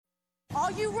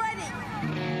Are you ready?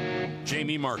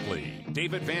 Jamie Markley,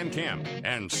 David Van Camp,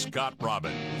 and Scott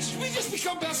Robbins. We just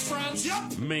become best friends.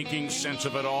 Yep. Making sense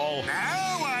of it all.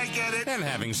 Now I get it. And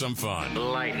having some fun.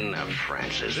 Lighten up,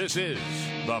 Francis. This is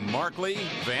the Markley,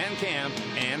 Van Camp,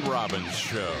 and Robbins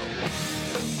Show.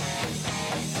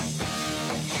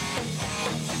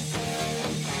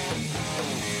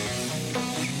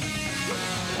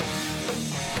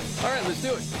 All right, let's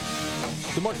do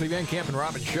it. The Markley, Van Camp, and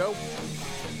Robbins Show.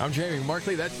 I'm Jamie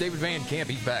Markley. That's David Van Camp.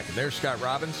 He's back. And there's Scott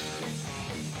Robbins.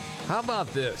 How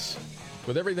about this?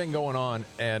 With everything going on,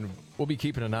 and we'll be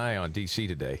keeping an eye on D.C.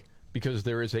 today because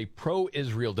there is a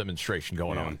pro-Israel demonstration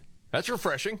going on. That's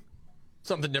refreshing.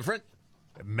 Something different.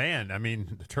 Man, I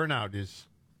mean, the turnout is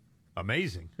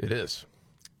amazing. It is.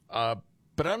 But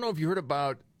I don't know if you heard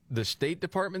about the State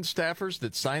Department staffers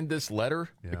that signed this letter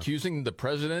accusing the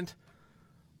president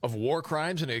of war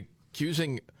crimes and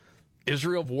accusing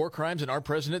Israel of war crimes and our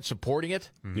president supporting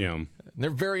it. Yeah. And they're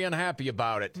very unhappy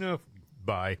about it. No,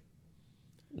 bye.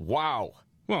 Wow.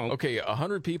 Well, okay,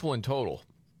 100 people in total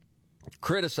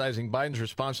criticizing Biden's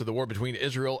response to the war between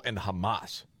Israel and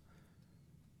Hamas.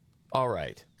 All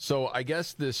right. So I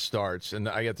guess this starts, and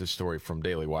I get this story from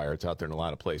Daily Wire. It's out there in a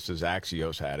lot of places.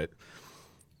 Axios had it.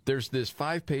 There's this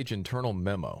 5-page internal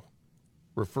memo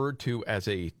referred to as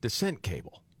a dissent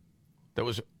cable that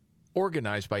was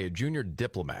organized by a junior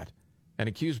diplomat and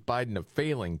accused Biden of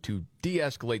failing to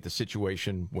de-escalate the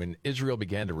situation when Israel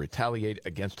began to retaliate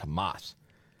against Hamas,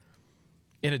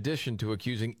 in addition to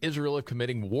accusing Israel of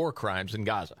committing war crimes in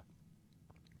Gaza.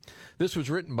 This was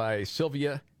written by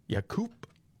Sylvia Yacoub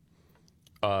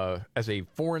as a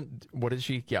foreign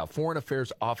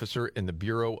affairs officer in the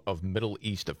Bureau of Middle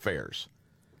East Affairs.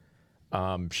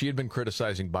 She had been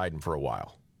criticizing Biden for a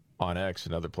while on X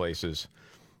and other places,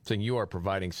 saying you are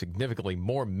providing significantly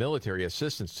more military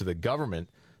assistance to the government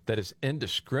that is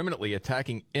indiscriminately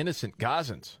attacking innocent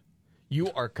Gazans.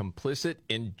 You are complicit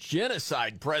in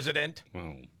genocide, President.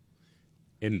 Well,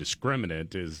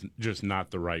 indiscriminate is just not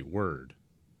the right word.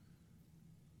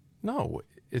 No,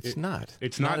 it's not.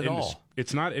 It's not at all.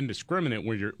 It's not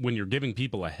indiscriminate when you're giving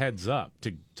people a heads up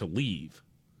to leave.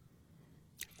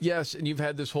 Yes, and you've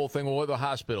had this whole thing with the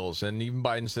hospitals, and even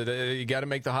Biden said you got to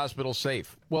make the hospitals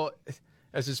safe. Well,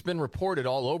 as it's been reported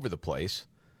all over the place,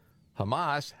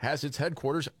 Hamas has its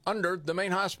headquarters under the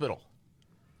main hospital.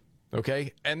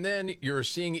 Okay? And then you're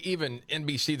seeing even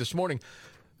NBC this morning,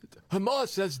 Hamas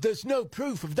says there's no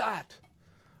proof of that.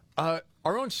 Our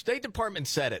own State Department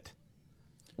said it.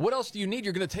 What else do you need?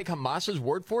 You're going to take Hamas's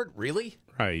word for it? Really?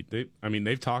 Right.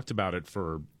 They've talked about it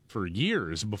for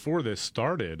years before this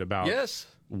started about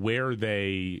where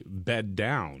they bed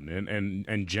down.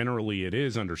 And generally it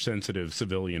is under sensitive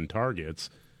civilian targets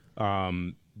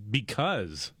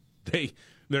because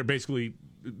they're basically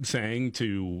saying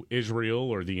to Israel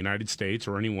or the United States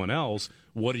or anyone else,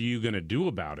 what are you going to do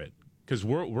about it? Because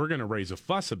we're going to raise a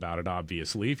fuss about it,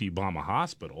 obviously, if you bomb a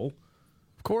hospital.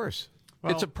 Of course.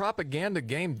 Well, it's a propaganda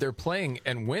game they're playing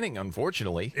and winning,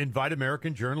 unfortunately. Invite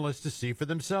American journalists to see for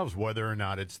themselves whether or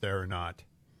not it's there or not.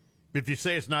 If you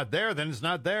say it's not there, then it's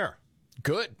not there.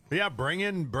 Good. Yeah, bring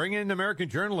in American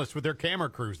journalists with their camera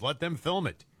crews. Let them film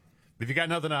it. If you got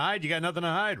nothing to hide, you got nothing to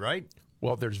hide, right?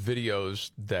 Well, there's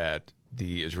videos that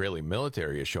the Israeli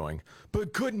military is showing,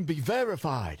 but couldn't be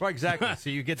verified. Right, exactly. So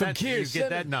you get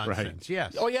that nonsense. Right.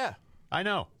 Yes. Oh, yeah. I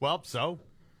know. Well, so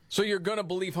you're going to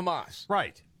believe Hamas?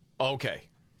 Right. Okay.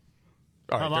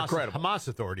 All right, they're credible. Hamas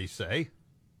authorities say.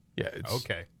 Yeah, it's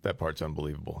okay. That part's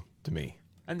unbelievable to me.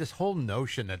 And this whole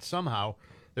notion that somehow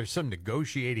there's some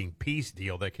negotiating peace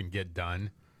deal that can get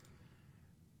done,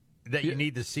 that you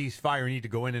need to ceasefire, you need to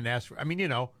go in and ask for. I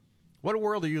mean, what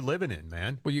world are you living in,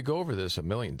 man? Well, you go over this a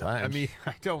million times. I mean,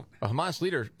 I don't. A Hamas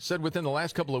leader said within the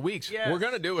last couple of weeks, we're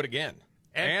going to do it again.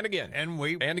 And again. And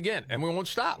again. And we won't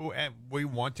stop. And we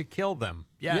want to kill them.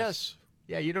 Yes.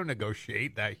 Yeah, you don't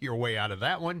negotiate your way out of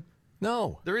that one.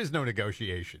 No. There is no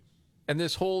negotiation. And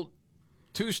this whole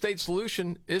two-state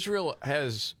solution, Israel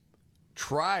has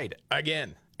tried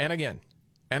again and again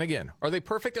and again. Are they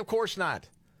perfect? Of course not.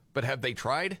 But have they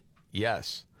tried?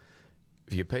 Yes.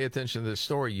 If you pay attention to this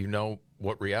story, you know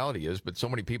what reality is, but so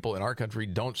many people in our country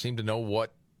don't seem to know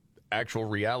what actual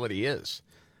reality is.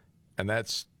 And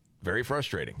that's very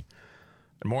frustrating.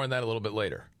 And more on that a little bit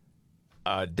later.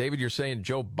 David, you're saying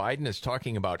Joe Biden is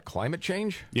talking about climate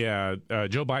change? Yeah,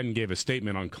 Joe Biden gave a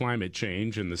statement on climate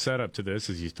change, and the setup to this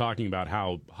is he's talking about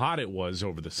how hot it was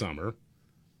over the summer.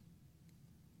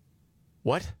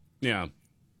 What? Yeah.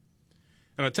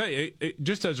 And I'll tell you,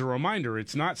 just as a reminder,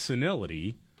 it's not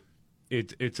senility.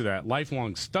 It's that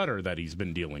lifelong stutter that he's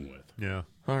been dealing with. Yeah.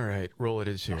 All right, roll it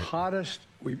is here. The hottest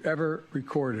we've ever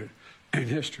recorded. in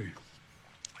history.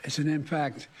 It's an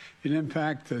impact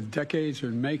the decades are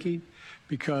making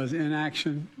because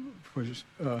inaction was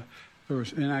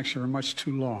inaction for much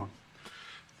too long.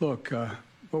 Look, but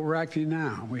we're acting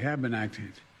now. We have been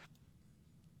acting.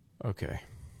 Okay.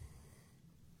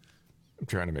 I'm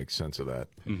trying to make sense of that.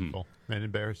 Painful and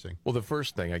embarrassing. Well, the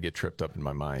first thing I get tripped up in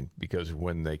my mind because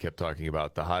when they kept talking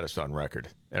about the hottest on record,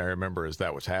 and I remember as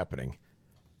that was happening,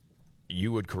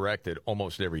 you would correct it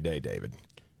almost every day, David.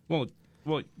 Well,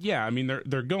 yeah. I mean,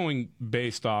 they're going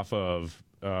based off of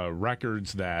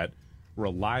records that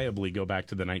reliably go back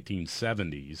to the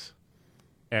 1970s,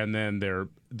 and then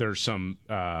there's some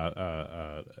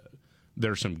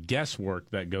guesswork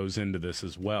that goes into this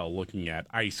as well, looking at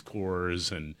ice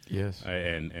cores and yes,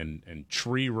 and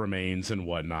tree remains and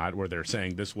whatnot, where they're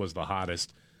saying this was the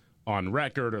hottest on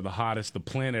record or the hottest the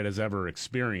planet has ever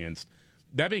experienced.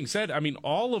 That being said, I mean,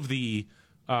 all of the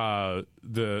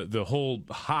whole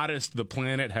hottest the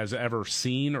planet has ever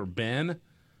seen or been,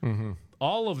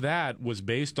 all of that was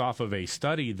based off of a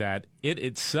study that it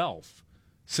itself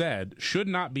said should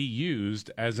not be used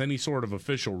as any sort of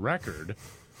official record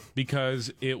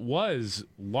because it was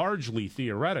largely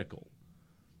theoretical.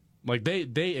 Like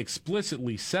they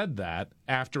explicitly said that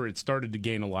after it started to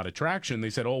gain a lot of traction. They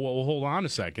said, "Oh, well, hold on a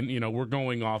second. You know, we're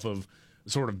going off of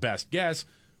sort of best guess.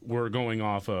 We're going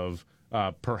off of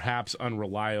perhaps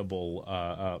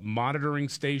unreliable monitoring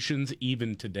stations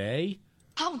even today."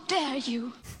 How dare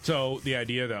you? So the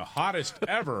idea the hottest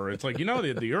ever, it's like, you know,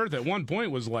 the Earth at one point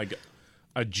was like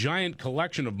a giant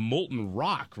collection of molten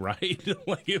rock, right?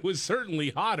 Like it was certainly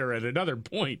hotter at another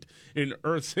point in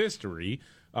Earth's history.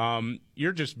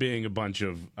 You're just being a bunch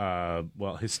of,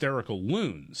 hysterical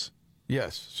loons.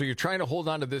 Yes. So you're trying to hold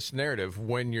on to this narrative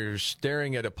when you're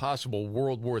staring at a possible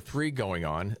World War III going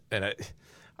on. And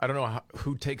I don't know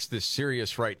who takes this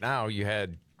serious right now. You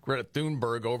had Greta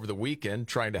Thunberg over the weekend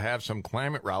trying to have some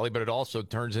climate rally, but it also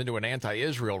turns into an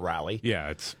anti-Israel rally. Yeah,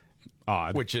 it's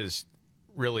odd. Which is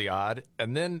really odd.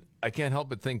 And then I can't help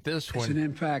but think this one. It's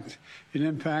an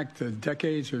impact the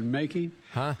decades are making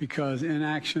because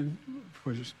inaction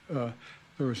was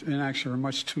inaction for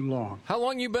much too long. How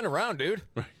long you been around, dude?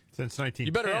 Since 1910.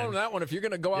 You better own that one if you're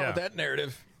going to go out with that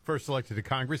narrative. First elected to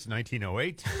Congress in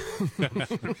 1908.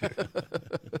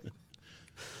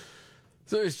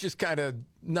 So it's just kind of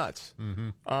nuts.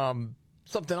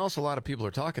 Something else a lot of people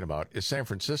are talking about is San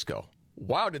Francisco.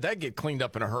 Wow, did that get cleaned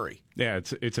up in a hurry? Yeah,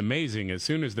 it's amazing. As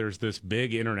soon as there's this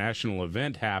big international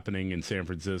event happening in San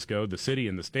Francisco, the city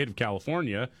and the state of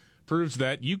California proves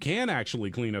that you can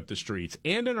actually clean up the streets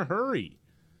and in a hurry.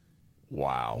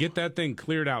 Wow. Get that thing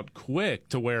cleared out quick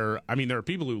to where, I mean, there are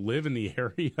people who live in the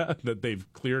area that they've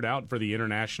cleared out for the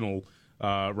international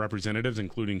representatives,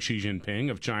 including Xi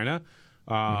Jinping of China,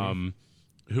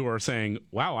 who are saying,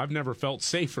 wow, I've never felt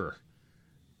safer.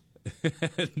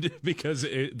 Because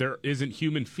there isn't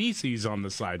human feces on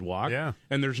the sidewalk,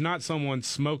 and there's not someone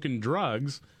smoking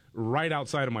drugs right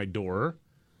outside of my door.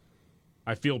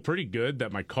 I feel pretty good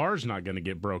that my car's not going to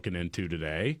get broken into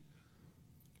today.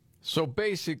 So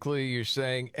basically you're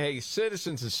saying, hey,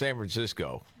 citizens of San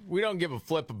Francisco, we don't give a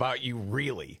flip about you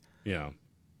really. Yeah.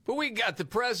 But we got the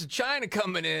president of China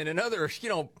coming in and other,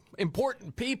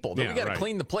 important people that we got to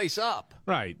clean the place up.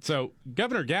 Right. So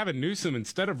Governor Gavin Newsom,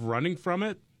 instead of running from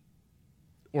it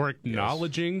or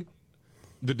acknowledging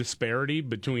the disparity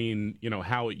between,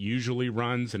 how it usually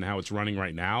runs and how it's running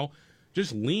right now,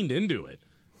 just leaned into it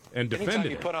and defended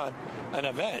Anytime you put on an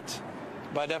event,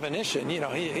 by definition, you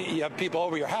have people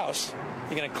over your house,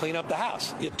 you're going to clean up the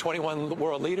house. You have 21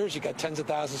 world leaders, you got tens of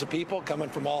thousands of people coming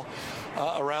from all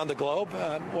around the globe.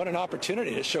 What an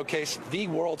opportunity to showcase the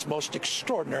world's most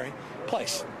extraordinary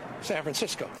place, San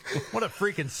Francisco. What a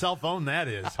freaking cell phone that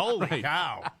is. Holy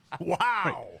cow. Wow.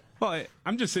 Right. Well,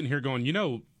 I'm just sitting here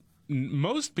going,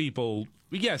 most people,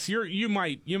 yes, you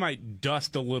might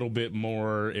dust a little bit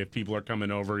more if people are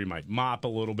coming over. You might mop a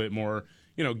little bit more.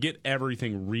 Get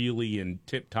everything really in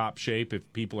tip-top shape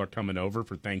if people are coming over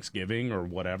for Thanksgiving or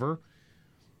whatever.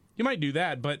 You might do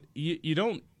that, but you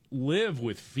don't live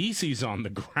with feces on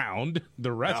the ground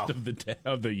the rest of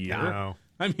the year. No.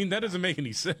 I mean, that doesn't make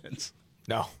any sense.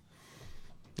 No,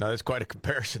 that's quite a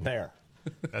comparison there.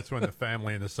 That's when the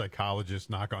family and the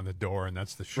psychologist knock on the door, and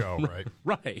that's the show, right?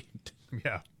 Right.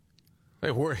 Yeah.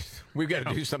 Hey, we've got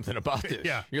to do something about this.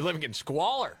 Yeah. You're living in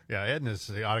squalor. Yeah,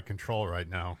 Edna's out of control right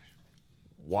now.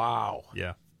 Wow.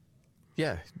 Yeah.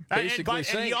 Yeah. Basically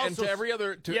saying, and to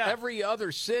every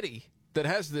other city that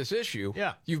has this issue,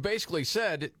 you've basically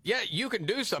said, you can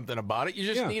do something about it.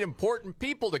 You just need important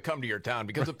people to come to your town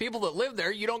because the people that live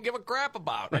there, you don't give a crap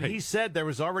about. And he said there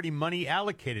was already money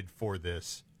allocated for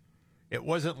this. It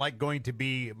wasn't like going to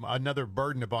be another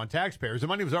burden upon taxpayers. The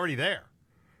money was already there.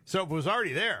 So if it was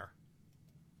already there,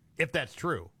 if that's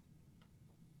true,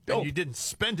 and you didn't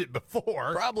spend it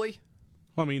before. Probably.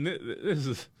 Well, I mean, this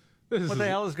is what the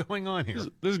hell is going on here?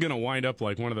 This is going to wind up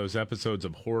like one of those episodes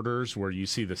of Hoarders where you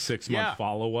see the 6-month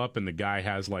follow-up and the guy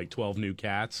has like 12 new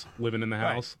cats living in the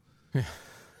house.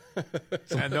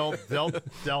 And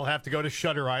they'll have to go to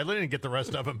Shutter Island and get the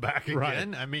rest of them back again.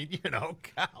 Right. I mean,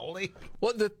 golly.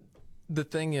 Well, the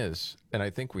thing is, and I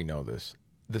think we know this,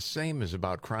 the same is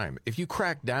about crime. If you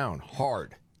crack down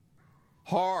hard,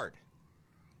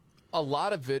 a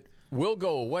lot of it will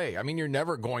go away. I mean, you're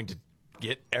never going to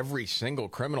get every single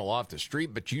criminal off the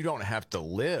street, but you don't have to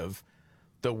live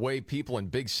the way people in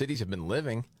big cities have been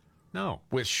living. No.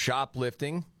 With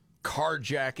shoplifting,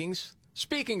 carjackings.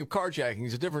 Speaking of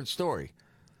carjackings, a different story.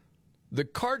 The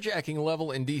carjacking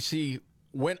level in D.C.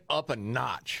 went up a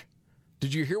notch.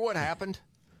 Did you hear what happened?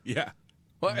 Yeah.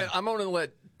 Well, I'm going to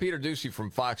let Peter Ducey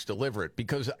from Fox deliver it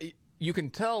because you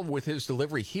can tell with his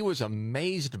delivery he was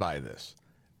amazed by this.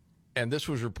 And this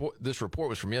report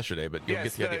was from yesterday, but you'll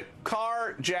get the idea. The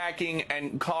carjacking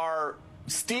and car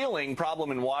stealing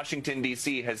problem in Washington,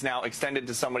 D.C. has now extended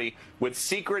to somebody with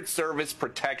Secret Service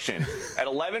protection. At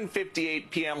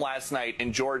 11:58 p.m. last night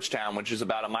in Georgetown, which is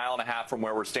about a mile and a half from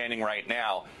where we're standing right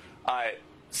now,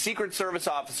 Secret Service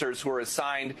officers who are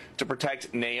assigned to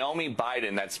protect Naomi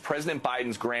Biden, that's President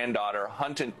Biden's granddaughter,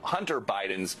 Hunter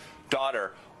Biden's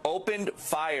daughter, opened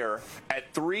fire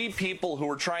at 3 people who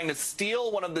were trying to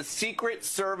steal one of the Secret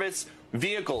Service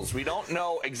vehicles. We don't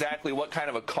know exactly what kind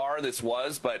of a car this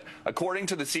was, but according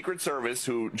to the Secret Service,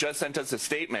 who just sent us a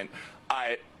statement,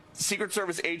 Secret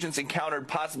Service agents encountered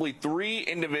possibly 3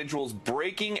 individuals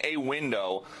breaking a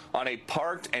window on a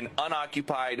parked and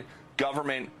unoccupied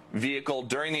government vehicle.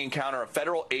 During the encounter, a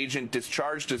federal agent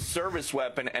discharged a service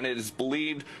weapon, and it is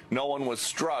believed no one was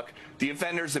struck. The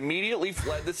offenders immediately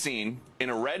fled the scene in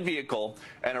a red vehicle,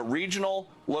 and a regional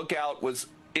lookout was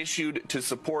issued to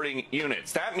supporting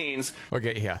units. That means...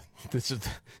 Okay, yeah.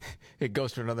 It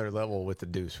goes to another level with the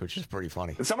Deuce, which is pretty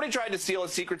funny. Somebody tried to steal a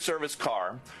Secret Service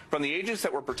car from the agents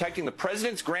that were protecting the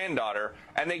president's granddaughter,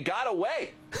 and they got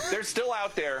away. They're still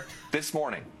out there this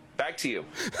morning. Back to you.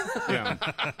 Yeah.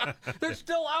 They're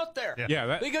still out there.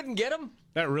 Yeah. They couldn't get them?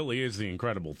 That really is the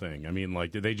incredible thing. I mean,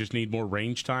 like, did they just need more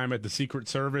range time at the Secret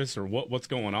Service, or what's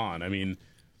going on? I mean,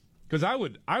 because I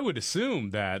would assume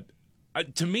that,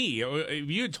 to me, if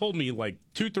you had told me like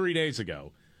 2-3 days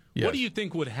ago, what do you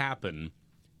think would happen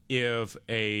if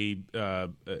a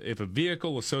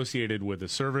vehicle associated with a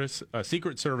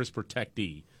Secret Service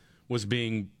protectee was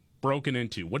being broken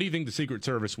into? What do you think the Secret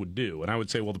Service would do? And I would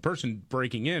say, well, the person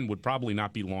breaking in would probably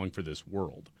not be long for this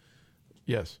world.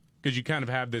 Yes. Because you kind of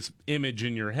have this image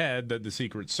in your head that the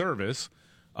Secret Service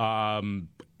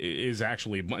is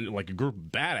actually like a group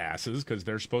of badasses because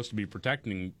they're supposed to be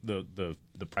protecting the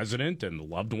president and the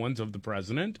loved ones of the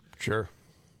president. Sure.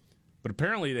 But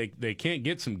apparently they can't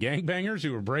get some gangbangers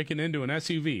who are breaking into an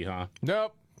SUV, huh?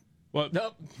 Nope. Well,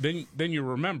 nope. Then you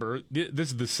remember,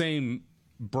 this is the same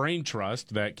brain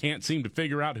trust that can't seem to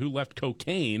figure out who left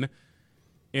cocaine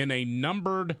in a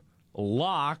numbered,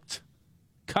 locked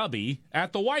cubby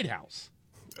at the White House.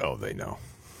 Oh, they know.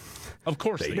 Of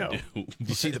course they know. do.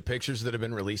 You see the pictures that have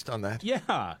been released on that?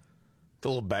 Yeah. The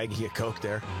little baggie of coke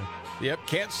there. Yep,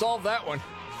 can't solve that one.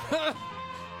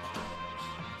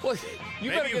 Well, you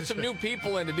better get some new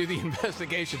people in to do the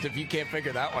investigations if you can't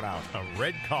figure that one out. A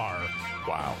red car.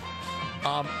 Wow.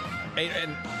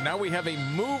 And now we have a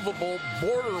movable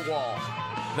border wall.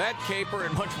 That caper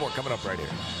and much more coming up right here.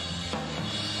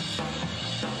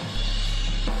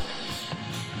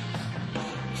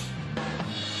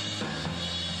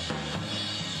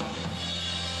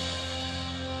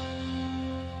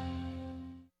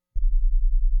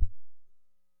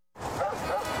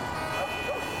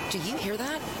 Do you hear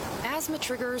that? Asthma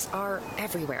triggers are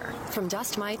everywhere, from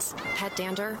dust mites, pet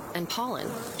dander, and pollen,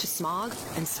 to smog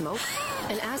and smoke.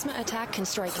 An asthma attack can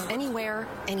strike anywhere,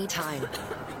 anytime.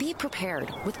 Be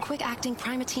prepared with quick-acting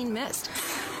Primatene Mist.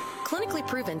 Clinically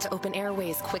proven to open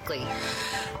airways quickly.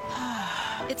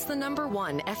 It's the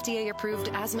 #1 FDA-approved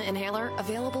asthma inhaler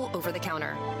available over the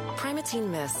counter. Primatene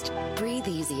Mist. Breathe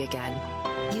easy again.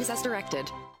 Use as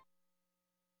directed.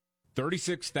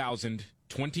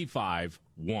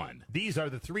 36,025-1. These are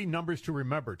the 3 numbers to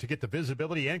remember to get the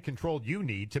visibility and control you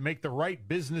need to make the right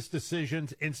business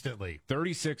decisions instantly.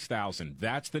 36,000.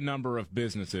 That's the number of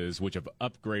businesses which have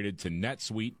upgraded to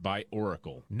NetSuite by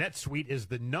Oracle. NetSuite is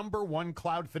the #1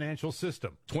 cloud financial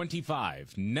system.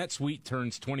 25. NetSuite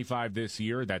turns 25 this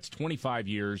year. That's 25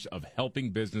 years of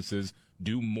helping businesses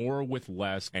do more with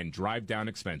less, and drive down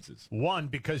expenses. One,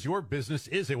 because your business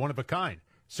is a one-of-a-kind.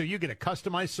 So you get a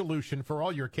customized solution for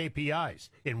all your KPIs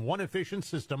in one efficient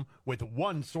system with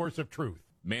one source of truth.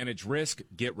 Manage risk,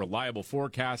 get reliable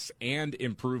forecasts, and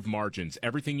improve margins.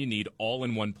 Everything you need all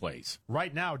in one place.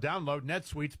 Right now, download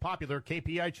NetSuite's popular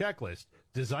KPI checklist,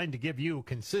 designed to give you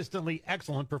consistently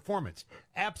excellent performance,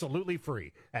 absolutely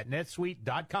free at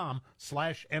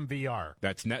netsuite.com/MVR.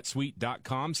 That's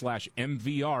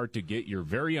netsuite.com/MVR to get your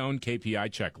very own KPI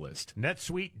checklist.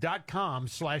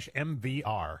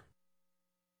 netsuite.com/MVR.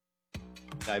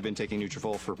 I've been taking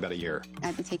Nutrafol for about a year.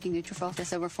 I've been taking Nutrafol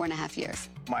just over 4.5 years.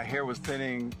 My hair was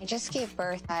thinning. I just gave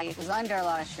birth. I was under a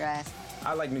lot of stress.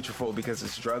 I like Nutrafol because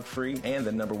it's drug-free and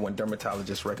the #1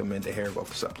 dermatologist recommended hair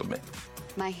growth supplement.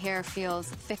 My hair feels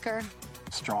thicker,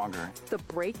 stronger. The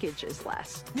breakage is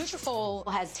less. Nutrafol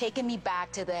has taken me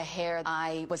back to the hair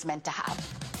I was meant to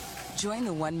have. Join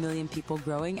the 1 million people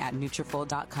growing at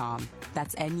Nutrafol.com.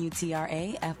 That's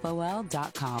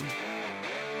NUTRAFOL.com.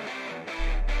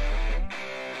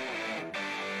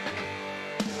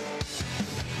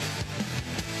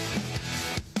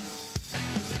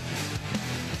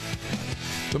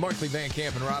 The Markley, Van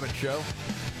Camp, and Robbins Show.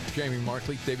 Jamie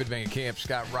Markley, David Van Camp,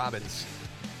 Scott Robbins.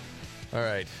 All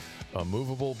right. A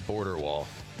movable border wall.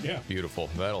 Yeah. Beautiful.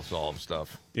 That'll solve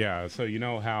stuff. Yeah, so you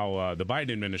know how the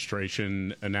Biden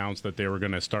administration announced that they were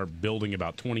going to start building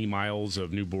about 20 miles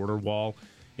of new border wall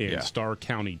in Starr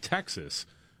County, Texas.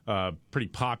 Pretty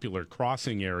popular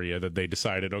crossing area that they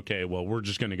decided, okay, well, we're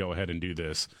just going to go ahead and do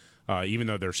this. Even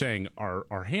though they're saying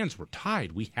our hands were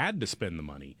tied. We had to spend the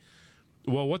money.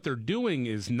 Well, what they're doing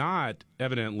is not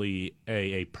evidently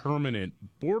a permanent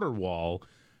border wall,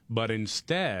 but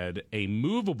instead a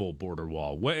movable border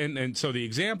wall. And so the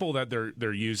example that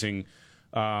they're using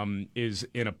is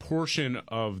in a portion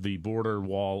of the border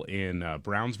wall in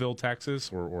Brownsville, Texas,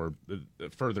 or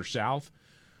further south.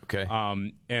 Okay.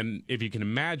 And if you can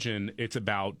imagine, it's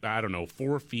about,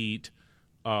 4 feet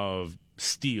of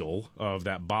steel, of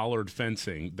that bollard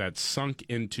fencing that's sunk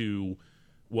into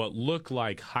what look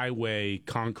like highway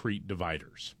concrete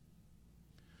dividers.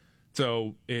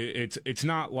 So it's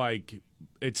not like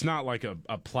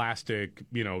a plastic,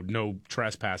 no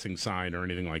trespassing sign or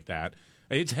anything like that.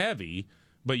 It's heavy,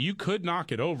 but you could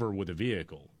knock it over with a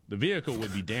vehicle. The vehicle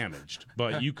would be damaged,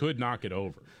 but you could knock it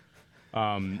over.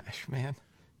 Gosh, man.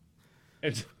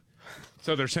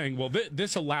 So they're saying, well,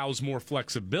 this allows more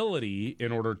flexibility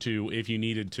in order to, if you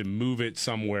needed to move it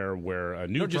somewhere where a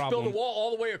new just problem... build a wall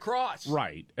all the way across.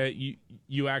 Right.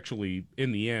 You actually,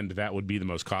 in the end, that would be the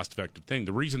most cost-effective thing.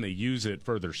 The reason they use it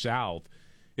further south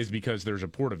is because there's a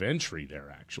port of entry there,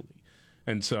 actually.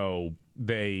 And so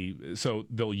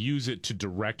they'll use it to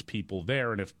direct people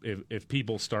there. And if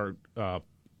people start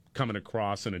coming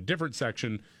across in a different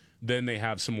section, then they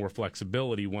have some more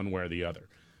flexibility one way or the other.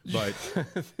 But,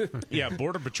 yeah,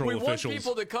 Border Patrol officials... We want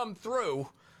people to come through,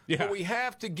 but we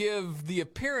have to give the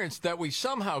appearance that we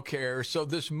somehow care, so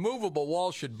this movable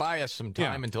wall should buy us some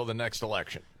time until the next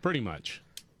election. Pretty much.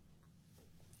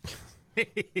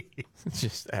 It's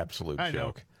just absolute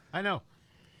joke. I know.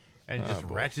 And it just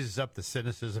ratchets up the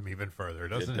cynicism even further,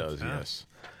 doesn't it? It does, yes.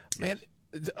 Man,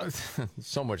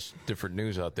 so much different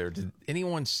news out there. Did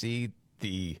anyone see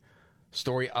the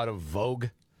story out of Vogue?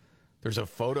 There's a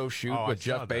photo shoot with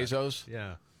Jeff Bezos.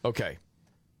 Yeah. Okay.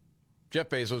 Jeff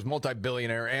Bezos,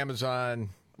 multi-billionaire, Amazon,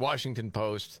 Washington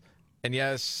Post. And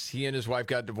yes, he and his wife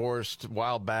got divorced a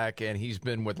while back, and he's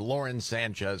been with Lauren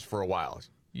Sanchez for a while.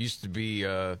 Used to be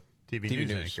TV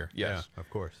news anchor. Yes. Yeah, of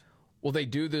course. Well, they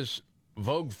do this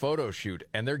Vogue photo shoot,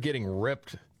 and they're getting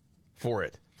ripped for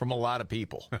it from a lot of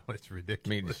people. It's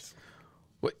ridiculous.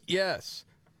 Yes.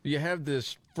 You have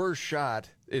this first shot.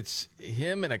 It's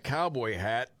him in a cowboy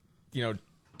hat,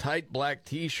 tight black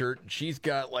T-shirt. She's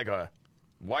got like a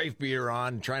wife beater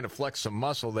on, trying to flex some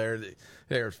muscle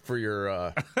there for your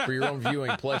own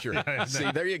viewing pleasure.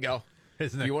 See, there you go.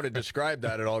 If you want to describe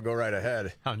that at all, go right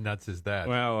ahead. How nuts is that?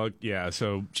 Well, yeah,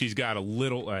 so she's got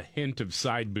a hint of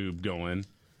side boob going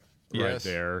right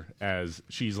there as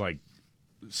she's like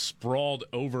sprawled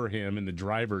over him in the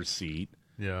driver's seat.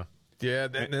 Yeah. Yeah,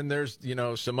 and then there's,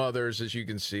 some others, as you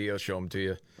can see. I'll show them to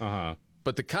you. Uh-huh.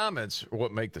 But the comments are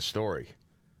what make the story.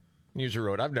 User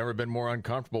wrote, I've never been more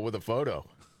uncomfortable with a photo.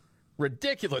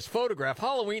 Ridiculous photograph.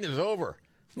 Halloween is over.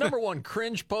 #1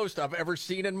 cringe post I've ever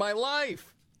seen in my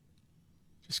life.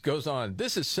 Just goes on.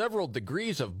 This is several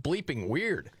degrees of bleeping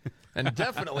weird, and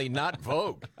definitely not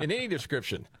Vogue in any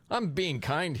description. I'm being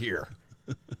kind here.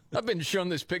 I've been shown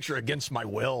this picture against my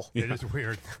will. It is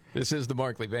weird. This is the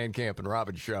Markley, Van Camp, and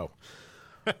Robbins Show.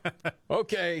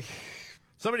 Okay.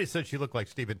 Somebody said she looked like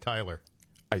Steven Tyler.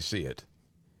 I see it.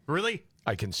 Really?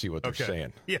 I can see what they're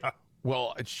saying. Yeah.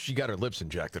 Well, she got her lips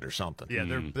injected or something. Yeah,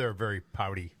 they're very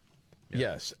pouty. Yeah.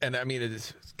 Yes, and I mean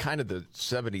it's kind of the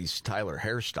 '70s Tyler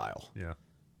hairstyle. Yeah.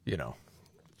 You know.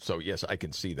 So yes, I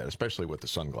can see that, especially with the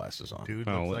sunglasses on. Dude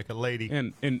looks like a lady.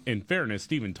 And in fairness,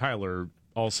 Steven Tyler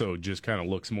also just kind of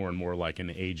looks more and more like an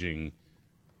aging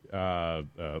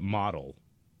model.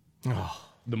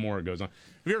 The more it goes on.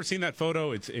 Have you ever seen that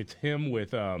photo? It's him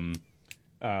with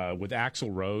Axl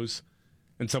Rose,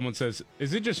 and someone says,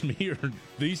 "Is it just me, or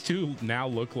these two now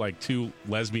look like two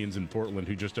lesbians in Portland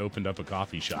who just opened up a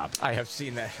coffee shop?" I have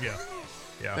seen that.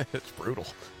 Yeah. It's brutal.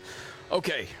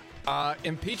 Okay,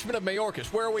 impeachment of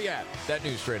Mayorkas. Where are we at? That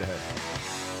news straight ahead.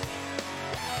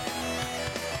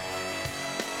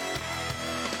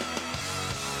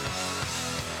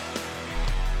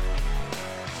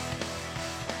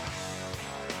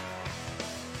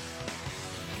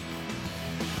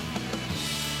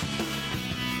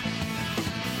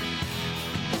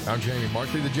 I'm Jamie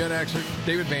Markley, the Gen Xer.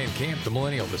 David Van Camp, the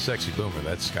millennial, the sexy boomer.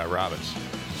 That's Scott Robbins.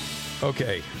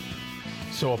 Okay,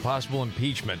 so a possible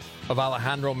impeachment of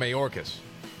Alejandro Mayorkas.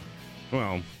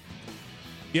 Well,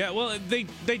 yeah, well,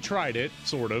 they tried it,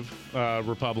 sort of.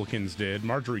 Republicans did.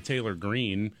 Marjorie Taylor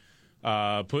Greene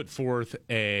put forth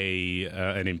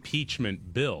an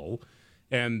impeachment bill,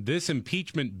 and this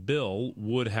impeachment bill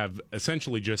would have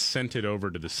essentially just sent it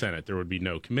over to the Senate. There would be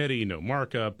no committee, no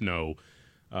markup, no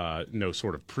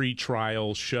sort of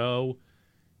pre-trial show.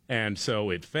 And so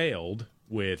it failed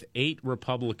with 8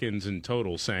 Republicans in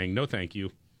total saying, no, thank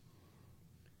you.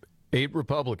 8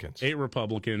 Republicans. 8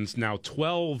 Republicans. Now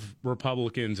 12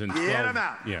 Republicans and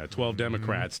 12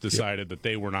 Democrats decided that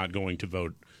they were not going to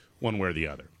vote one way or the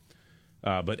other.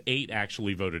 But 8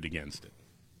 actually voted against it.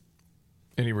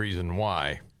 Any reason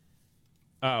why?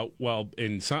 Well,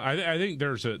 I think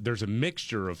there's a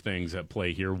mixture of things at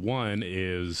play here. One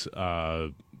is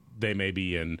they may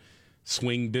be in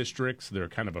swing districts. They're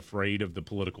kind of afraid of the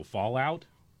political fallout.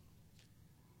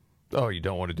 Oh, you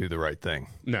don't want to do the right thing.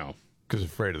 No. Because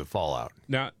afraid of the fallout.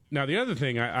 Now the other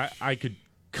thing I could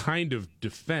kind of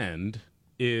defend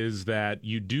is that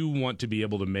you do want to be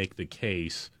able to make the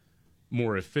case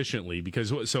more efficiently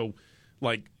because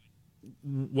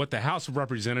what the House of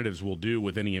Representatives will do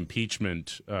with any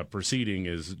impeachment proceeding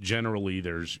is generally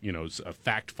there's a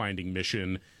fact-finding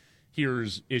mission.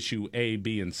 Here's issue A,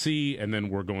 B, and C, and then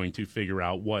we're going to figure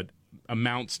out what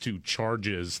amounts to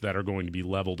charges that are going to be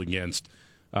leveled against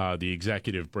the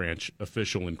executive branch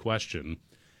official in question.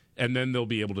 And then they'll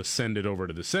be able to send it over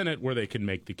to the Senate where they can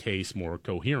make the case more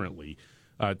coherently.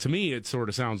 To me, it sort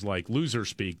of sounds like loser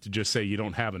speak to just say you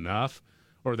don't have enough,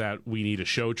 or that we need a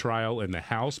show trial in the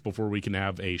House before we can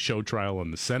have a show trial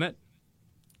in the Senate.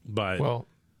 But well,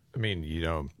 I mean,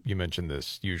 you mentioned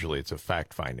this. Usually it's a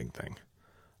fact-finding thing.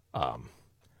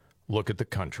 Look at the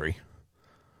country.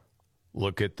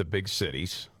 Look at the big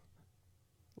cities.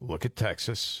 Look at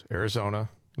Texas, Arizona,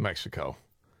 Mexico.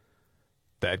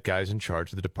 That guy's in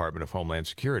charge of the Department of Homeland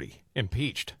Security.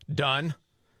 Impeached. Done.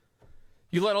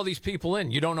 You let all these people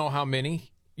in. You don't know how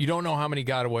many. You don't know how many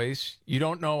gotaways. You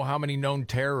don't know how many known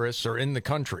terrorists are in the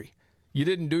country. You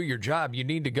didn't do your job. You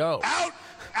need to go. Out.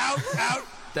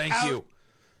 Thank you.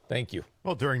 Thank you.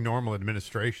 Well, during normal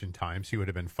administration times, he would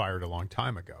have been fired a long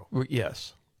time ago. Well,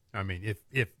 yes. I mean,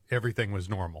 if everything was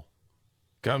normal.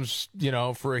 Comes,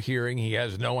 for a hearing. He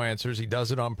has no answers. He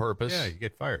does it on purpose. Yeah, you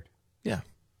get fired. Yeah.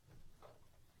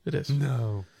 It is.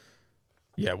 No.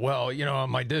 Yeah, well, on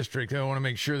my district, I want to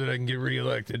make sure that I can get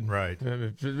reelected. Right.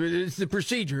 It's the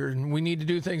procedure, and we need to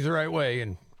do things the right way.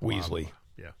 And Weasley.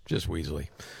 Yeah. Just Weasley.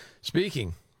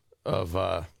 Speaking of,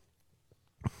 a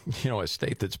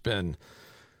state that's been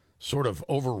sort of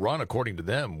overrun, according to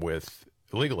them, with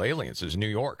illegal aliens is New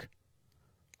York.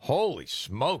 Holy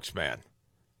smokes, man.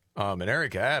 And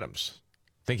Eric Adams,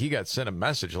 I think he got sent a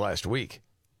message last week.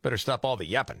 Better stop all the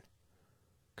yapping.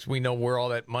 Because we know where all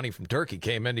that money from Turkey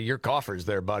came into your coffers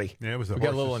there, buddy. Yeah, it was we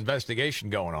got a little investigation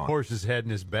going on. Horse's head in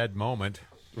his bed moment.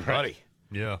 Buddy.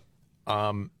 Yeah.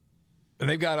 And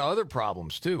they've got other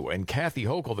problems, too. And Kathy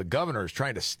Hochul, the governor, is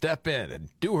trying to step in and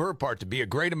do her part to be a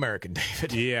great American,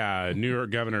 David. Yeah, New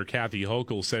York Governor Kathy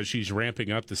Hochul says she's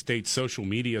ramping up the state's social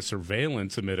media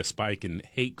surveillance amid a spike in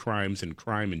hate crimes and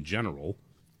crime in general.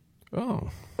 Oh.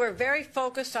 We're very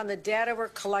focused on the data we're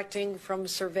collecting from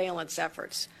surveillance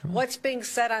efforts, what's being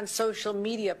said on social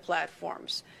media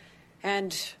platforms.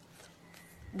 And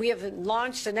we have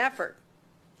launched an effort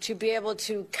to be able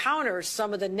to counter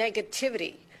some of the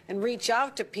negativity and reach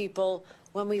out to people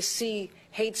when we see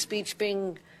hate speech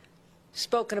being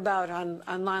spoken about on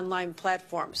online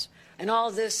platforms. And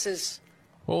all this is...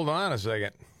 Hold on a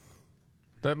second.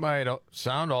 That might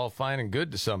sound all fine and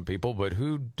good to some people, but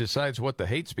who decides what the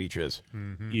hate speech is?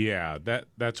 Mm-hmm. Yeah,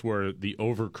 that's where the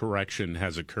overcorrection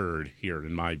has occurred here,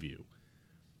 in my view.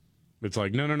 It's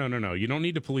like, no. You don't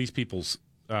need to police people's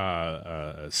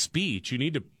speech. You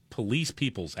need to police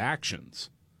people's actions.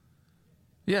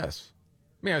 Yes.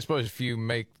 I mean, I suppose if you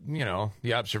make,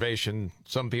 the observation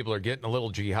some people are getting a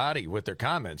little jihadi with their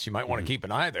comments, you might want to keep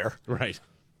an eye there. Right.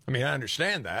 I mean, I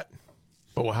understand that.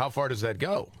 But how far does that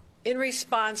go? In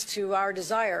response to our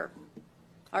desire,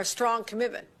 our strong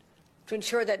commitment to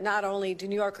ensure that not only do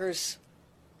New Yorkers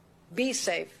be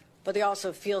safe, but they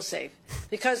also feel safe.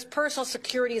 Because personal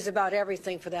security is about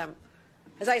everything for them.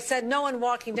 As I said, no one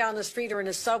walking down the street or in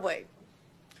a subway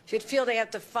should feel they have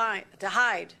to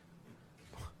hide.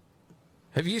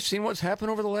 Have you seen what's happened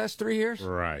over the last 3 years?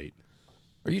 Right.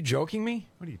 Are you joking me?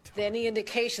 What are you Any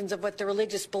indications of what their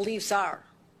religious beliefs are.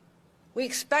 We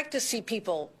expect to see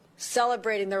people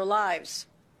celebrating their lives,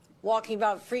 walking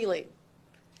about freely.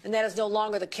 And that is no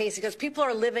longer the case because people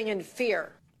are living in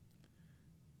fear.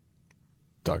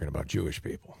 Talking about Jewish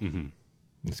people. Mm-hmm.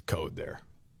 There's code there.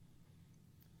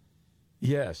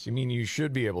 Yes, I mean, you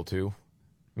should be able to.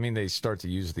 I mean, they start to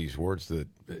use these words that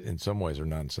in some ways are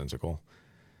nonsensical.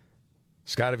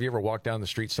 Scott, have you ever walked down the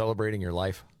street celebrating your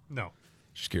life? No.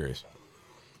 Just curious.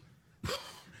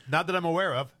 Not that I'm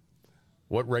aware of.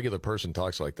 What regular person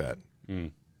talks like that?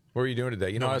 Mm. What are you doing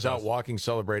today? No I was one out does. walking,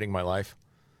 celebrating my life.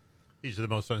 These are the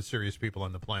most unserious people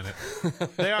on the planet.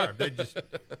 They are. They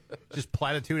just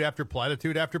platitude after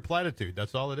platitude after platitude.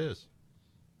 That's all it is.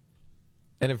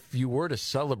 And if you were to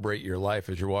celebrate your life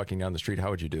as you're walking down the street, how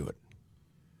would you do it?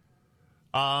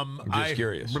 I'm just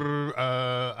curious.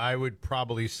 I would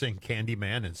probably sing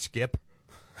Candyman and skip.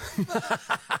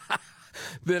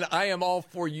 Then I am all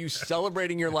for you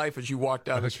celebrating your life as you walk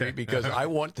down the street because I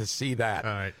want to see that.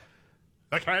 All right.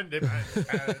 The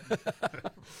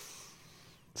Candyman.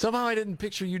 Somehow I didn't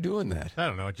picture you doing that. I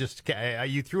don't know.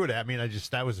 You threw it at me, and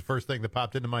that was the first thing that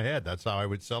popped into my head. That's how I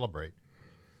would celebrate.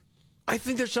 I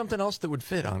think there's something else that would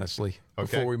fit, honestly,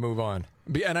 before we move on.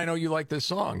 And I know you like this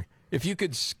song. If you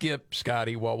could skip,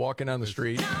 Scotty, while walking down the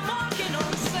street. Oh,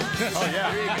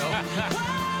 yeah. There you go.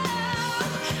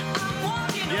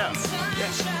 Yeah.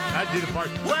 I'd do the part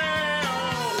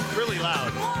really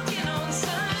loud.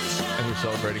 And you're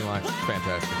celebrating life.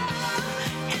 Fantastic.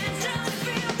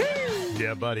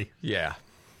 Yeah, buddy. Yeah.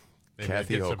 Maybe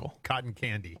Kathy I'd get some Hochul. cotton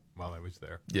candy while I was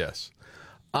there. Yes.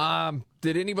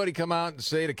 Did anybody come out and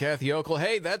say to Kathy Hochul,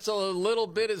 hey, that's a little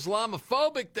bit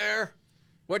Islamophobic there?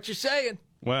 What you saying?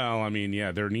 Well, I mean,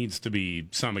 yeah, there needs to be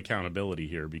some accountability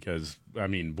here because, I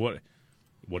mean, what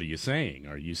are you saying?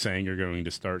 Are you saying you're going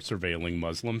to start surveilling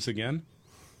Muslims again?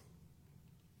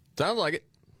 Sounds like it.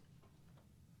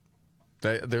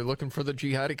 They're looking for the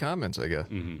jihadi comments, I guess.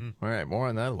 Mm-hmm. All right, more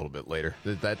on that a little bit later.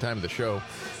 At that time of the show.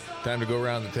 Time to go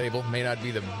around the table. May not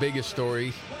be the biggest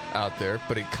story out there,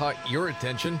 but it caught your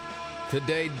attention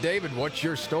today. David, what's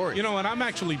your story? You know what? I'm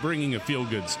actually bringing a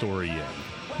feel-good story in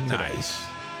today. Nice.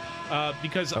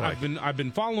 Because I've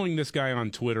been following this guy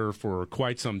on Twitter for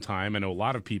quite some time. I know a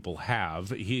lot of people have.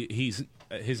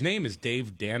 His name is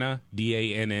Dave Danna,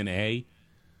 D-A-N-N-A.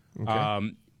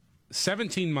 Okay.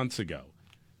 17 months ago,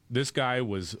 this guy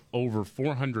was over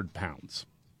 400 pounds.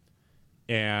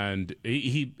 And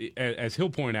he, as he'll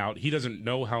point out, he doesn't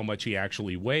know how much he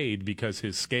actually weighed because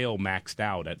his scale maxed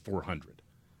out at 400.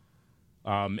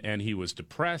 And he was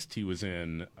depressed. He was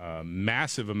in a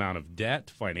massive amount of debt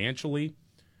financially.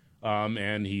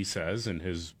 And he says, in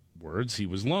his words, he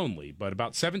was lonely. But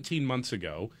about 17 months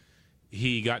ago,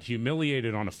 he got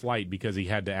humiliated on a flight because he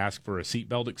had to ask for a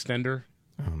seatbelt extender.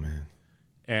 Oh, man.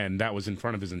 And that was in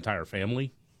front of his entire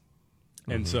family.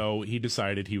 And so he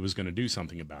decided he was going to do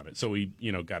something about it. So he,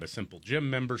 got a simple gym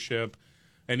membership,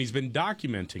 and he's been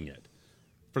documenting it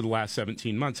for the last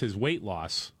 17 months, his weight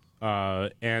loss.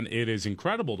 And it is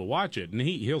incredible to watch it. And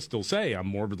he'll still say, I'm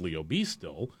morbidly obese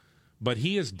still, but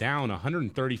he is down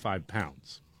 135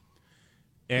 pounds.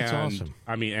 And, that's awesome.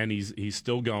 I mean, and he's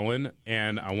still going.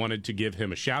 And I wanted to give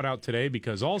him a shout out today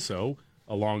because also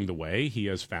along the way, he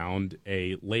has found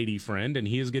a lady friend and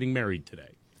he is getting married today.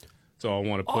 So I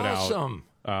want to put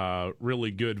out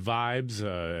really good vibes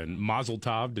and mazel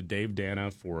tov to Dave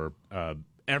Danna for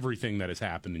everything that has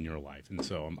happened in your life. And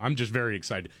so I'm just very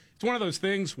excited. It's one of those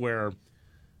things where,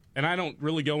 and I don't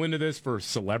really go into this for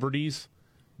celebrities,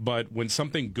 but when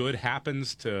something good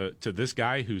happens to this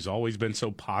guy who's always been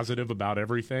so positive about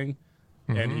everything,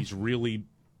 and he's really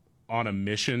on a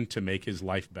mission to make his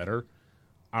life better,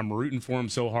 I'm rooting for him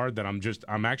so hard that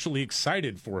I'm actually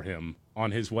excited for him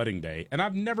on his wedding day. And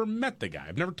I've never met the guy.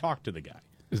 I've never talked to the guy.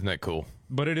 Isn't that cool?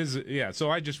 But it is, yeah.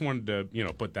 So I just wanted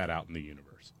to, put that out in the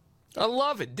universe. I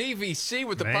love it. DVC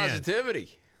with the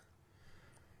positivity.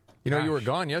 You know, you were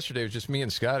gone yesterday. It was just me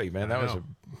and Scotty, man. That was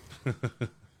a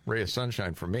ray of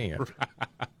sunshine for me.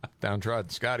 Downtrodden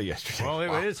Scotty yesterday. Well,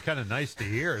 it is kind of nice to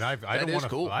hear. And I don't want to.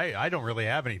 Cool. I don't really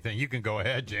have anything. You can go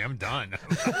ahead, Jay. I'm done.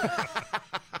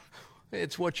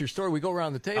 It's What's Your Story. We go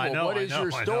around the table. What is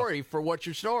your story for What's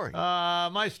Your Story?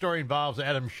 My story involves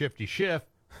Adam Shifty Schiff.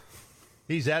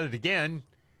 He's at it again.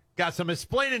 Got some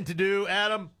explaining to do,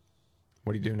 Adam.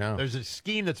 What do you do now? There's a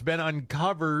scheme that's been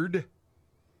uncovered.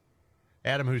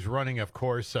 Adam, who's running, of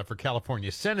course, for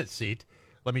California Senate seat.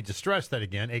 Let me just stress that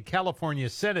again. A California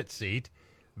Senate seat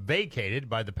vacated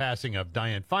by the passing of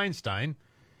Dianne Feinstein.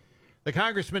 The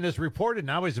congressman is reported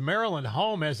now his Maryland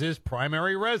home as his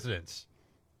primary residence.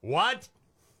 What?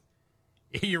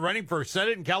 You're running for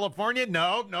Senate in California?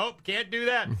 Nope, can't do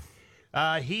that.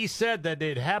 He said that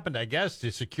it happened, I guess,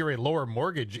 to secure a lower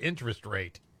mortgage interest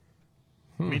rate.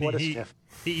 Meaning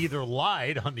he either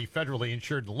lied on the federally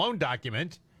insured loan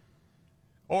document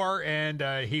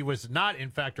and he was not, in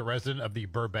fact, a resident of the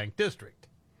Burbank district.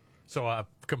 So a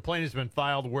complaint has been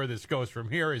filed. Where this goes from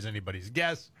here is anybody's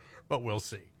guess, but we'll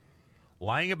see.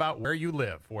 Lying about where you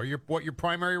live, what your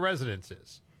primary residence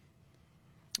is.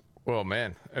 Well,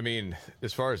 man, I mean,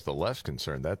 as far as the left's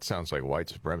concerned, that sounds like white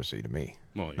supremacy to me.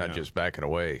 Well, Not just backing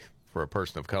away for a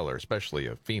person of color, especially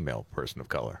a female person of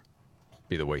color,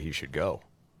 be the way he should go,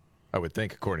 I would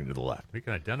think, according to the left. He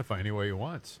can identify any way he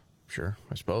wants. Sure,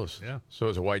 I suppose. Yeah. So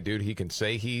as a white dude, he can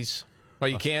say he's... Well,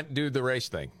 you can't do the race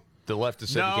thing. The left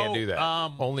has said you can't do that.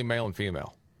 Only male and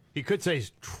female. He could say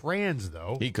he's trans,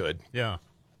 though. He could. Yeah.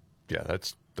 Yeah,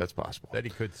 that's possible. That he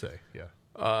could say,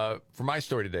 yeah. For my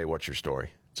story today, What's Your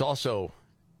Story? It's also,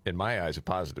 in my eyes, a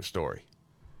positive story.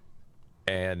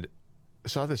 And I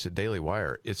saw this at Daily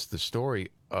Wire. It's the story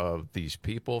of these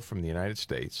people from the United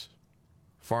States,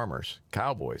 farmers,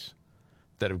 cowboys,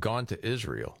 that have gone to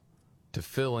Israel to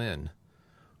fill in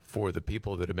for the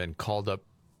people that have been called up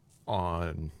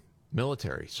on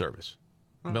military service,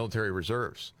 military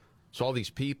reserves. So all these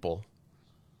people,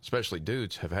 especially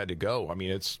dudes, have had to go. I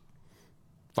mean, it's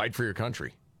fight for your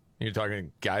country. You're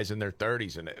talking guys in their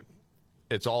 30s, and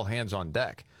it's all hands on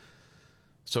deck.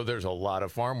 So there's a lot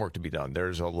of farm work to be done.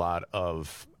 There's a lot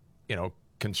of,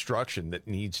 construction that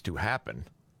needs to happen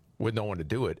with no one to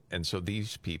do it. And so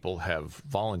these people have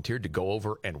volunteered to go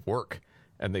over and work,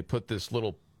 and they put this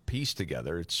little piece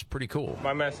together. It's pretty cool.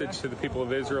 My message to the people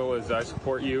of Israel is I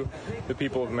support you. The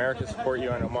people of America support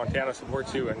you. I know Montana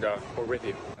supports you, and we're with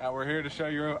you. We're here to show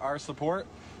you our support,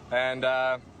 and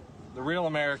the real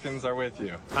Americans are with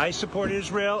you. I support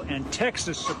Israel, and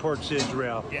Texas supports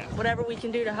Israel. Yeah. Whatever we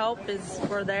can do to help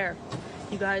we're there.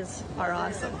 You guys are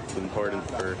awesome. It's important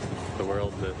for the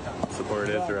world to support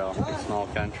Israel, a small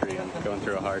country and going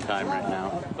through a hard time right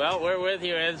now. Well, we're with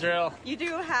you, Israel. You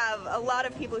do have a lot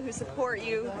of people who support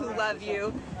you, who love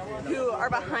you, who are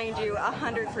behind you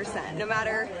 100%, no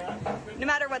matter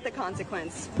what the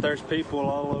consequence. There's people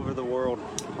all over the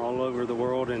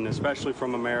world, and especially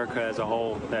from America as a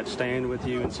whole, that stand with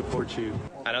you and support you.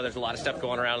 I know there's a lot of stuff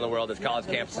going around in the world. There's college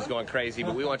campuses going crazy,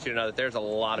 but we want you to know that there's a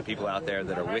lot of people out there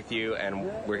that are with you, and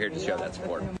we're here to show that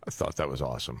support. I thought that was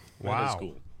awesome. Wow. That is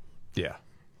cool. Yeah.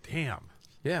 Damn.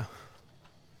 Yeah.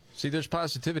 See, there's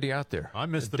positivity out there. I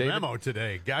missed the memo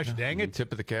today. Gosh dang it.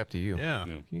 Tip of the cap to you. Yeah.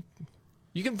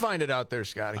 You can find it out there,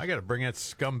 Scotty. I got to bring that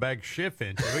scumbag Schiff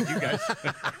into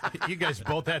it. You guys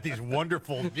both had these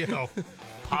wonderful,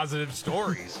 positive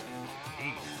stories.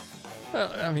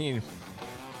 Well, I mean,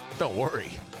 don't worry.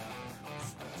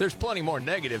 There's plenty more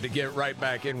negative to get right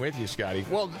back in with you, Scotty.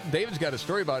 Well, David's got a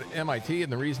story about MIT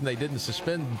and the reason they didn't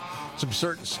suspend some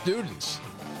certain students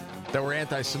that were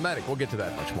anti-Semitic. We'll get to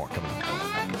that much more coming up.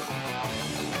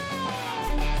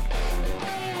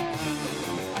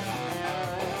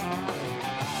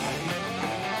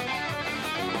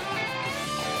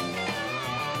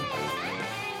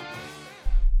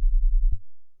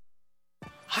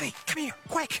 Honey, come here,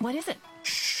 quick. What is it?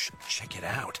 Shh, check it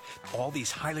out. All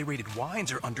these highly rated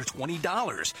wines are under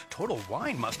 $20. Total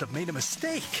Wine must have made a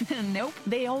mistake. Nope,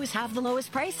 they always have the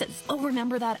lowest prices. Oh,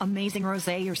 remember that amazing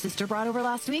rosé your sister brought over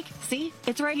last week? See,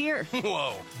 it's right here.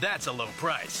 Whoa, that's a low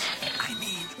price. I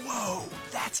mean, whoa,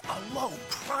 that's a low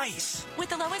price. With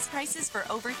the lowest prices for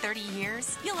over 30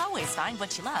 years, you'll always find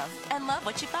what you love and love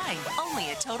what you find.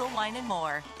 Only at Total Wine &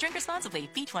 More. Drink responsibly,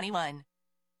 B21.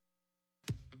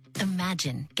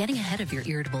 Imagine getting ahead of your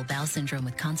irritable bowel syndrome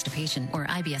with constipation or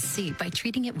IBS-C by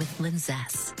treating it with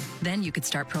Linzess. Then you could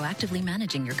start proactively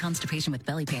managing your constipation with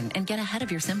belly pain and get ahead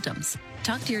of your symptoms.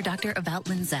 Talk to your doctor about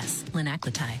Linzess,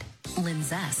 linaclotide.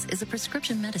 Linzess is a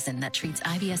prescription medicine that treats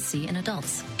IBS-C in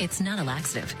adults. It's not a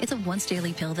laxative. It's a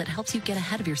once-daily pill that helps you get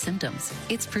ahead of your symptoms.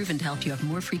 It's proven to help you have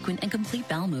more frequent and complete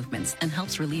bowel movements and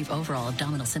helps relieve overall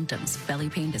abdominal symptoms, belly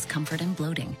pain, discomfort, and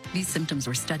bloating. These symptoms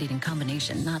were studied in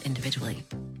combination, not individually.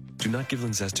 Do not give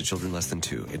Linzess to children less than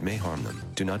 2. It may harm them.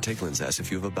 Do not take Linzess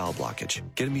if you have a bowel blockage.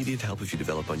 Get immediate help if you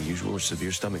develop unusual or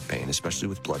severe stomach pain, especially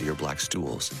with bloody or black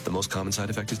stools. The most common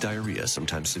side effect is diarrhea,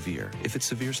 sometimes severe. If it's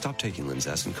severe, stop taking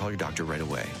Linzess and call your doctor right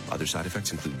away. Other side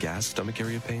effects include gas, stomach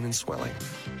area pain, and swelling.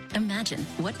 Imagine,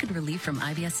 what could relief from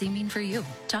IBS-C mean for you?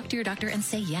 Talk to your doctor and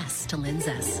say yes to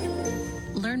Linzess.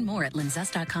 Learn more at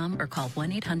linzess.com or call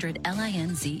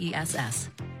 1-800-LINZESS.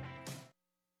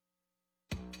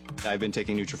 I've been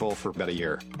taking Nutrafol for about a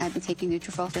year. I've been taking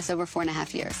Nutrafol just over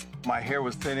 4.5 years. My hair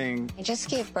was thinning. I just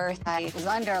gave birth. I was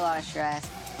under a lot of stress.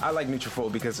 I like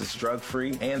Nutrafol because it's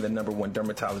drug-free and the #1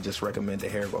 dermatologist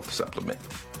recommended hair growth supplement.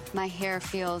 My hair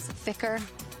feels thicker,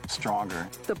 stronger.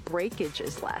 The breakage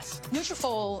is less.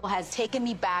 Nutrafol has taken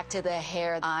me back to the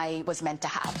hair I was meant to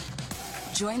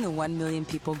have. Join the 1 million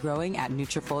people growing at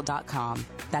Nutrafol.com.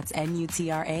 That's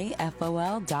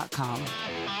Nutrafol.com.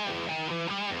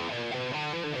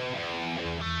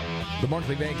 The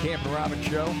Markley, Van Camp and Robbins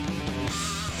Show.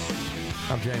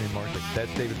 I'm Jamie Markley.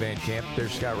 That's David Van Camp.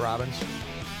 There's Scott Robbins.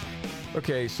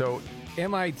 Okay, so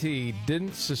MIT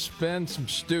didn't suspend some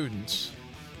students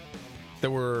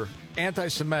that were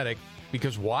anti-Semitic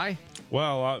because why?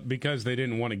 Well, because they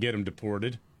didn't want to get them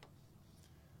deported.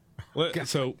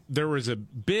 So there was a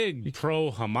big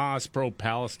pro-Hamas,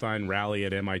 pro-Palestine rally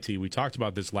at MIT. We talked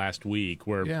about this last week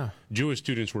where Jewish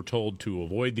students were told to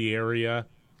avoid the area.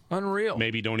 Unreal.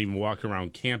 Maybe don't even walk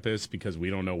around campus because we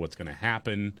don't know what's going to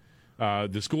happen.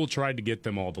 The school tried to get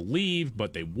them all to leave,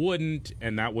 but they wouldn't,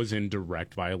 and that was in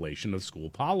direct violation of school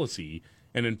policy.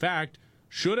 And in fact,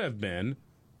 should have been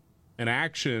an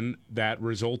action that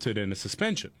resulted in a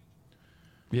suspension.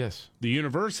 Yes. The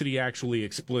university actually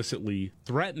explicitly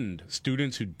threatened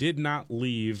students who did not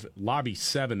leave Lobby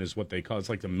 7 is what they call it. It's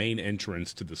like the main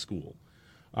entrance to the school.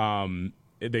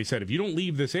 They said, if you don't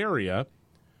leave this area,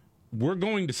 we're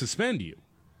going to suspend you.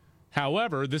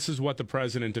 However, this is what the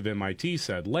president of MIT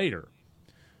said later.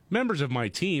 Members of my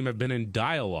team have been in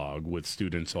dialogue with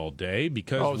students all day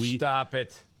because stop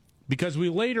it. Because we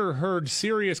later heard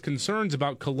serious concerns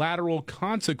about collateral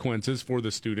consequences for the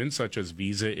students, such as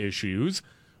visa issues.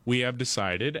 We have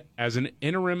decided, as an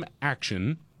interim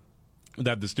action,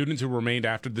 that the students who remained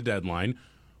after the deadline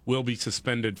will be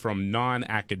suspended from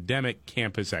non-academic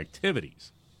campus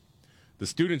activities. The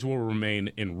students will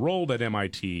remain enrolled at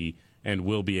MIT and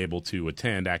will be able to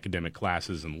attend academic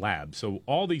classes and labs. So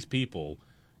all these people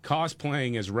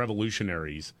cosplaying as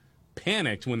revolutionaries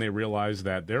panicked when they realized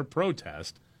that their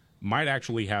protest might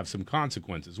actually have some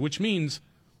consequences, which means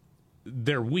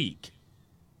they're weak.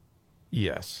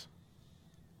 Yes.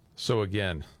 So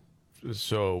again,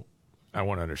 I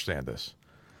want to understand this.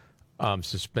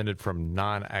 Suspended from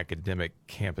non-academic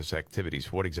campus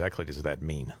activities. What exactly does that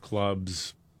mean?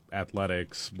 Clubs,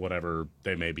 athletics, whatever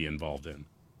they may be involved in.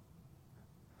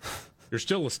 You're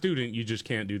still a student, you just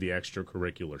can't do the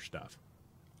extracurricular stuff.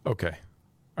 Okay.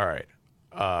 All right.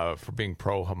 For being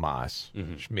pro-Hamas,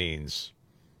 which means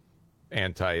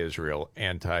anti-Israel,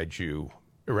 anti-Jew,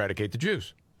 eradicate the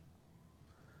Jews.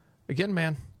 Again,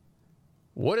 man,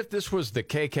 what if this was the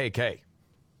KKK?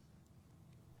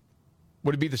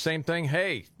 Would it be the same thing?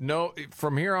 Hey, no,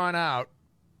 from here on out,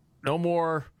 no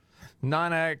more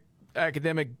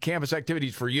non-academic campus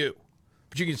activities for you.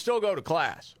 But you can still go to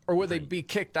class. Or would they be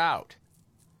kicked out?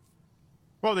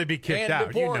 Well, they'd be kicked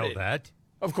out. Deported. You know that.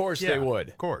 Of course they would.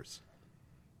 Of course.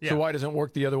 Yeah. So why doesn't it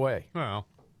work the other way? Well,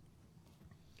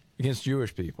 against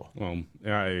Jewish people. Well,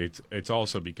 it's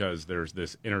also because there's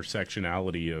this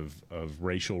intersectionality of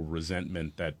racial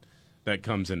resentment that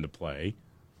comes into play.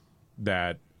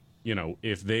 That, you know,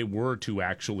 if they were to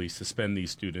actually suspend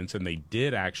these students and they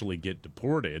did actually get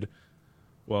deported,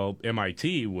 well,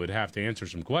 MIT would have to answer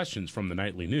some questions from the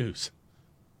nightly news.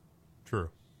 True.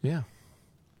 Yeah.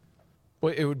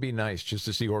 Well, it would be nice just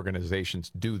to see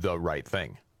organizations do the right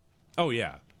thing. Oh,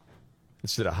 yeah.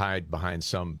 Instead of hide behind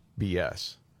some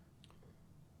BS.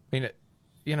 I mean,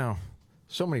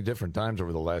 so many different times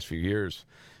over the last few years,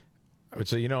 I would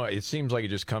say, it seems like it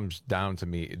just comes down to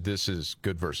me, this is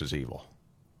good versus evil.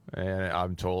 And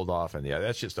I'm told often,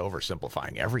 that's just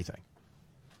oversimplifying everything.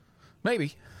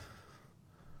 Maybe.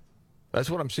 That's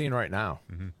what I'm seeing right now.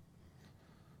 Mm-hmm.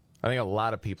 I think a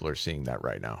lot of people are seeing that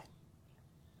right now.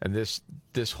 And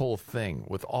this whole thing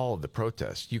with all of the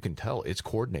protests, you can tell it's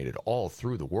coordinated all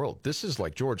through the world. This is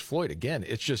like George Floyd again.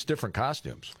 It's just different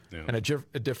costumes and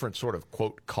a different sort of,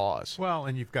 quote, cause. Well,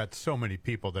 and you've got so many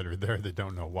people that are there that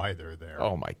don't know why they're there.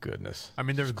 Oh, my goodness. I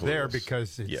mean, they're there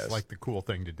because it's like the cool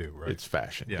thing to do, right? It's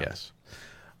fashion, yes.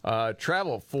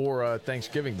 Travel for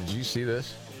Thanksgiving. Did you see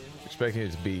this? Expecting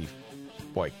it to be,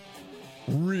 like,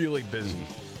 really busy.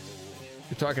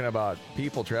 You're talking about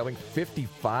people traveling,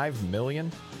 55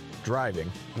 million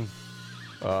driving,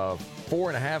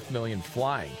 4.5 million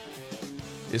flying.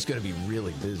 It's going to be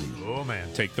really busy. Oh,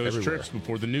 man. Take those trips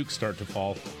before the nukes start to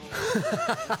fall.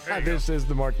 This is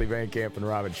the Markley, Van Camp, and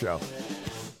Robbins Show.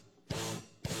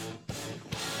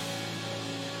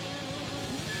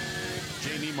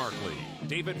 Jamie Markley,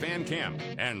 David Van Camp,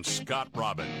 and Scott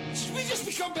Robbins. We just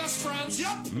become best friends.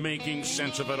 Yep. Making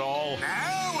sense of it all.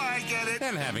 Oh, I get it.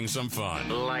 And having some fun.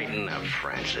 Lighten up,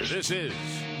 Francis. This is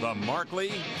the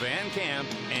Markley, Van Camp,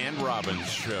 and Robbins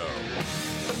Show.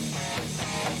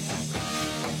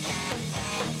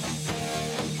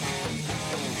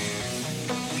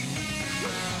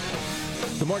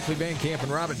 The Markley, Van Camp,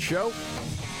 and Robbins Show.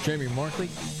 Jamie Markley,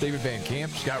 David Van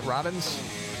Camp, Scott Robbins.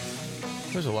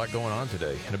 There's a lot going on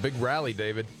today. And a big rally,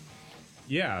 David.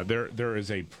 Yeah, there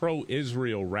is a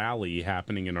pro-Israel rally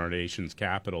happening in our nation's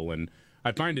capital, and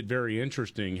I find it very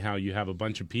interesting how you have a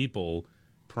bunch of people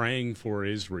praying for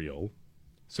Israel,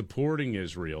 supporting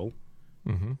Israel,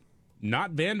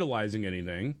 not vandalizing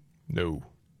anything. No.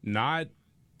 Not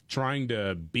trying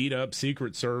to beat up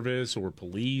Secret Service or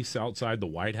police outside the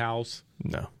White House.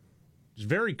 No. It's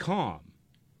very calm.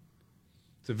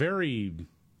 It's a very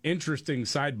interesting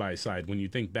side-by-side when you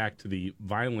think back to the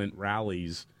violent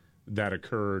rallies that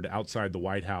occurred outside the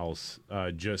White House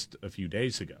just a few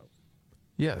days ago.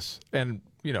 Yes, and,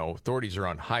 authorities are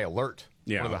on high alert.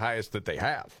 Yeah. One of the highest that they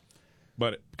have.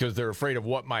 But because they're afraid of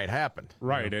what might happen.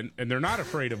 Right, and they're not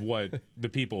afraid of what the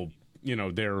people,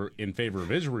 they're in favor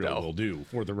of Israel will do,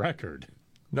 for the record.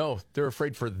 No, they're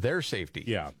afraid for their safety.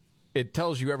 Yeah. It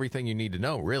tells you everything you need to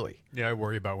know, really. Yeah, I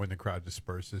worry about when the crowd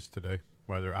disperses today,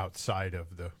 whether outside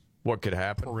of the what could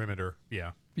happen perimeter.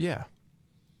 Yeah. Yeah.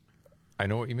 I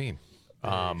know what you mean.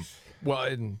 Well,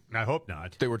 and I hope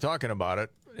not. They were talking about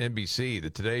it, NBC, the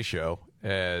Today Show,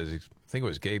 as I think it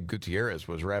was Gabe Gutierrez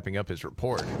was wrapping up his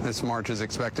report. This march is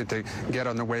expected to get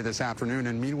underway this afternoon,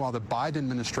 and meanwhile, the Biden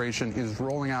administration is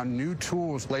rolling out new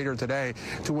tools later today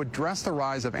to address the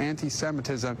rise of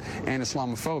anti-Semitism and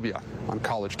Islamophobia on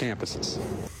college campuses.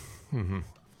 Mm-hmm.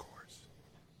 Of course.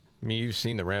 I mean, you've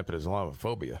seen the rampant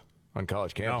Islamophobia on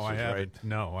college campuses, No, I haven't. right?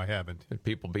 No, I haven't. And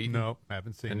people beaten? No,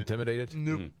 haven't seen Intimidated?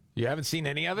 Nope. You haven't seen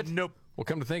any of it? Nope. Well,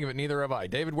 come to think of it, neither have I.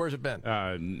 David, where's it been?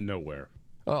 Nowhere.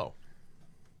 Oh.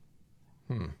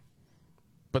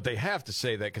 But they have to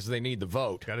say that because they need the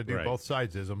vote. Got to do both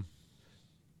sides, ism.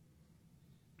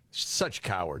 Such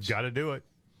cowards. Got to do it.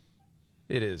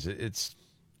 It is. It's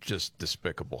just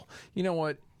despicable. You know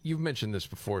what? You've mentioned this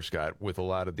before, Scott, with a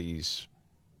lot of these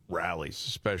rallies,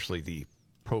 especially the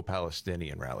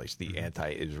pro-Palestinian rallies, the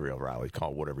anti-Israel rallies,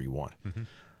 call it whatever you want.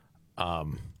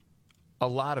 A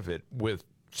lot of it with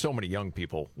so many young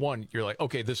people. One, you're like,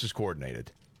 okay, this is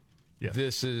coordinated. Yeah.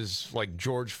 This is like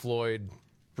George Floyd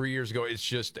 3 years ago. It's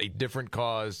just a different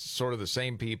cause, sort of the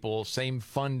same people, same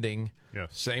funding,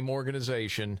 same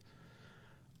organization,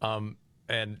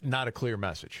 and not a clear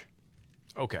message.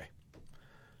 Okay.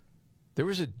 There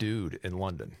was a dude in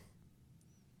London.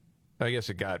 I guess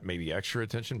it got maybe extra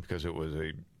attention because it was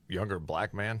a younger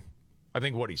black man. I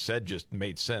think what he said just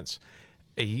made sense.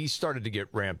 He started to get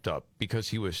ramped up because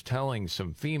he was telling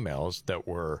some females that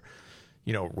were,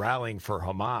 rallying for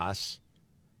Hamas,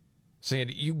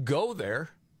 saying, you go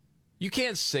there. You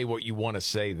can't say what you want to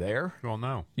say there. Well,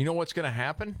 no. You know what's going to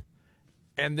happen?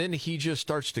 And then he just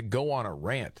starts to go on a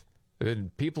rant.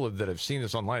 And people that have seen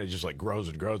this online, it just like grows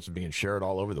and grows and being shared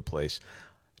all over the place.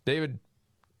 David,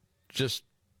 just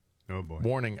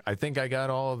warning, I think I got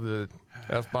all of the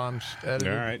F-bombs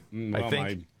edited. All right. Well, I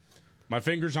think. My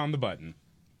finger's on the button.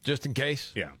 Just in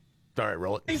case? Yeah. All right,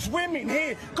 roll it. These women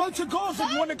here, go to Gaza.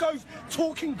 You want to go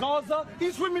talk in Gaza?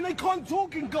 These women, they can't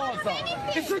talk in Gaza.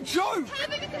 It's a joke.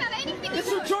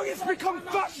 It's a joke. It's become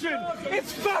fashion.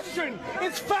 It's fashion.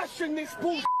 It's fashion, this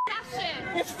bullshit.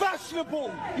 It's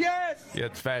fashionable. Yes. Yeah,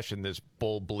 it's fashion, this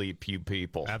bull bleep, you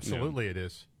people. Absolutely it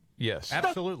is. Yes.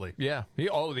 Absolutely. Yeah.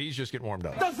 All of these just get warmed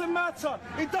up. Doesn't matter.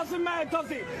 It doesn't matter, does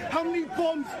it? How many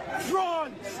bombs?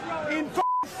 France, in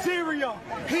Syria,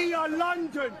 here,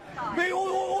 London.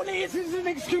 All it is an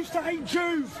excuse to hate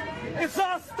Jews. It's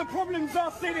us. The problem's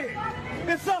us, innit?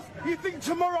 It's us. You think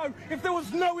tomorrow, if there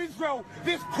was no Israel,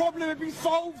 this problem would be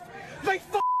solved? They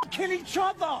kill each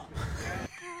other.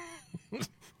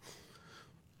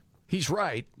 He's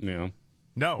right. Yeah.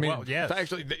 No, I mean, well, yes.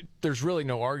 Actually, there's really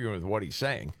no arguing with what he's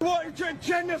saying. What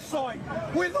genocide?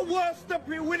 We're the worst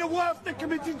that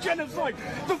committed genocide.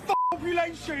 The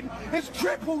population has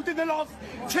tripled in the last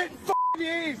 10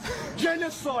 years.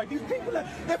 Genocide. These people they're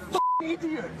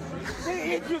idiots.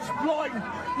 They're idiots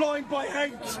blind by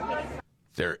hate.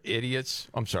 They're idiots.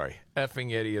 I'm sorry,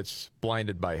 effing idiots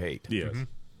blinded by hate. Yes. Mm-hmm.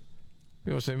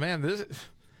 People say, man, this is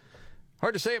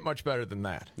hard to say it much better than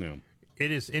that. Yeah. It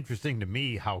is interesting to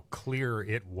me how clear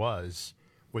it was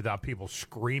without people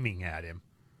screaming at him.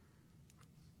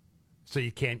 So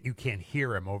you can't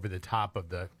hear him over the top of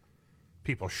the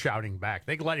people shouting back.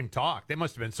 They let him talk. They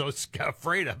must have been so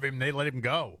afraid of him they let him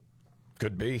go.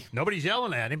 Could be. Nobody's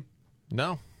yelling at him.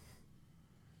 No.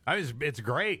 It's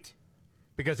great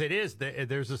because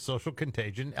there's a social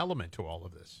contagion element to all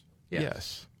of this.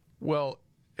 Yes. Well,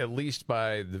 at least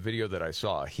by the video that I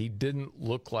saw, he didn't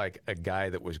look like a guy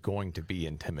that was going to be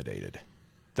intimidated.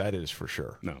 That is for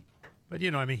sure. No. But,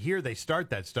 here they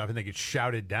start that stuff and they get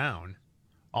shouted down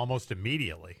almost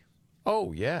immediately.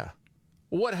 Oh, yeah.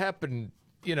 What happened,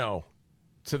 to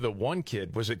the one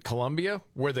kid? Was it Colombia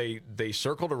where they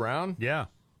circled around? Yeah.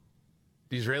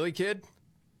 The Israeli kid?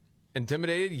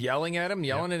 Intimidated, yelling at him,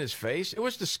 yelling in his face? It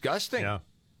was disgusting. Yeah.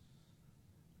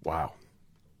 Wow.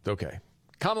 Okay.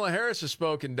 Kamala Harris has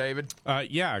spoken, David.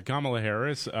 Kamala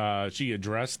Harris. She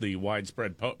addressed the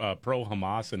widespread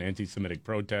pro-Hamas and anti-Semitic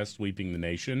protests sweeping the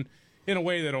nation in a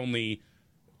way that only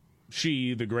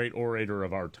she, the great orator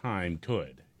of our time,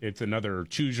 could. It's another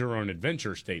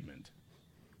choose-your-own-adventure statement.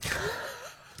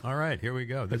 All right, here we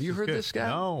go. Have you heard this guy?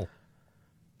 No.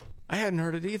 I hadn't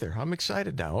heard it either. I'm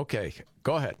excited now. Okay,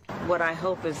 go ahead. What I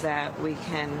hope is that we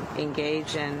can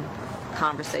engage in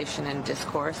conversation and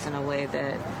discourse in a way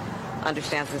that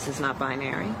understands this is not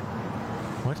binary.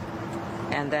 What?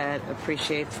 And that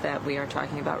appreciates that we are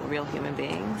talking about real human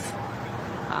beings.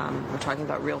 We're talking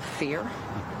about real fear.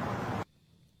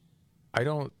 I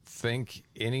don't think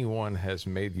anyone has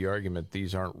made the argument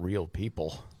these aren't real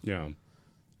people. Yeah.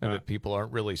 And that people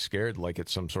aren't really scared like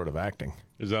it's some sort of acting.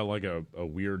 Is that like a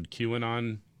weird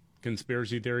QAnon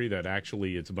conspiracy theory that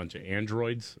actually it's a bunch of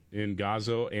androids in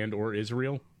Gaza and or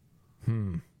Israel?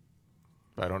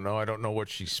 I don't know. I don't know what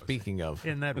she's speaking of.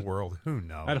 In that world, who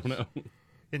knows? I don't know.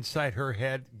 Inside her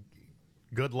head,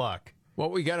 good luck. Well,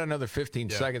 we got another 15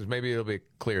 seconds. Maybe it'll be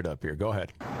cleared up here. Go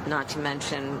ahead. Not to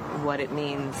mention what it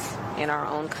means in our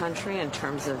own country in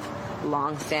terms of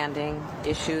long-standing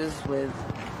issues with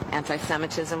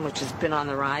anti-Semitism, which has been on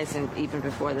the rise and even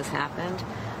before this happened,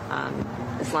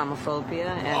 Islamophobia.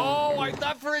 I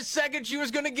thought for a second she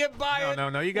was going to get by it.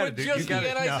 No, you got to do just the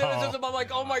anti-Semitism. I'm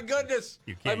like, oh my goodness.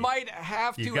 I might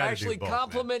have to actually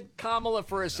compliment Kamala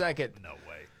for a second. No way.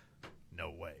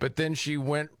 But then she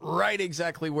went right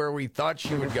exactly where we thought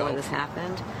she would go. Before this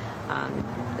happened,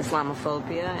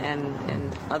 Islamophobia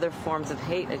and other forms of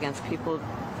hate against people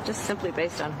just simply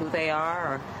based on who they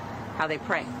are or how they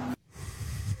pray.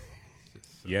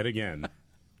 Yet again,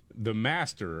 the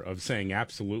master of saying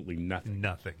absolutely nothing.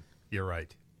 Nothing. You're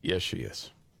right. Yes, she is.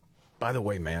 By the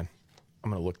way, man, I'm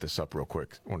going to look this up real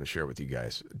quick. I want to share with you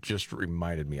guys. It just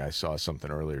reminded me I saw something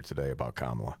earlier today about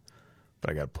Kamala, but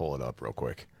I got to pull it up real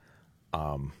quick.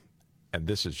 And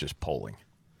this is just polling.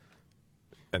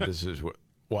 And this is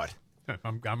what?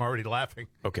 I'm already laughing.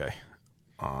 Okay.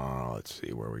 Let's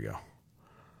see where we go.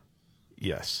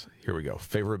 Yes, here we go.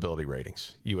 Favorability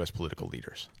ratings, U.S. political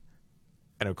leaders.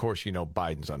 And, of course,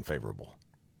 Biden's unfavorable.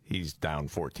 He's down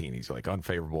 14. He's like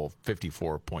unfavorable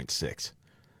 54.6.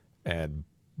 And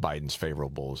Biden's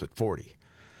favorable is at 40.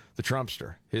 The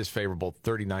Trumpster, his favorable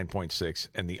 39.6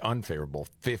 and the unfavorable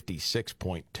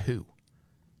 56.2.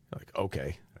 Like,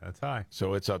 okay. That's high.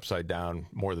 So it's upside down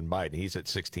more than Biden. He's at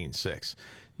 16.6.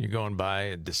 You're going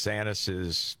by, DeSantis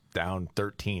is down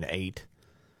 13.8.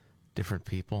 Different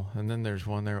people. And then there's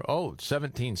one there. Oh,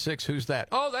 17.6. Who's that?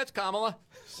 Oh, that's Kamala.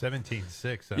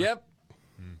 17.6. Huh? Yep.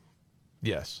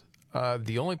 Yes.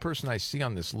 The only person I see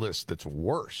on this list that's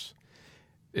worse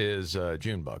is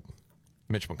Junebug,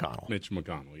 Mitch McConnell. Mitch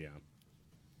McConnell, yeah.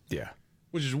 Yeah.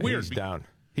 Which is weird.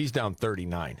 He's down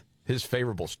 39. His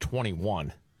favorable's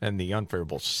 21, and the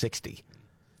unfavorable's 60.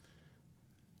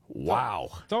 Wow.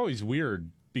 It's always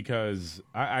weird because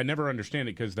I never understand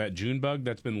it because that Junebug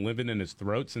that's been living in his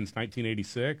throat since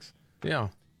 1986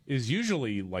 is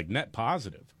usually like net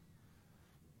positive.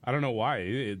 I don't know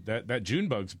why. That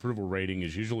Junebug's approval rating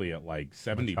is usually at like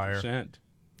 70%.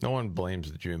 No one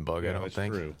blames the Junebug, I don't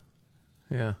think. True.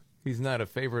 Yeah. He's not a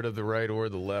favorite of the right or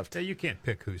the left. Yeah, you can't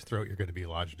pick whose throat you're going to be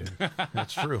lodged in.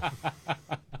 That's true.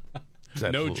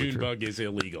 No Junebug is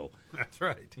illegal. That's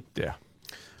right. Yeah.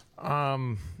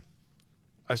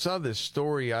 I saw this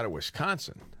story out of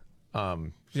Wisconsin.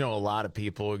 A lot of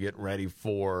people get ready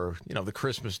for, the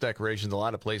Christmas decorations. A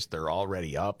lot of places, they're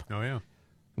already up. Oh, yeah.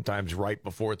 Sometimes right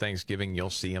before Thanksgiving, you'll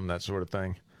see them, that sort of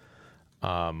thing.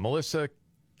 Melissa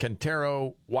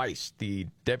Quintero Weiss, the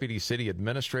deputy city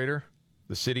administrator,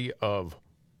 the city of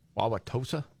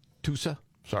Wauwatosa,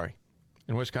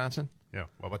 in Wisconsin. Yeah,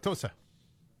 Wauwatosa.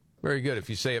 Very good. If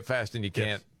you say it fast and you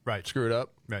can't screw it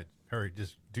up. Right. Hurry,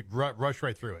 just rush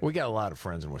right through it. We got a lot of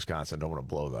friends in Wisconsin. Don't want to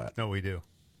blow that. No, we do.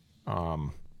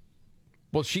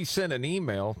 Well, she sent an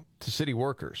email to city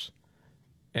workers,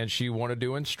 and she wanted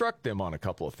to instruct them on a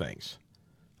couple of things.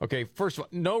 Okay, first of all,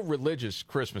 no religious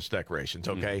Christmas decorations,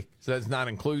 okay? So that's not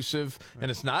inclusive, and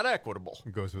it's not equitable.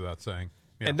 It goes without saying.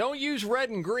 Yeah. And don't use red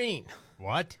and green.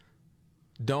 What?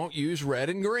 Don't use red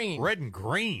and green. Red and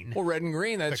green? Well, red and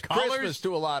green, that's Christmas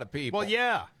to a lot of people. Well,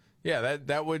 yeah. Yeah,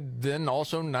 that would then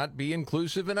also not be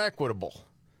inclusive and equitable.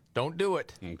 Don't do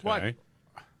it. Okay. What?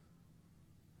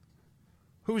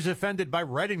 Who's offended by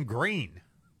red and green?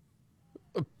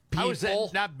 How is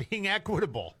that not being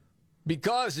equitable?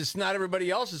 Because it's not everybody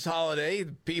else's holiday.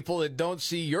 The people that don't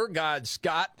see your God,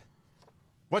 Scott.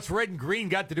 What's red and green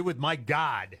got to do with my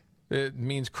God? It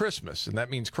means Christmas, and that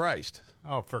means Christ.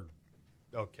 Oh,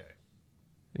 okay.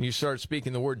 And you start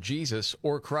speaking the word Jesus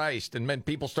or Christ, and then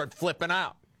people start flipping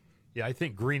out. Yeah, I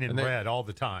think green and red all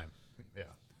the time.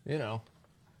 Yeah.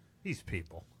 These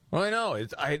people. Well, I know.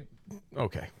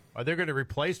 Okay. Are they going to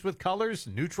replace with colors,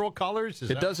 neutral colors?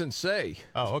 Doesn't say.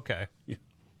 Oh, okay.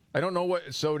 I don't know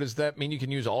what. So does that mean you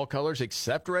can use all colors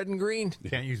except red and green? You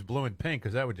can't use blue and pink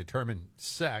because that would determine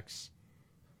sex.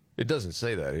 It doesn't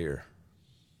say that here.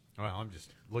 Well, I'm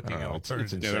just looking at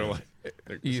alternatives.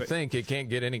 You think it can't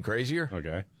get any crazier?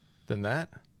 Okay. Than that?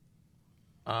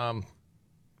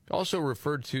 Also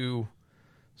referred to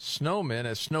snowmen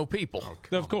as snow people.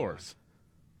 Oh, of course.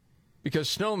 Because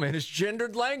snowman is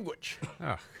gendered language.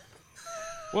 Oh.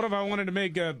 What if I wanted to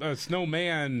make a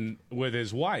snowman with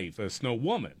his wife, a snow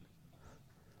woman?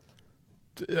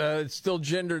 It's still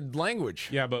gendered language.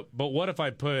 Yeah, but what if I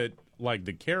put like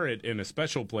the carrot in a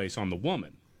special place on the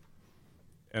woman,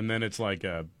 and then it's like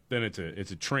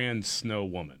it's a trans snow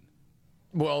woman?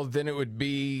 Well, then it would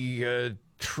be a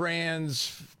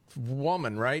trans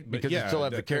woman, right? Because you still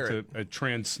have the carrot. It's a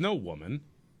trans snow woman.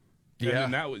 Yeah.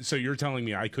 And so you're telling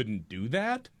me I couldn't do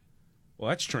that? Well,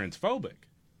 that's transphobic.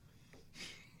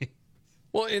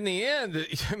 Well, in the end,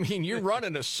 I mean, you run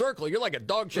in a circle. You're like a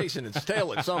dog chasing its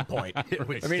tail at some point.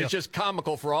 It's just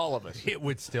comical for all of us. It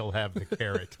would still have the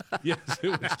carrot. Yes,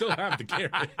 it would still have the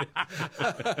carrot.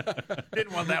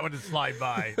 Didn't want that one to slide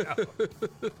by. No.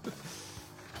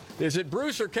 Is it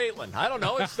Bruce or Caitlin? I don't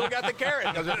know. It's still got the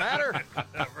carrot. Does it matter?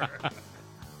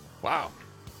 Wow.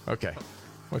 Okay.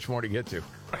 Much more to get to.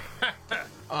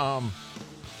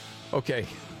 Okay.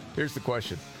 Here's the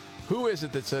question. Who is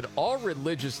it that said all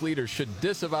religious leaders should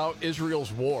disavow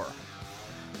Israel's war?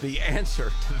 The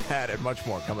answer to that and much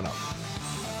more coming up.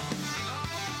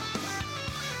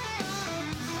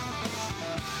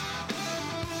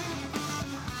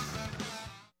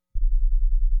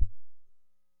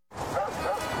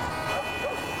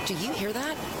 Do you hear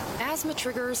that? Asthma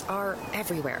triggers are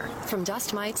everywhere, from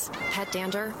dust mites, pet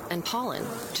dander, and pollen,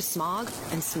 to smog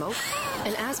and smoke.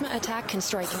 An asthma attack can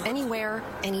strike anywhere,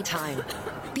 anytime.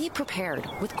 Be prepared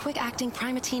with quick-acting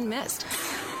Primatene Mist.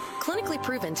 Clinically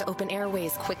proven to open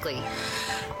airways quickly.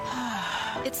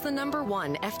 It's the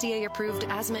 #1 FDA-approved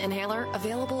asthma inhaler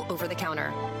available over the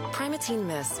counter. Primatene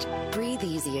Mist. Breathe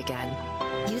easy again.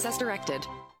 Use as directed.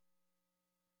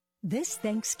 This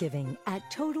Thanksgiving at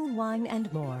Total Wine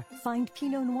 & More, find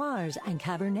Pinot Noirs and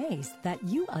Cabernets that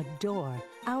you adore.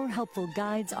 Our helpful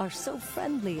guides are so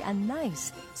friendly and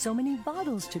nice. So many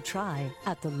bottles to try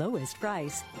at the lowest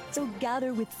price. So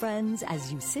gather with friends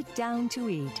as you sit down to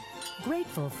eat.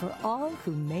 Grateful for all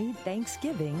who made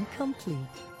Thanksgiving complete.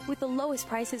 With the lowest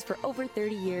prices for over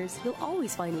 30 years, you'll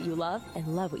always find what you love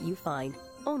and love what you find.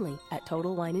 Only at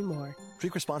Total Wine & More.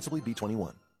 Drink responsibly,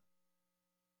 B21.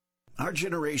 Our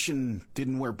generation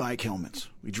didn't wear bike helmets.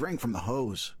 We drank from the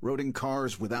hose, rode in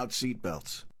cars without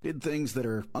seatbelts, did things that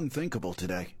are unthinkable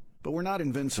today. But we're not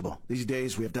invincible. These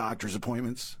days we have doctor's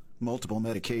appointments, multiple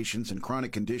medications, and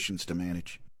chronic conditions to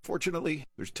manage. Fortunately,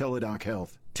 there's Teladoc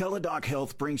Health. Teladoc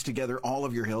Health brings together all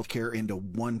of your health care into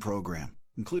one program,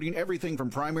 including everything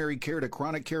from primary care to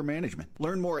chronic care management.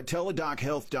 Learn more at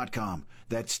teladochealth.com.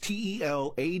 That's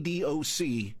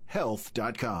TELADOC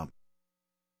health.com.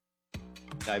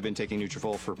 I've been taking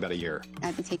Nutrafol for about a year.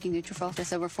 I've been taking Nutrafol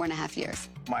just over 4.5 years.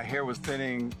 My hair was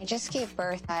thinning. I just gave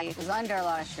birth. I was under a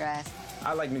lot of stress.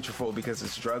 I like Nutrafol because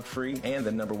it's drug-free and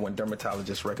the #1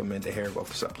 dermatologist recommended hair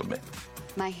growth supplement.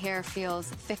 My hair feels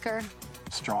thicker.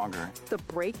 Stronger. The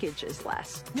breakage is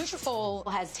less. Nutrafol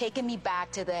has taken me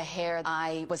back to the hair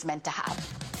I was meant to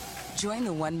have. Join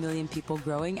the 1 million people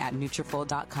growing at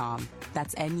Nutrafol.com.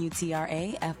 That's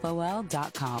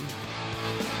NUTRAFOL.com.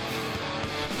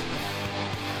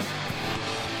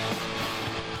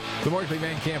 The Markley,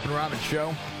 Van Camp, and Robbins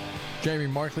Show. Jamie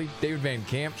Markley, David Van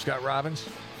Camp, Scott Robbins.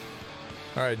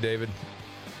 All right, David.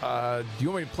 Do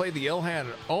you want me to play the Ilhan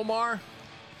Omar?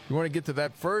 You want to get to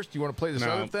that first? You want to play this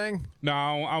other thing? No,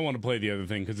 I want to play the other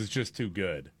thing because it's just too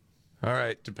good. All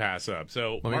right. To pass up.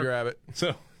 So let me grab it.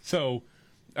 So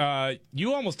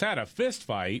you almost had a fist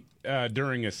fight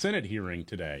during a Senate hearing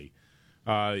today.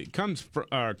 It comes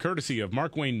courtesy of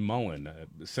Mark Wayne Mullen,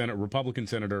 Republican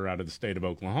senator out of the state of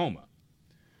Oklahoma.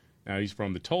 Now, he's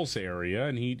from the Tulsa area,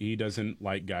 and he doesn't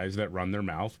like guys that run their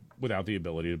mouth without the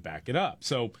ability to back it up.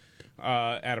 So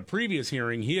at a previous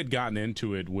hearing, he had gotten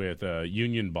into it with a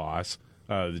union boss,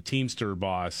 the Teamster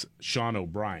boss, Sean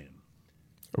O'Brien.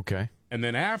 Okay. And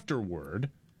then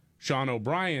afterward, Sean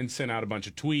O'Brien sent out a bunch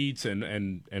of tweets,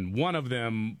 and one of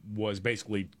them was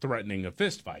basically threatening a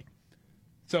fist fight.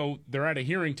 So they're at a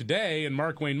hearing today, and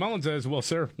Mark Wayne Mullen says, well,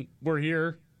 sir, we're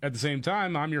here at the same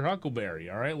time. I'm your Huckleberry.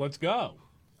 All right, let's go.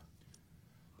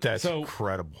 That's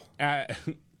incredible.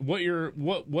 What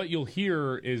you'll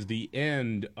hear is the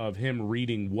end of him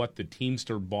reading what the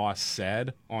Teamster boss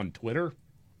said on Twitter.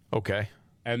 Okay.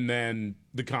 And then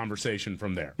the conversation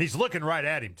from there. He's looking right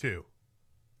at him, too.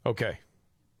 Okay.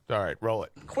 All right, roll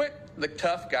it. Quit the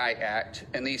tough guy act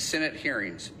in these Senate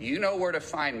hearings. You know where to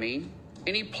find me.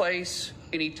 Any place,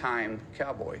 anytime,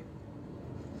 cowboy.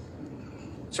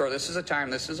 Sir, this is a time,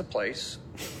 this is a place.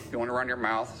 You want to run your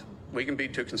mouth? We can be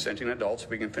two consenting adults.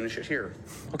 We can finish it here.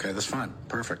 Okay, that's fine.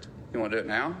 Perfect. You want to do it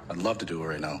now? I'd love to do it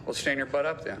right now. Well, stand your butt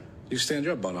up then. You stand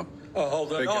your butt up. Oh,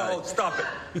 hold on. No, stop it.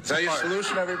 Is that your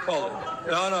solution? Hold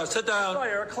it. No, sit down.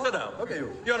 Sit down. Okay.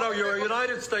 You know, you're a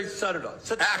United States Senator.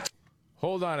 Sit down.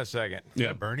 Hold on a second.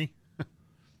 Yeah, Bernie.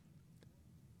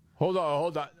 Hold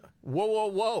on.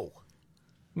 Whoa.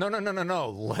 No.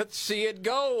 Let's see it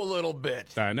go a little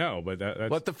bit. I know, but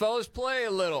that's... Let the fellas play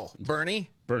a little, Bernie.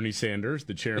 Bernie Sanders,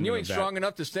 the chairman and you ain't of that... strong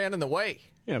enough to stand in the way.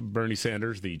 Yeah, Bernie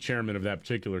Sanders, the chairman of that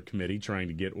particular committee, trying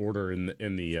to get order in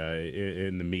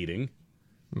the meeting.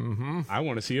 Mm-hmm. I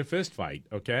want to see a fist fight,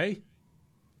 okay?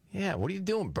 Yeah, what are you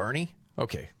doing, Bernie?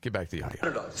 Okay, get back to the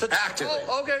audio. Sit down.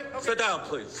 Oh, okay. Sit down,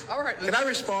 please. All right. Can I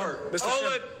respond?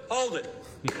 Hold it.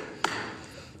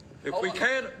 If we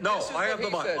can, no, I have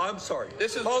the mic. Said. I'm sorry.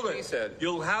 This is Hold what it. he said.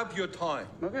 You'll have your time.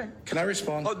 Okay. Can I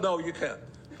respond? Oh, no, you can't.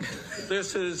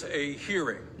 This is a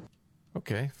hearing.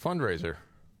 Okay, fundraiser.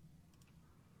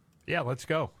 Yeah, let's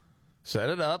go.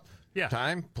 Set it up. Yeah.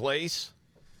 Time, place.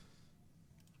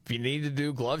 If you need to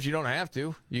do gloves, you don't have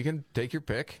to. You can take your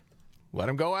pick. Let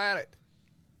them go at it.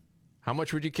 How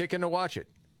much would you kick in to watch it?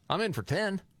 I'm in for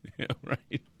 10. Yeah,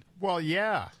 right. Well,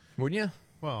 yeah. Wouldn't you?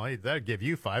 Well, hey, that'd give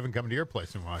you 5 and come to your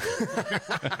place and watch it.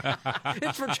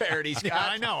 It's for charity, Scott. Yeah,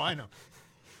 I know.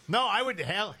 No, I would,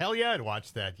 hell yeah, I'd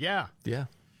watch that. Yeah. Yeah,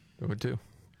 I would too.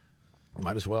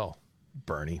 Might as well.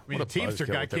 Bernie. I mean, the Teamster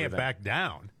guy can't back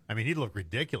down. I mean, he'd look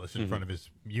ridiculous in front of his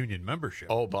union membership.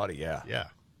 Oh, buddy, yeah. Yeah.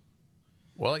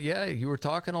 Well, yeah, you were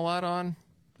talking a lot on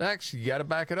X. You got to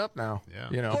back it up now. Yeah.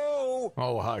 You know.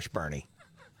 Oh, hush, Bernie.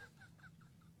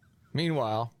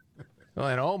 Meanwhile,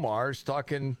 and Omar's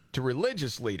talking to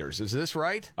religious leaders. Is this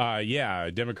right? Yeah.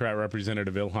 Democrat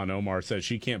Representative Ilhan Omar says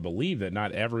she can't believe that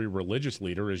not every religious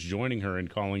leader is joining her in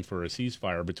calling for a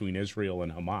ceasefire between Israel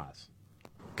and Hamas.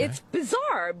 Okay. It's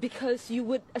bizarre because you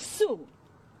would assume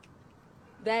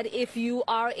that if you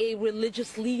are a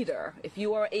religious leader, if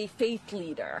you are a faith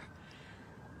leader,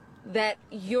 that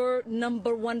your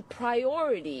number one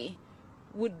priority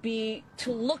would be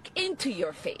to look into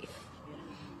your faith,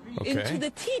 into the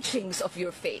teachings of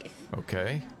your faith.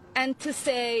 Okay. And to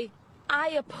say, I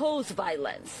oppose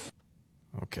violence.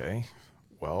 Okay.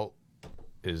 Well,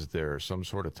 is there some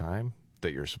sort of time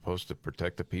that you're supposed to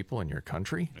protect the people in your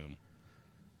country? Yeah.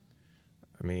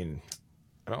 I mean,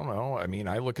 I don't know. I mean,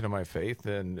 I look into my faith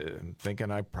and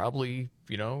thinking I probably,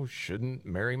 shouldn't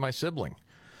marry my sibling.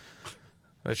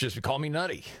 That's just call me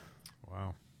nutty.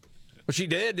 Wow. Well, she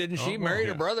did, didn't she? Married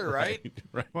her brother, right?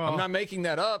 Right. Well, I'm not making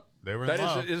that up. They were in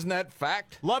love. Isn't that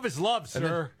fact? Love is love,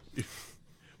 sir.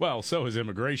 Well, so is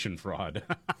immigration fraud.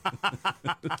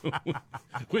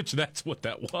 Which that's what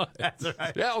that was. That's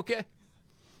right. Yeah, okay.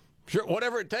 Sure,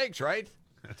 whatever it takes, right?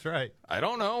 That's right. I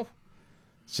don't know.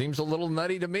 Seems a little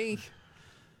nutty to me.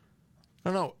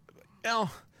 I don't know. Well,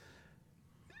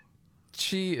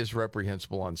 she is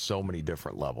reprehensible on so many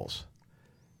different levels.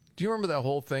 Do you remember that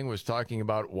whole thing was talking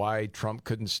about why Trump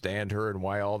couldn't stand her and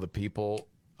why all the people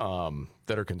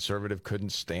that are conservative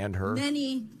couldn't stand her?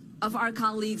 Many of our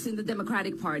colleagues in the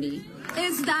Democratic Party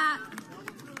is that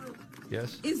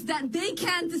they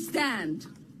can't stand.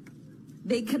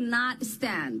 They cannot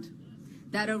stand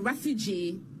that a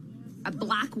refugee, a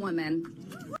black woman.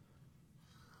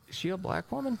 Is she a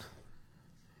black woman?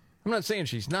 I'm not saying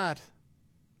she's not.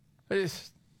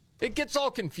 It gets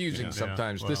all confusing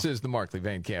sometimes. Well. This is the Markley,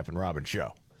 Van Camp, and Robbins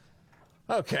show.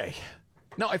 Okay.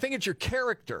 No, I think it's your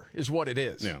character is what it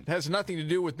is. Yeah. It has nothing to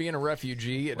do with being a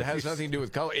refugee. It has nothing to do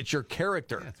with color. It's your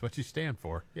character. That's what you stand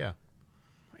for. Yeah.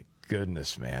 My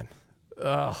goodness, man.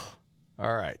 Ugh.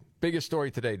 All right. Biggest story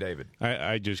today, David.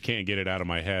 I just can't get it out of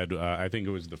my head. I think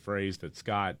it was the phrase that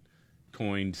Scott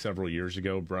coined several years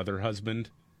ago, brother husband,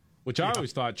 which I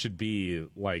always thought should be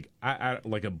like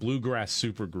a bluegrass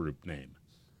supergroup name.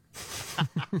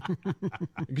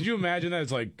 Could you imagine that?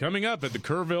 It's like coming up at the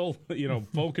Kerrville,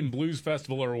 Folk and Blues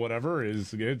Festival or whatever.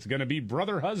 It's going to be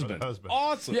Brother Husband.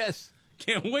 Awesome. Yes.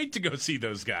 Can't wait to go see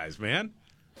those guys, man.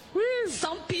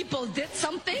 Some people did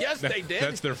something. Yes, they did.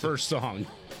 That's their first song.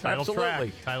 Title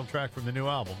track from the new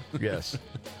album. Yes.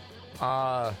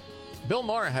 Bill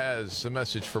Maher has a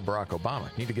message for Barack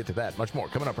Obama. Need to get to that. Much more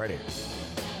coming up right here.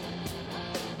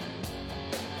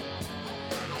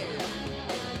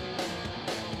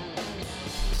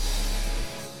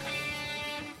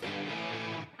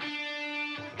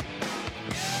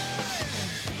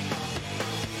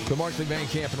 The Markley, Van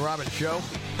Camp, and Robbins show.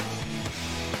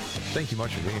 Thank you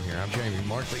much for being here. I'm Jamie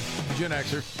Markley, Gen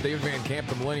Xer, David Van Camp,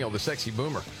 the millennial, the sexy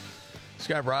boomer,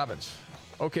 Scott Robbins.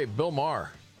 Okay, Bill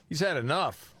Maher, he's had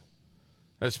enough,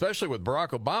 especially with Barack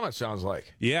Obama, it sounds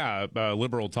like. Yeah,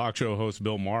 liberal talk show host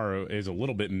Bill Maher is a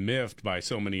little bit miffed by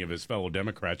so many of his fellow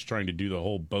Democrats trying to do the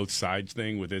whole both sides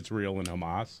thing with Israel and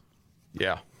Hamas.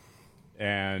 Yeah.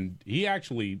 And he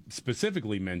actually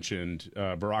specifically mentioned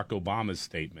Barack Obama's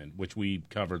statement, which we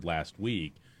covered last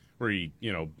week, where he,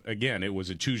 again, it was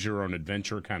a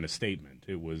choose-your-own-adventure kind of statement.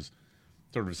 It was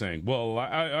sort of saying, well,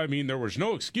 I mean, there was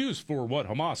no excuse for what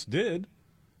Hamas did,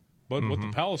 but what the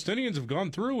Palestinians have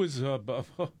gone through is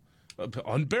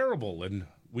unbearable, and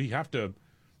we have to...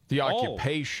 The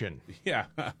occupation. Yeah,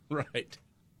 right.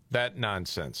 That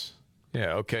nonsense.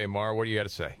 Yeah, okay, Maher, what do you got to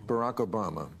say? Barack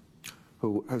Obama,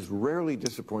 who has rarely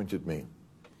disappointed me,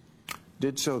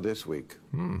 did so this week.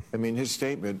 I mean, his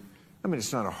statement,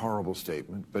 it's not a horrible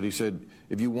statement, but he said,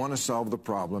 if you want to solve the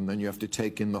problem, then you have to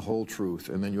take in the whole truth,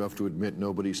 and then you have to admit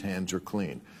nobody's hands are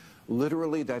clean.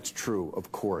 Literally, that's true,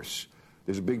 of course.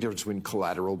 There's a big difference between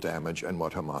collateral damage and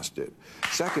what Hamas did.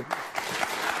 Secondly,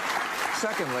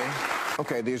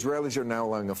 okay, the Israelis are now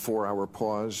allowing a 4-hour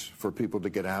pause for people to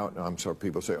get out. I'm sorry,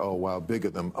 people say, oh, wow, big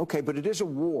of them. Okay, but it is a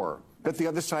war that the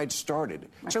other side started.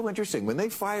 Right. So interesting. When they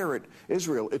fire at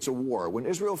Israel, it's a war. When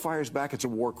Israel fires back, it's a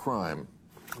war crime.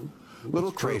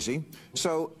 Little crazy.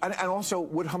 So, and also,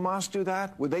 would Hamas do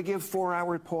that? Would they give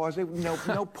 4-hour pause?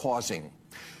 No pausing.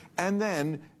 And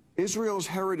then Israel's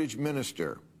heritage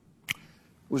minister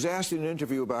was asked in an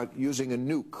interview about using a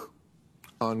nuke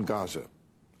on Gaza.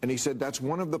 And he said that's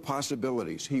one of the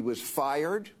possibilities. He was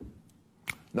fired,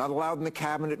 not allowed in the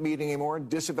cabinet meeting anymore,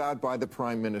 disavowed by the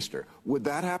prime minister. Would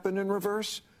that happen in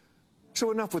reverse?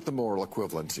 So enough with the moral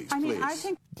equivalencies, please. I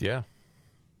think... Yeah.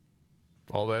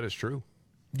 All that is true.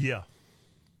 Yeah.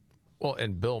 Well,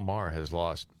 and Bill Maher has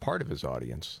lost part of his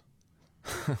audience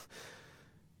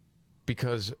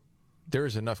because there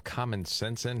is enough common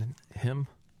sense in him.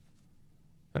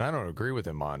 And I don't agree with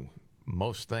him on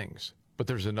most things, but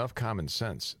there's enough common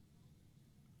sense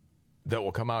that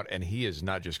will come out, and he is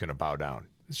not just going to bow down.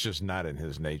 It's just not in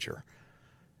his nature.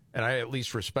 And I at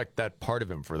least respect that part of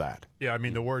him for that. Yeah, I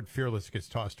mean, the word fearless gets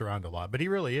tossed around a lot, but he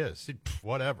really is.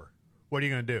 Whatever. What are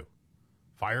you going to do?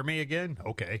 Fire me again?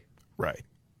 Okay. Right.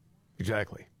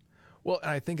 Exactly. Well, and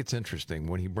I think it's interesting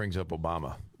when he brings up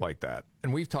Obama like that.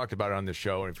 And we've talked about it on this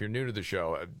show, and if you're new to the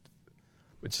show, I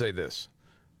would say this.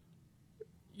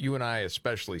 You and I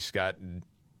especially, Scott, and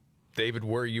David,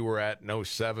 where you were at in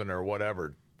 07 or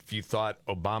whatever, if you thought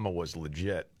Obama was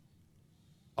legit,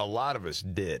 a lot of us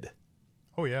did.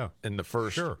 Oh, yeah. In the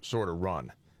first sort of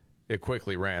run. It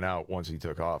quickly ran out once he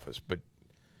took office. But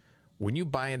when you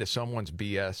buy into someone's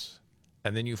BS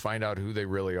and then you find out who they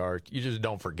really are, you just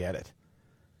don't forget it.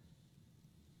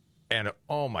 And,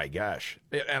 oh, my gosh.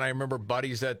 And I remember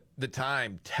buddies at the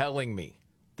time telling me,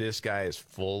 this guy is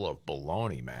full of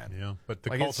baloney, man. Yeah, but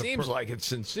the like it seems like it's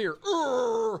sincere.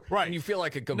 Right. And you feel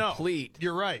like a complete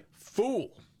you're right.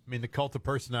 fool. I mean, the cult of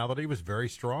personality was very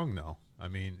strong, though. I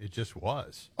mean, it just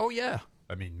was. Oh, yeah.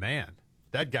 I mean, man,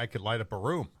 that guy could light up a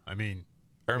room. I mean,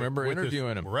 I remember with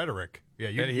interviewing him. Rhetoric. Yeah,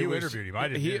 you interviewed him. I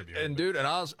didn't interview him. And, dude, and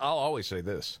I'll always say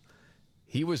this.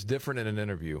 He was different in an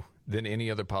interview than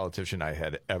any other politician I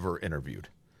had ever interviewed.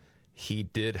 He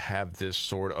did have this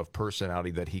sort of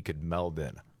personality that he could meld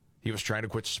in. He was trying to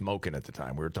quit smoking at the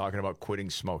time. We were talking about quitting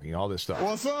smoking, all this stuff.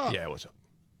 What's up? Yeah, what's up?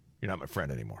 You're not my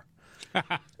friend anymore.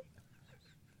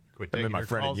 Quit I've been my your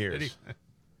friend in calls, did years. he?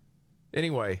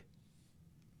 Anyway,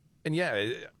 and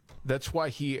yeah, that's why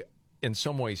he, in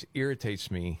some ways,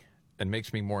 irritates me and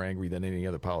makes me more angry than any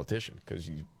other politician, because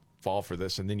you fall for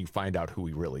this and then you find out who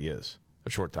he really is a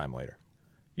short time later.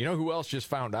 You know who else just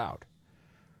found out,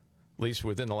 at least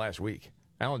within the last week?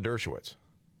 Alan Dershowitz.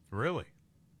 Really?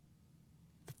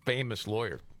 The famous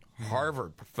lawyer,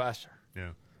 Harvard professor.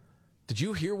 Yeah. Did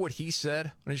you hear what he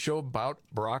said on his show about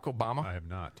Barack Obama? I have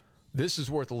not. This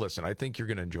is worth a listen. I think you're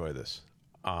going to enjoy this.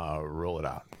 Roll it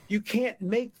out. You can't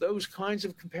make those kinds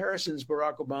of comparisons,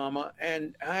 Barack Obama.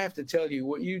 And I have to tell you,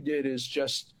 what you did is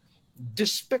just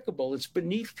despicable. It's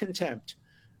beneath contempt.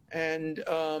 And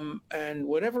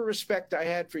whatever respect I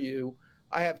had for you,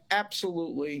 I have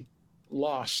absolutely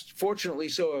lost. Fortunately,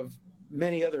 so have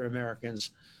many other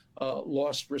Americans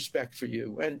lost respect for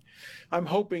you. And I'm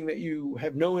hoping that you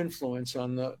have no influence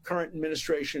on the current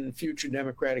administration, future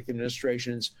Democratic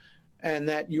administrations, and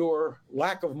that your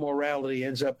lack of morality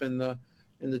ends up in the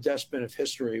dustbin of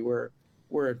history where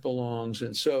it belongs.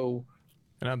 And so,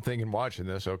 and I'm thinking, watching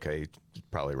this, okay,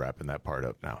 probably wrapping that part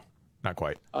up now. Not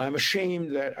quite. I'm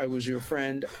ashamed that I was your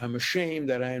friend. I'm ashamed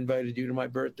that I invited you to my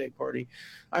birthday party.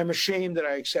 I'm ashamed that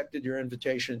I accepted your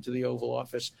invitation to the Oval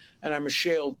Office. And I'm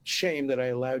ashamed that I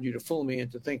allowed you to fool me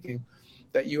into thinking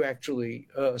that you actually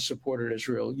supported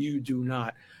Israel. You do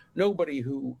not. Nobody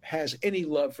who has any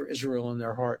love for Israel in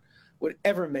their heart would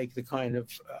ever make the kind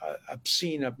of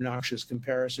obscene, obnoxious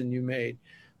comparison you made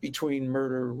between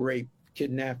murder, rape,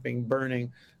 kidnapping,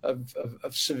 burning of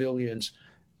civilians.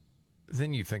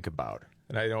 Then you think about,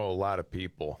 and I know a lot of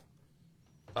people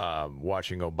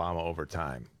watching Obama over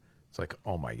time, it's like,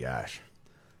 oh my gosh,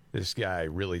 this guy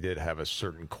really did have a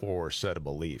certain core set of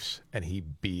beliefs, and he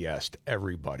BS'd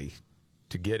everybody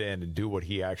to get in and do what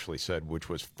he actually said, which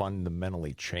was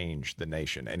fundamentally change the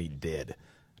nation, and he did,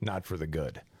 not for the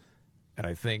good. And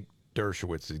I think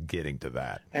Dershowitz is getting to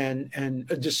that. And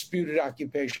a disputed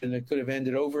occupation that could have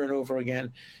ended over and over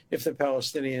again if the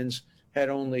Palestinians had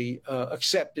only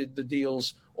accepted the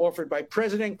deals offered by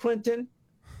President Clinton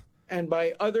and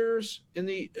by others in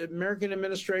the American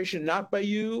administration, not by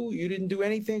you. You didn't do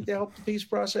anything to help the peace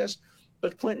process,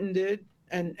 but Clinton did,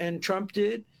 and Trump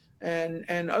did,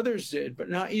 and others did, but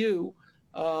not you.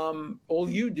 All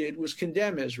you did was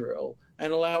condemn Israel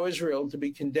and allow Israel to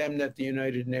be condemned at the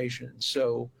United Nations.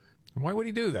 So why would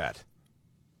he do that?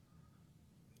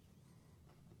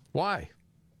 Why?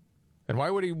 And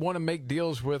why would he want to make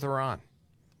deals with Iran?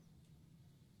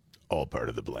 All part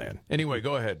of the plan. Anyway,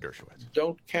 go ahead, Dershowitz.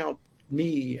 Don't count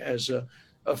me as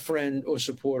a friend or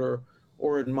supporter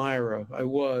or admirer. I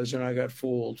was, and I got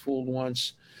fooled. Fooled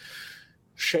once.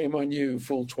 Shame on you.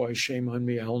 Fooled twice. Shame on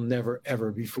me. I'll never,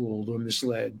 ever be fooled or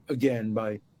misled again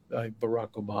by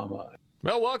Barack Obama.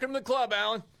 Well, welcome to the club,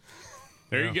 Alan.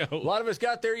 There you go. A lot of us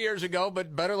got there years ago,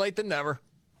 but better late than never.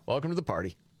 Welcome to the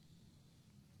party.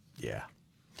 Yeah.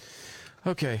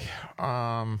 Okay.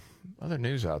 Other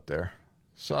news out there.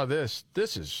 Saw this.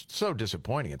 This is so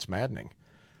disappointing. It's maddening.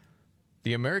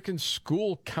 The American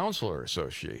School Counselor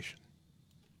Association.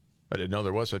 I didn't know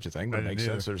there was such a thing, but it makes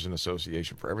sense. There's an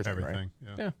association for everything, right?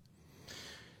 Yeah.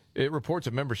 It reports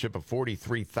a membership of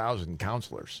 43,000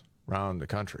 counselors around the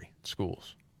country,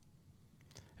 schools,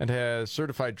 and has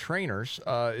certified trainers,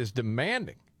 is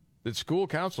demanding that school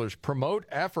counselors promote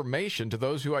affirmation to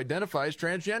those who identify as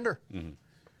transgender. Mm-hmm.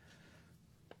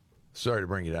 Sorry to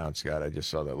bring you down, Scott. I just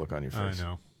saw that look on your face. I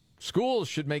know. Schools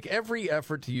should make every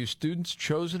effort to use students'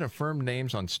 chosen affirmed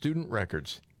names on student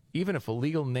records, even if a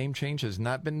legal name change has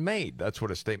not been made. That's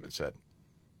what a statement said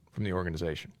from the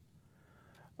organization.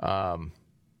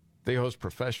 They host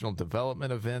professional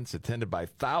development events attended by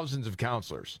thousands of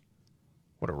counselors.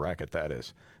 What a racket that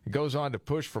is. It goes on to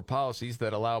push for policies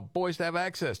that allow boys to have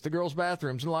access to girls'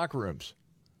 bathrooms and locker rooms.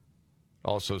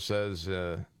 Also says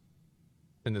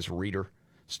in this reader,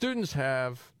 students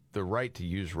have the right to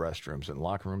use restrooms and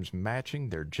locker rooms matching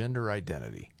their gender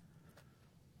identity.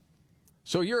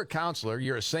 So you're a counselor,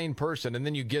 you're a sane person, and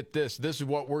then you get this. This is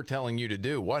what we're telling you to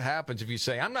do. What happens if you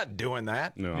say, I'm not doing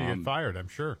that? No, you get fired, I'm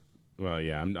sure. Well,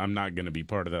 yeah, I'm not going to be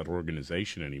part of that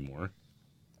organization anymore.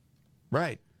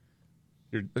 Right.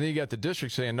 And then you got the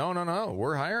district saying, no,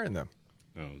 we're hiring them.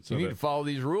 Oh, so you need to follow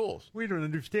these rules. We don't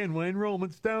understand why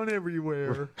enrollment's down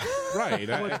everywhere. Right.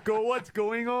 What's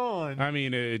going on? I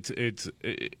mean,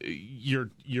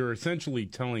 you're essentially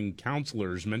telling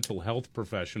counselors, mental health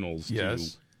professionals to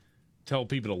tell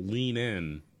people to lean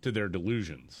in to their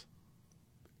delusions.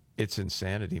 It's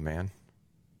insanity, man.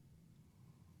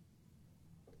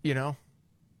 You know?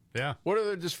 Yeah. What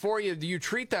are the dysphoria do you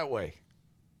treat that way?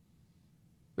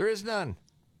 There is none.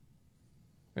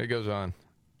 It goes on.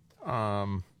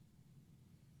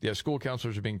 School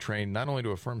counselors are being trained not only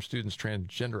to affirm students'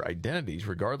 transgender identities,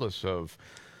 regardless of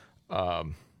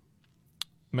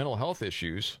mental health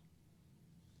issues,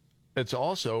 it's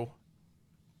also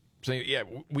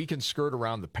saying, we can skirt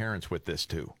around the parents with this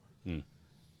too.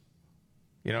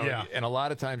 You know, and a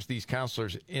lot of times these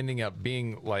counselors ending up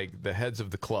being like the heads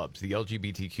of the clubs, the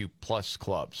LGBTQ plus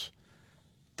clubs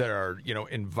that are,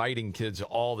 inviting kids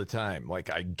all the time.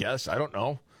 Like, I guess, I don't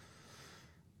know.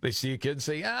 They see a kid and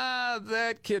say,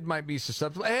 that kid might be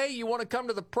susceptible. Hey, you want to come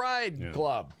to the Pride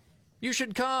Club? You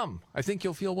should come. I think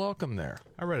you'll feel welcome there.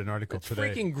 I read an article today.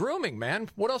 Freaking grooming, man.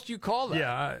 What else do you call that?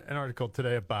 Yeah, an article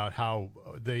today about how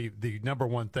the number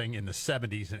one thing in the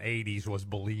 70s and 80s was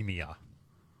bulimia.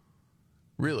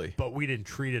 Really? But we didn't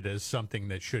treat it as something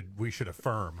that we should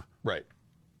affirm. Right.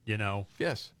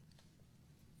 Yes.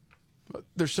 But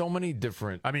there's so many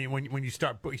different. I mean, when you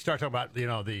start talking about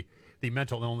the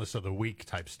mental illness of the week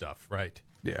type stuff, right?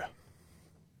 Yeah.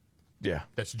 Yeah.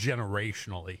 That's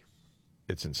generationally.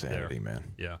 It's insanity,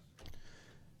 man. Yeah.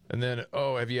 And then,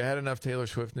 have you had enough Taylor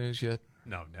Swift news yet?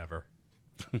 No, never.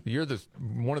 You're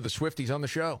one of the Swifties on the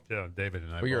show. Yeah, David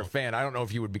and I. Well, you're a fan. I don't know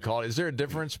if you would be called. Is there a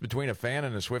difference between a fan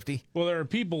and a Swiftie? Well, there are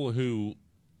people who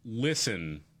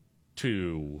listen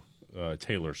to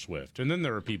Taylor Swift, and then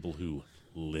there are people who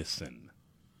listen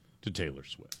to Taylor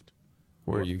Swift.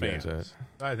 Where are you guys at?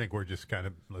 I think we're just kind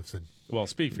of listen. Well,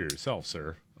 speak for yourself,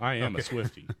 sir. I am a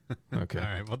Swiftie. Okay. All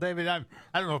right. Well, David, I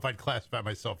don't know if I'd classify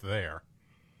myself there.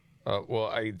 Well,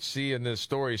 I see in this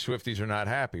story Swifties are not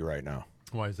happy right now.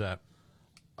 Why is that?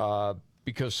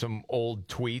 Because some old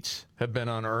tweets have been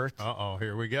unearthed. Uh-oh,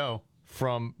 here we go.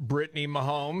 From Brittany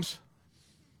Mahomes.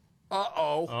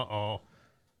 Uh-oh.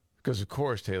 Because, of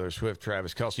course, Taylor Swift,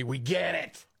 Travis Kelce, we get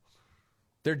it.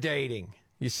 They're dating.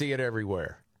 You see it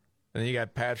everywhere. And then you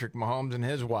got Patrick Mahomes and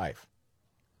his wife.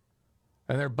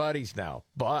 And they're buddies now.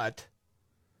 But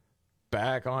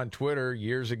back on Twitter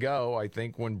years ago, I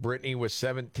think when Brittany was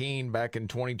 17 back in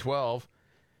 2012,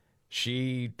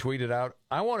 she tweeted out,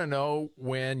 I want to know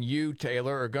when you,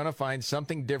 Taylor, are going to find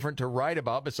something different to write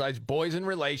about besides boys and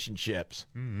relationships.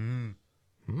 And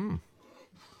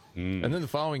then the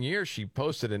following year, she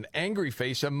posted an angry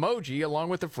face emoji along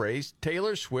with the phrase,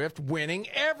 Taylor Swift winning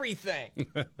everything.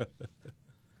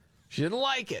 She didn't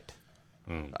like it.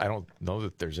 I don't know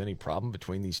that there's any problem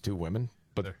between these two women,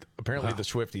 but apparently the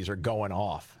Swifties are going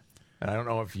off. And I don't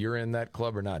know if you're in that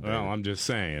club or not, David. Well, I'm just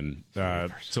saying.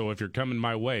 So if you're coming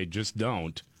my way, just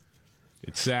don't.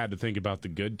 It's sad to think about the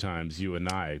good times, you and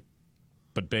I.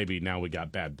 But, baby, now we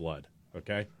got bad blood,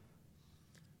 okay?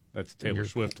 That's Taylor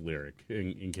Swift lyric,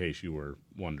 in case you were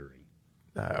wondering.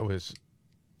 I was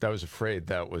afraid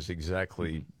that was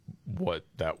exactly what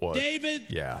that was. David!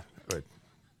 Yeah, but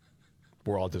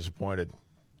we're all disappointed,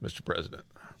 Mr. President.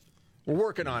 We're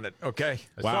working on it, okay?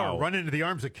 I saw her run into the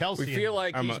arms of Kelce. We feel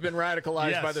like he's been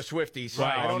radicalized by the Swifties.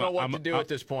 Wow, I don't know what to do at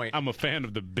this point. I'm a fan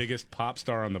of the biggest pop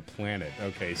star on the planet.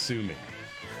 Okay, sue me.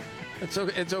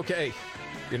 It's okay,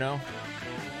 you know?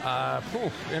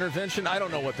 Intervention, I don't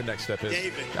know what the next step is.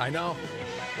 David. I know.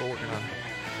 We're working on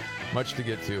it. Much to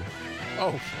get to.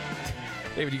 Oh,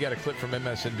 David, you got a clip from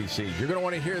MSNBC. You're going to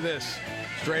want to hear this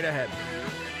straight ahead.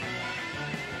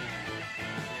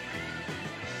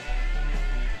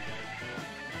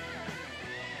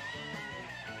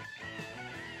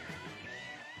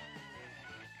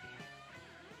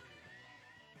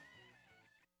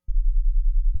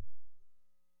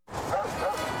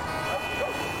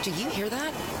 Do you hear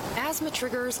that? Asthma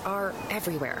triggers are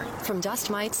everywhere, from dust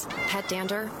mites, pet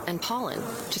dander, and pollen,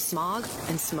 to smog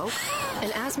and smoke.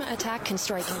 An asthma attack can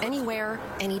strike anywhere,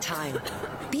 anytime.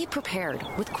 Be prepared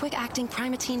with quick-acting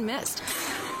Primatene Mist.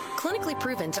 Clinically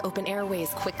proven to open airways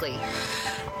quickly.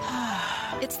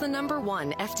 It's the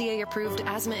 #1 FDA-approved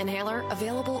asthma inhaler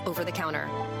available over the counter.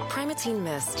 Primatene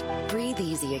Mist. Breathe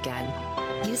easy again.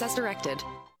 Use as directed.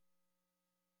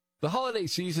 The holiday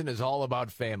season is all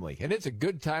about family, and it's a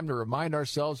good time to remind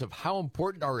ourselves of how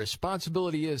important our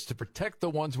responsibility is to protect the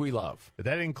ones we love.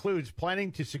 That includes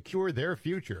planning to secure their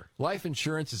future. Life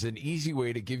insurance is an easy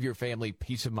way to give your family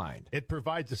peace of mind. It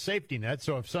provides a safety net,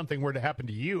 so if something were to happen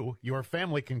to you, your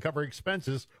family can cover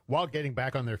expenses while getting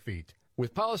back on their feet.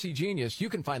 With Policy Genius, you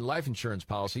can find life insurance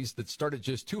policies that start at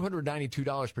just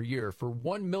 $292 per year for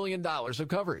 $1 million of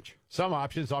coverage. Some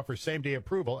options offer same-day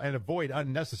approval and avoid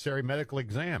unnecessary medical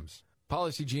exams.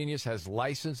 Policy Genius has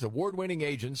licensed, award-winning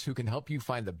agents who can help you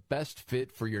find the best fit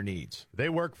for your needs. They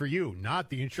work for you, not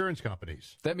the insurance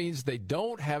companies. That means they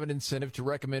don't have an incentive to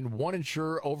recommend one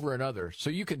insurer over another, so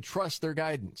you can trust their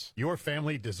guidance. Your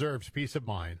family deserves peace of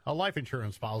mind. A life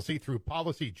insurance policy through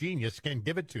Policy Genius can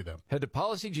give it to them. Head to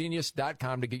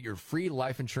PolicyGenius.com to get your free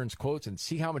life insurance quotes and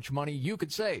see how much money you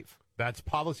could save. That's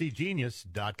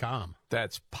PolicyGenius.com.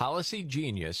 That's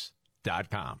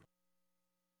PolicyGenius.com.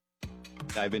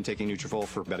 I've been taking Nutrafol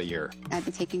for about a year. I've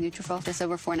been taking Nutrafol just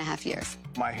over 4.5 years.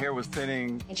 My hair was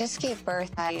thinning. I just gave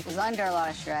birth. I was under a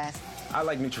lot of stress. I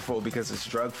like Nutrafol because it's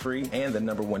drug-free and the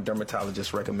 #1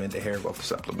 dermatologist recommended hair growth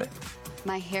supplement.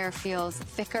 My hair feels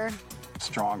thicker.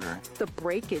 Stronger. The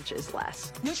breakage is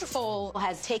less. Nutrafol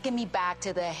has taken me back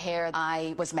to the hair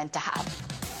I was meant to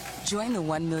have. Join the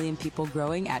 1 million people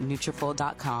growing at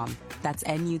Nutrafol.com. That's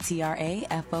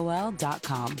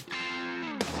Nutrafol.com.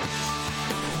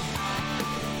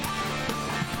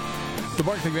 The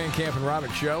Markley, Van Camp, and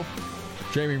Robbins Show.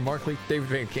 Jamie Markley, David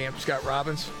Van Camp, Scott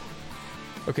Robbins.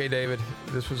 Okay, David,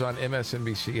 this was on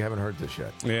MSNBC. You haven't heard this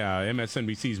yet. Yeah,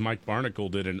 MSNBC's Mike Barnicle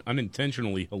did an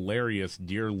unintentionally hilarious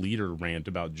Dear Leader rant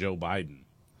about Joe Biden.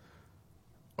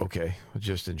 Okay,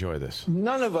 just enjoy this.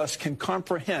 None of us can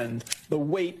comprehend the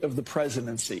weight of the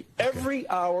presidency. Okay. Every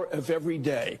hour of every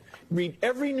day. Read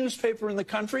every newspaper in the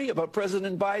country about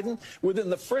President Biden.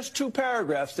 Within the first 2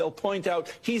 paragraphs, they'll point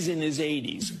out he's in his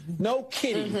 80s. No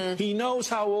kidding. He knows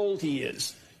how old he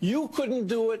is. You couldn't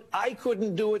do it. I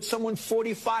couldn't do it. Someone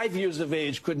 45 years of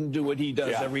age couldn't do what he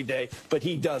does every day, but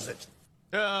he does it.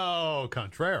 Oh,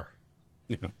 contraire.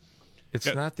 Yeah.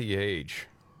 It's not the age.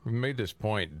 We made this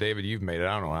point. David, you've made it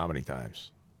I don't know how many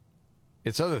times.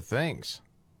 It's other things.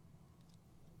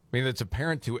 I mean, it's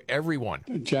apparent to everyone.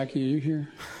 Jackie, are you here?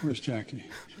 Where's Jackie?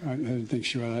 I didn't think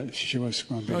she was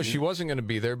going to be No, here. she wasn't going to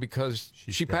be there because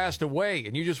she passed away,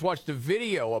 and you just watched a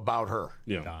video about her.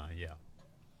 Yeah.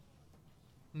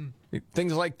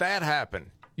 Things like that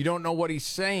happen. You don't know what he's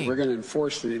saying. We're going to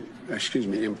employ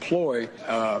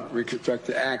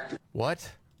Reconstructive Act.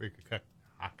 What?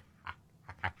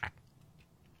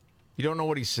 You don't know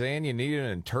what he's saying? You need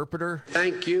an interpreter?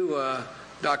 Thank you,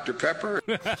 Dr. Pepper.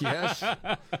 Yes.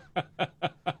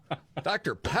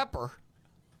 Dr. Pepper?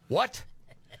 What?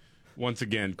 Once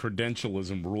again,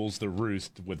 credentialism rules the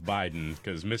roost with Biden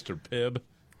because Mr. Pibb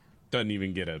doesn't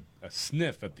even get a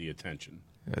sniff at the attention.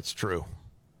 That's true.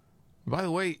 By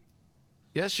the way,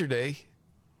 yesterday,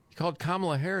 he called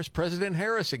Kamala Harris President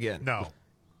Harris again. No.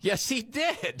 Yes, he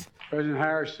did. President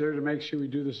Harris there to make sure we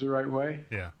do this the right way.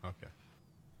 Yeah, okay.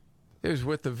 It was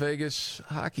with the Vegas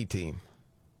hockey team.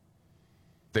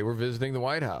 They were visiting the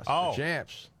White House. Oh. The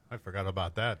champs. I forgot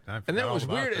about that. And that was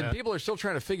weird, and people are still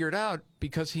trying to figure it out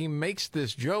because he makes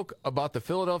this joke about the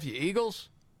Philadelphia Eagles.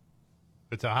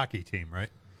 It's a hockey team, right?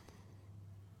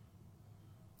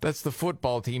 That's the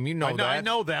football team. You know that. I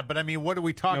know that, but I mean, what are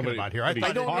we talking about here? I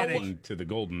don't know to the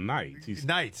Golden Knights.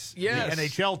 Knights. Yes. The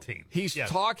NHL team. He's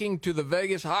talking to the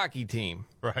Vegas hockey team.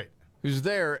 Right. Who's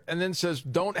there, and then says,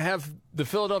 don't have the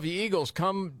Philadelphia Eagles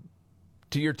come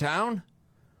to your town?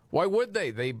 Why would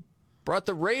they? They brought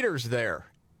the Raiders there.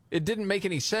 It didn't make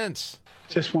any sense.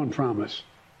 Just one promise.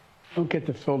 Don't get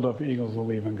the Philadelphia Eagles to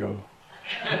leave and go.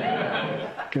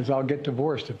 Because I'll get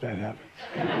divorced if that happens.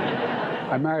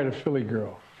 I married a Philly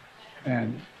girl,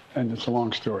 and it's a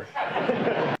long story.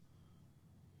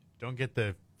 Don't get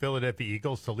the Philadelphia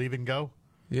Eagles to leave and go?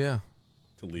 Yeah.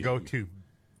 To leave. Go to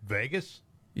Vegas?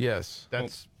 Yes.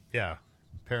 That's,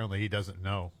 apparently he doesn't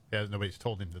know. Nobody's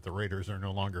told him that the Raiders are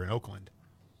no longer in Oakland.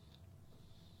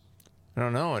 I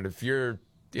don't know. And if you're,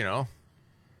 the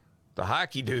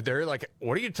hockey dude there, like,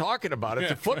 what are you talking about?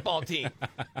 It's a football team.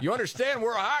 You understand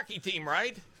we're a hockey team,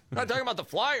 right? I'm not talking about the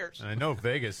Flyers. And I know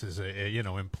Vegas is,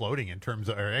 imploding in terms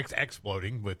of, or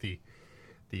exploding with the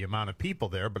amount of people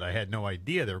there, but I had no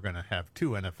idea they were going to have 2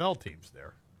 NFL teams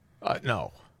there.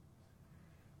 No.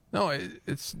 No,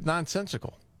 it's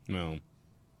nonsensical. No.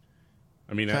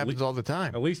 I mean, it happens all the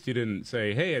time. At least you didn't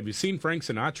say, hey, have you seen Frank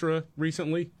Sinatra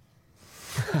recently?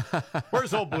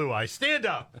 Where's old Blue Eye? Stand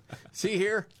up. See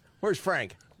here? Where's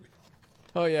Frank?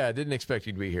 Oh, yeah, I didn't expect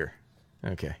you to be here.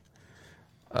 Okay.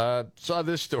 Saw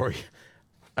this story.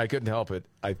 I couldn't help it.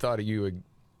 I thought of you as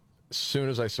soon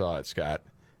as I saw it, Scott.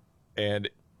 And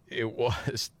it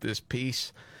was this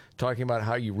piece talking about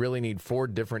how you really need 4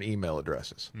 different email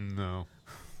addresses. No.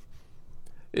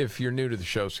 If you're new to the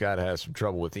show, Scott has some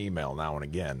trouble with email now and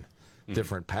again.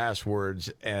 Different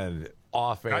passwords, and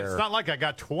off air. It's not like I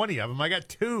got 20 of them. I got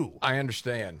 2. I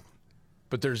understand,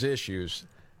 but there's issues.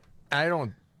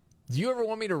 Do you ever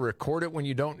want me to record it when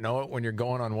you don't know it, when you're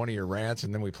going on one of your rants,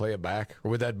 and then we play it back?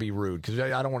 Or would that be rude? Because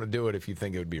I don't want to do it if you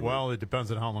think it would be rude. Well, it depends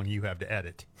on how long you have to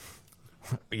edit.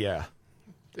 Yeah,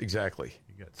 exactly.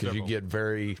 Because you get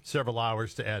several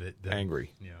hours to edit.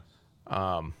 Angry.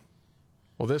 Yeah.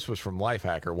 Well, this was from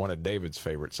Lifehacker, one of David's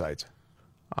favorite sites.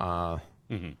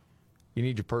 You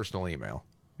need your personal email.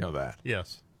 You know that.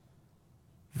 Yes.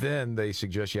 Then they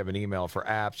suggest you have an email for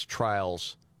apps,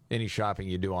 trials, any shopping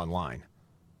you do online.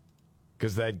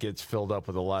 Because that gets filled up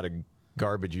with a lot of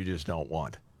garbage you just don't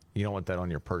want. You don't want that on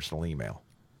your personal email.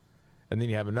 And then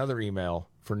you have another email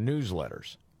for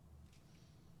newsletters.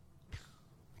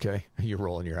 Okay? You're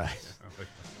rolling your eyes.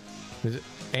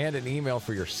 And an email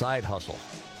for your side hustle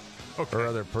or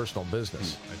other personal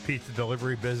business. A pizza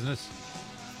delivery business.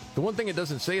 The one thing it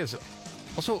doesn't say is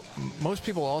also most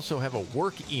people also have a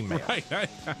work email. Right.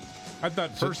 I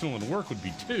thought personal and work would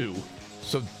be 2.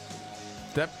 So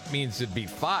that means it'd be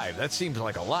 5. That seems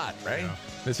like a lot, right? Yeah.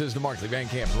 This is the Markley, Van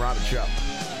Camp, and Robbins Show.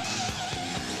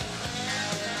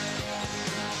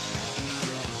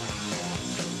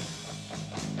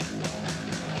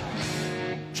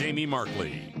 Jamie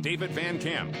Markley, David Van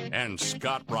Camp, and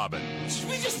Scott Robbins.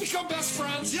 We just become best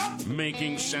friends, yep.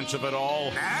 Making sense of it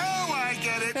all. Now I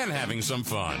get it. And having some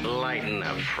fun. Lighten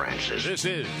up, Francis. This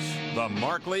is the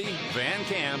Markley, Van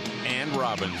Camp, and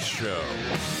Robbins Show.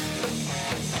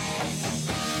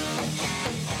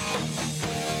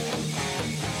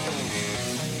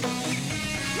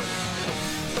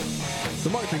 The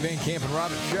Markley, Van Camp, and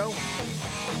Robbins Show.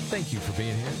 Thank you for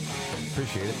being here.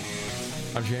 Appreciate it.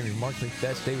 I'm Jamie Markley.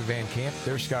 That's David Van Camp.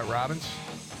 There's Scott Robbins.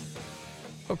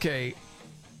 Okay,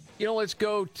 let's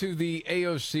go to the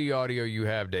AOC audio you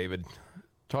have, David,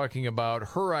 talking about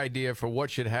her idea for what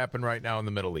should happen right now in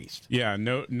the Middle East. Yeah,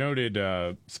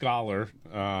 noted scholar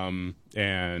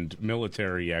and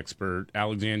military expert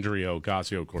Alexandria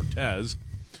Ocasio-Cortez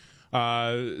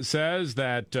says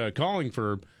that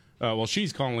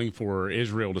she's calling for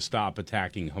Israel to stop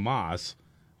attacking Hamas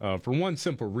for one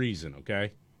simple reason,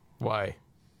 okay? Why?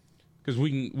 Because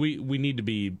we need to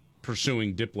be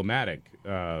pursuing diplomatic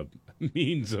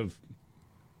means of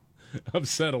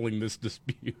settling this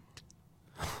dispute.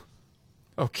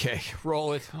 Okay,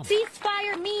 roll it.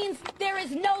 Ceasefire means there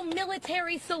is no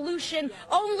military solution,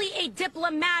 only a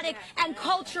diplomatic and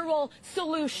cultural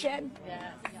solution.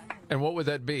 And what would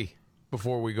that be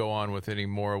before we go on with any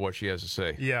more of what she has to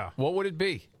say? Yeah. What would it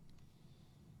be?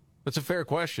 That's a fair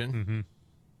question. Mm-hmm.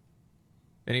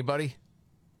 Anybody?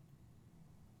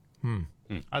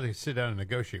 I think sit down and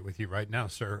negotiate with you right now,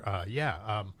 sir.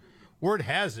 Word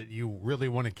has it you really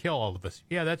want to kill all of us.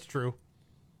 Yeah, that's true.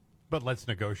 But let's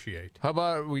negotiate. How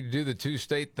about we do the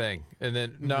 2-state thing? And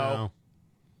then, no,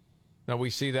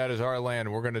 we see that as our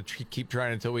land. We're going to keep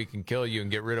trying until we can kill you and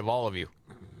get rid of all of you.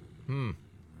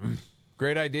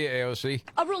 Great idea, AOC.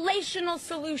 A relational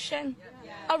solution.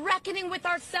 A reckoning with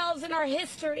ourselves and our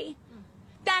history.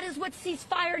 That is what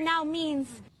ceasefire now means.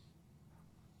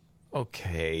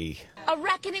 Okay. A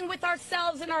reckoning with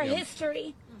ourselves and our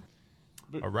history.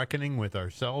 A reckoning with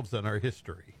ourselves and our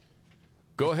history.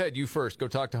 Go ahead, you first. Go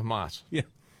talk to Hamas. Yeah.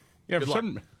 For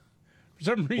some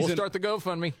reason, we'll start the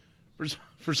GoFundMe.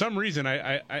 For some reason,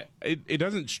 it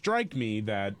doesn't strike me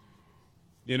that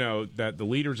that the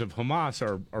leaders of Hamas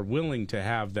are willing to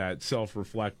have that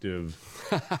self-reflective,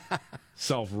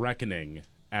 self-reckoning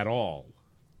at all.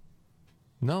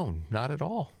 No, not at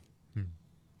all.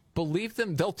 Believe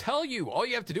them. They'll tell you. All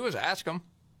you have to do is ask them.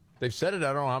 They've said it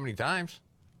I don't know how many times.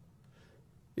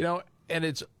 And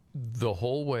it's the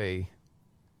whole way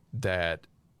that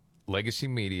legacy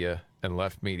media and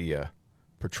left media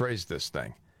portrays this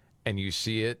thing. And you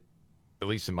see it, at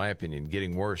least in my opinion,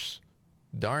 getting worse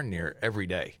darn near every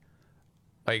day.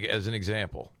 Like, as an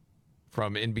example,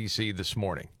 from NBC this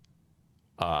morning.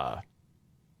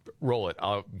 Roll it.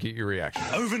 I'll get your reaction.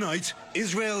 Overnight,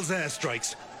 Israel's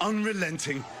airstrikes,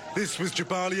 unrelenting. This was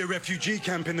Jabalia refugee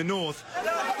camp in the north.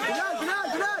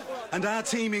 And our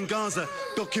team in Gaza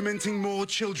documenting more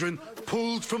children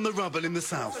pulled from the rubble in the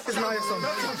south.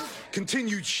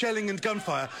 Continued shelling and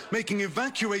gunfire, making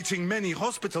evacuating many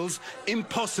hospitals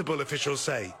impossible, officials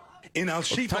say. In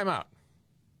Al-Shifa... Time out.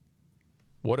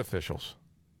 What officials?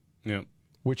 Yeah.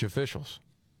 Which officials?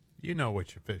 You know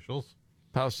which officials.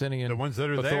 Palestinian the ones that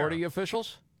are authority there.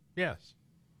 Officials? Yes.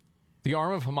 The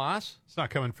arm of Hamas? It's not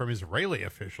coming from Israeli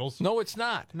officials. No, it's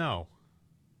not. No.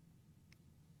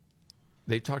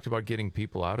 They talked about getting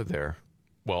people out of there,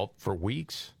 well, for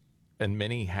weeks, and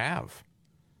many have.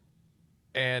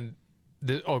 And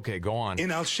Okay, go on.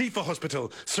 In Al-Shifa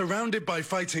Hospital, surrounded by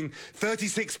fighting,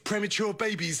 36 premature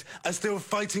babies are still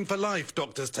fighting for life,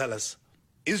 doctors tell us.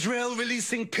 Israel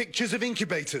releasing pictures of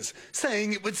incubators,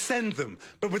 saying it would send them,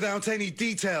 but without any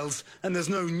details, and there's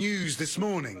no news this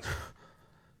morning.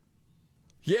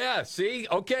 Yeah, see?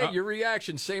 Okay, your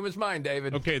reaction, same as mine,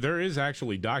 David. Okay, there is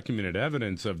actually documented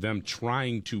evidence of them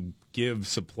trying to give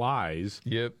supplies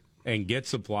and get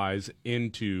supplies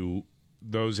into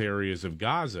those areas of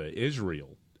Gaza,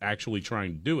 Israel, actually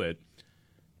trying to do it,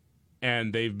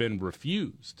 and they've been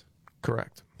refused.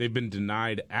 Correct. They've been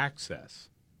denied access.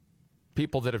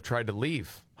 People that have tried to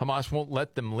leave. Hamas won't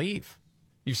let them leave.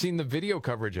 You've seen the video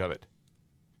coverage of it.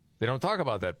 They don't talk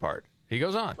about that part. He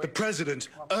goes on. The president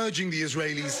urging the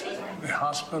Israelis. The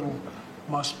hospital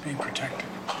must be protected.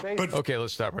 Okay,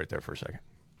 let's stop right there for a second.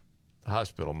 The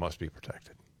hospital must be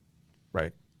protected.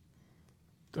 Right?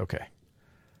 Okay.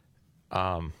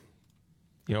 You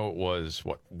know, it was,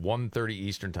 1:30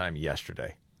 Eastern time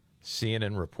yesterday.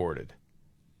 CNN reported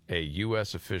a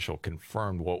U.S. official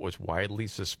confirmed what was widely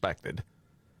suspected.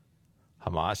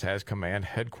 Hamas has command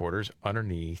headquarters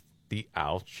underneath the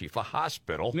Al-Shifa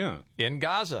hospital in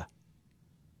Gaza.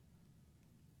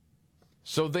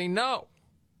 So they know.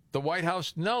 The White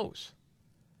House knows.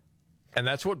 And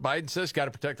that's what Biden says, got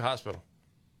to protect the hospital.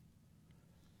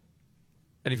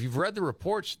 And if you've read the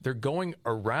reports, they're going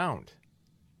around.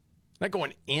 Not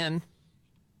going in.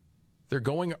 They're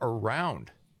going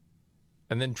around.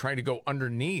 And then trying to go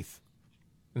underneath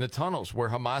in the tunnels where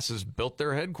Hamas has built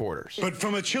their headquarters. But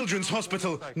from a children's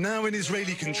hospital now in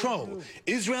Israeli control,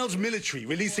 Israel's military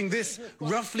releasing this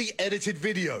roughly edited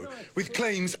video with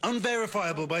claims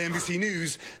unverifiable by NBC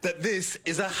News that this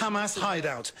is a Hamas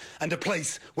hideout and a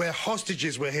place where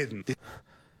hostages were hidden.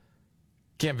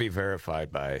 Can't be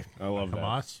verified by I love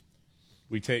Hamas.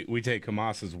 That. We take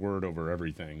Hamas's word over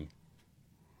everything.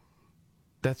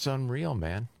 That's unreal,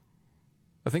 man.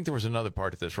 I think there was another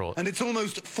part of this role. And it's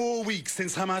almost 4 weeks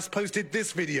since Hamas posted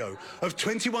this video of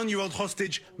 21-year-old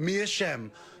hostage Mia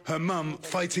Shem, her mum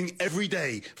fighting every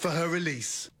day for her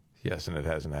release. Yes, and it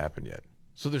hasn't happened yet.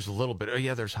 So there's a little bit,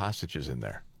 there's hostages in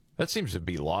there. That seems to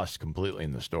be lost completely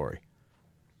in the story.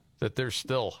 That there's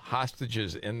still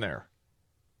hostages in there.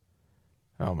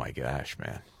 Oh my gosh,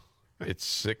 man. It's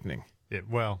sickening. It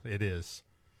is.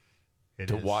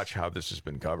 To watch how this has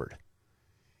been covered.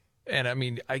 And I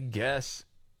mean, I guess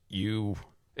you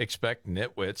expect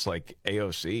nitwits like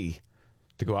AOC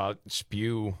to go out and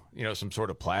spew, some sort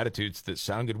of platitudes that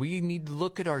sound good. We need to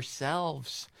look at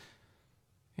ourselves.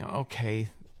 Okay,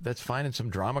 that's fine in some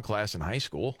drama class in high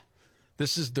school.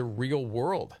 This is the real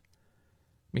world. I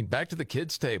mean, back to the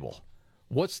kids' table.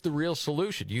 What's the real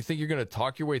solution? Do you think you're going to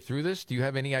talk your way through this? Do you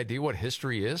have any idea what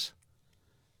history is?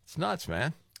 It's nuts,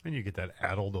 man. And you get that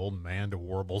addled old man to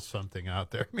warble something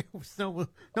out there. I mean,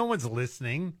 no one's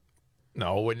listening.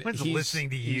 No one's listening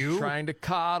to you. He's trying to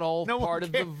coddle part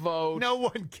of the vote. No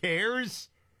one cares.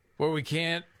 Where we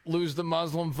can't lose the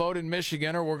Muslim vote in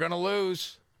Michigan or we're going to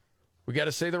lose. We got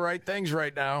to say the right things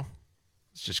right now.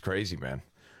 It's just crazy, man.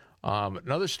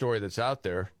 Another story that's out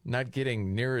there, not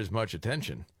getting near as much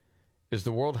attention, is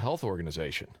the World Health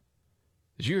Organization.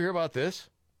 Did you hear about this?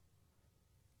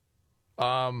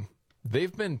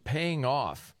 They've been paying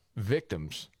off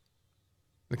victims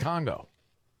in the Congo.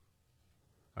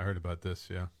 I heard about this,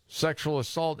 yeah. Sexual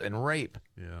assault and rape.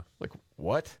 Yeah. Like,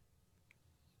 what?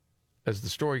 As the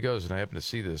story goes, and I happen to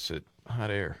see this at Hot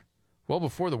Air. Well,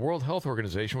 before the World Health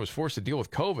Organization was forced to deal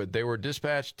with COVID, they were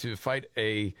dispatched to fight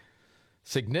a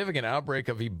significant outbreak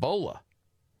of Ebola.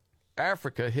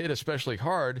 Africa hit especially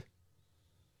hard,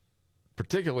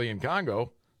 particularly in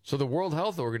Congo. So the World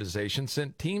Health Organization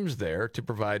sent teams there to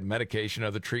provide medication and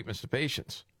other treatments to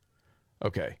patients.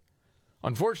 Okay.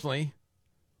 Unfortunately,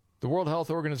 the World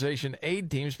Health Organization aid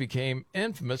teams became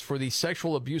infamous for the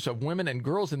sexual abuse of women and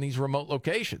girls in these remote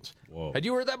locations. Whoa. Had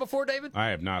you heard that before, David? I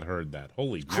have not heard that.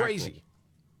 Holy crazy. Mackerel.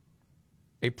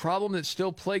 A problem that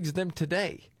still plagues them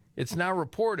today. It's now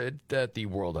reported that the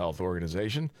World Health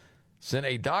Organization sent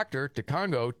a doctor to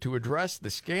Congo to address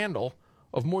the scandal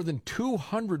of more than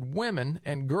 200 women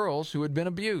and girls who had been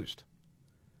abused.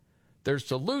 Their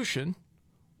solution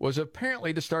was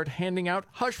apparently to start handing out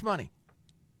hush money.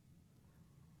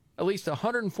 At least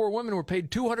 104 women were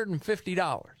paid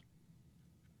 $250,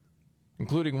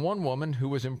 including one woman who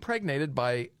was impregnated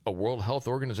by a World Health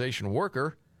Organization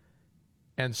worker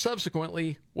and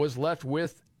subsequently was left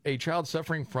with a child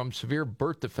suffering from severe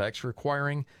birth defects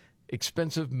requiring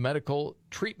expensive medical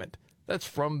treatment. That's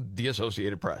from the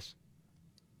Associated Press.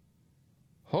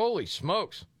 Holy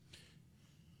smokes.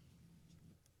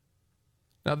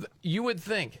 Now, you would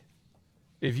think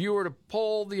if you were to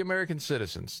poll the American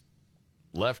citizens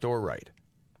left or right.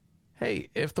 Hey,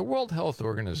 if the World Health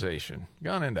Organization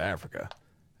gone into Africa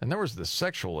and there was the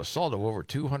sexual assault of over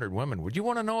 200 women, would you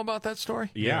want to know about that story?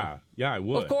 Yeah, I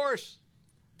would. Of course.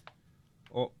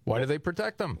 Well, why do they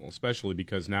protect them? Well, especially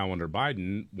because now under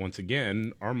Biden, once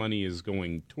again, our money is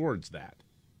going towards that.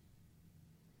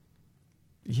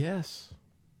 Yes.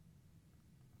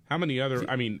 How many other,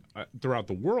 throughout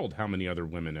the world, how many other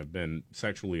women have been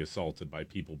sexually assaulted by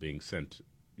people being sent,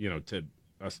 to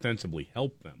ostensibly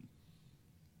help them?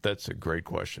 That's a great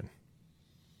question.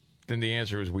 Then the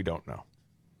answer is we don't know.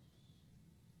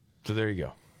 So there you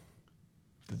go.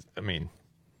 I mean,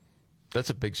 that's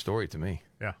a big story to me.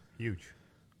 Yeah, huge.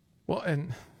 Well,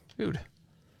 and, dude,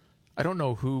 I don't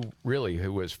know who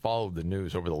has followed the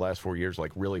news over the last 4 years,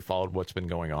 like really followed what's been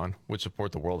going on, would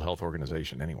support the World Health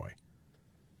Organization anyway.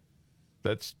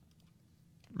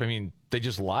 They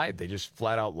just lied. They just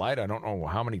flat out lied. I don't know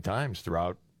how many times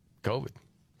throughout COVID.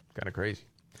 Kind of crazy.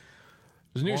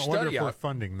 There's a new study wonder if out. we're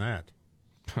funding that.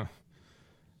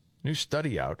 New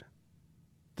study out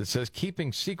that says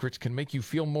keeping secrets can make you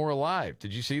feel more alive.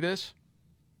 Did you see this?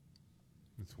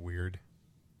 It's weird.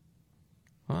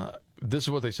 This is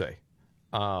what they say.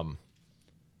 That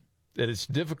it's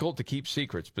difficult to keep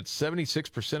secrets, but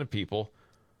 76% of people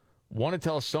want to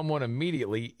tell someone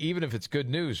immediately, even if it's good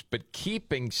news. But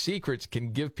keeping secrets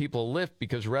can give people a lift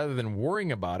because rather than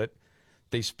worrying about it,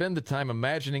 they spend the time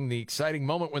imagining the exciting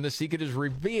moment when the secret is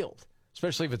revealed,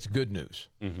 especially if it's good news.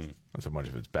 Mm-hmm. Not so much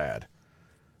if it's bad.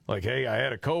 Like, hey, I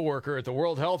had a coworker at the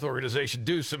World Health Organization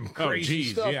do some crazy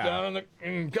stuff down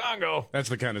in Congo. That's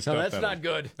the kind of stuff. No, that's not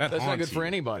good. That's not good for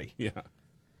anybody. Yeah.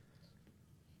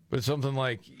 But it's something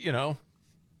like,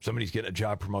 somebody's getting a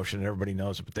job promotion and everybody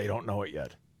knows it, but they don't know it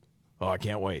yet. Oh, I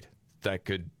can't wait. That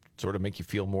could sort of make you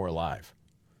feel more alive.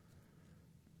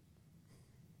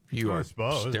 You are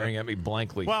staring at me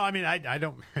blankly. Well, I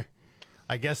don't.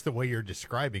 I guess the way you're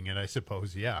describing it, I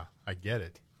suppose, yeah, I get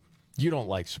it. You don't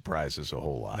like surprises a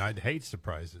whole lot. No, I'd hate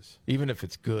surprises. Even if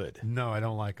it's good? No, I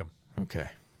don't like them. Okay.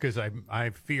 Because I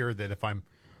fear that if I'm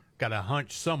got a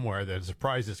hunch somewhere that a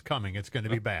surprise is coming, it's going to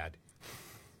be bad.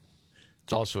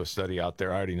 It's also a study out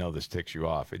there. I already know this ticks you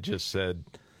off. It just said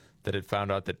that it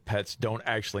found out that pets don't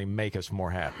actually make us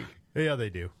more happy. Yeah, they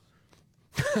do.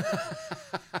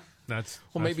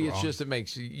 Maybe it's just it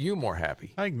makes you more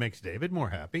happy. I think it makes David more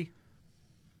happy.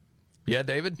 Yeah,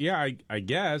 David? Yeah, I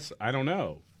guess. I don't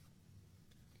know.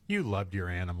 You loved your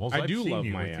animals. I I've do seen love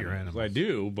you my with your animals. I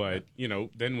do, but,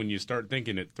 then when you start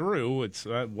thinking it through, it's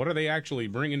what are they actually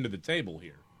bringing to the table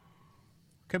here?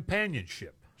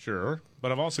 Companionship. Sure,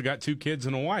 but I've also got 2 kids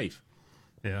and a wife.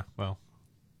 Yeah, well.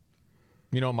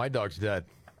 My dog's dead.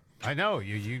 I know.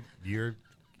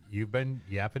 You've been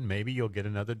yapping. Maybe you'll get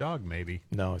another dog, maybe.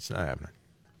 No, it's not happening.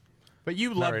 But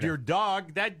you loved your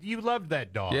dog. You loved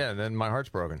that dog. Yeah, and then my heart's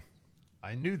broken.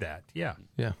 I knew that, yeah.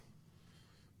 Yeah.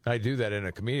 I do that in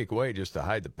a comedic way just to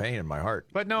hide the pain in my heart.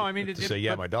 But no, my dog's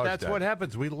dead. That's what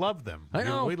happens. We love them. I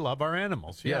know. We love our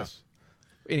animals. Yeah. Yes.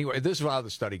 Anyway, this is how the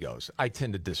study goes. I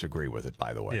tend to disagree with it,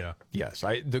 by the way. Yeah. Yes.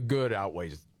 The good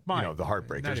outweighs the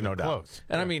heartbreak. There's no doubt. Close.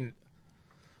 And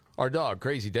our dog,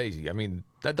 Crazy Daisy,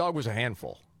 that dog was a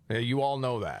handful. You all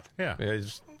know that. Yeah.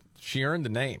 She earned the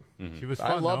name. Mm-hmm. She was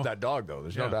fun, I love that dog, though.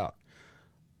 There's no doubt.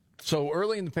 So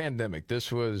early in the pandemic,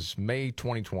 this was May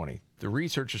 2020, the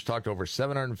researchers talked to over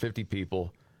 750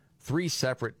 people 3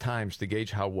 separate times to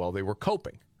gauge how well they were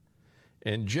coping.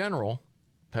 In general,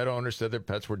 pet owners said their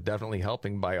pets were definitely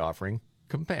helping by offering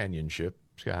companionship,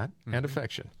 Scott, and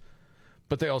affection.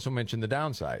 But they also mentioned the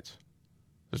downsides.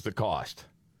 There's the cost,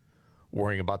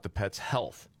 worrying about the pet's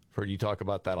health. I've heard you talk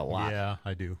about that a lot. Yeah,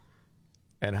 I do.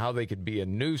 And how they could be a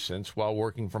nuisance while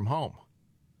working from home.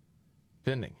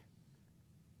 Pending.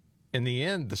 In the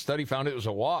end, the study found it was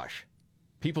a wash.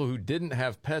 People who didn't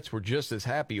have pets were just as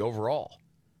happy overall.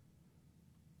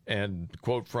 And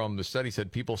quote from the study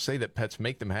said, people say that pets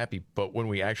make them happy, but when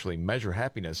we actually measure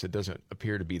happiness, it doesn't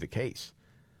appear to be the case.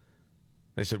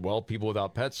 They said, well, people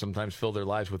without pets sometimes fill their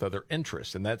lives with other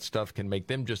interests, and that stuff can make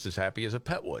them just as happy as a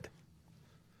pet would.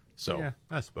 So, yeah,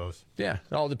 I suppose. Yeah,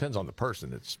 it all depends on the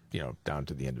person. It's, down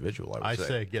to the individual, I would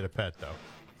say. Get a pet, though.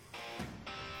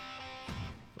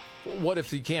 What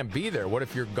if you can't be there? What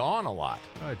if you're gone a lot?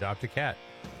 Adopt a cat.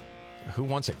 Who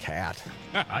wants a cat?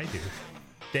 I do.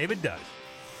 David does.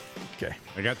 Okay.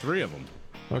 I got 3 of them.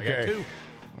 Okay. I got 2.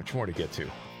 Much more to get to.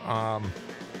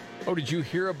 Did you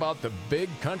hear about the big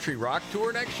country rock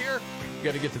tour next year? You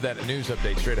got to get to that news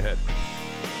update straight ahead.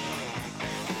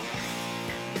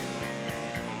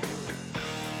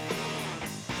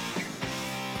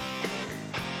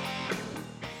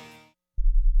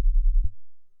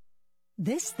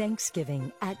 This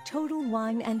Thanksgiving at Total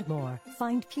Wine & More,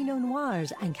 find Pinot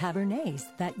Noirs and Cabernets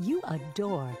that you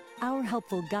adore. Our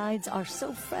helpful guides are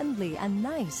so friendly and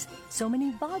nice. So many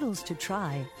bottles to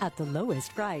try at the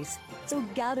lowest price. So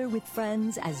gather with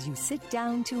friends as you sit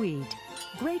down to eat.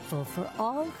 Grateful for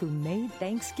all who made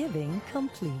Thanksgiving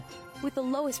complete. With the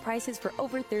lowest prices for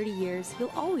over 30 years, you'll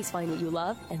always find what you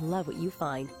love and love what you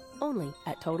find. Only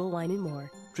at Total Wine &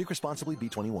 More. Drink responsibly,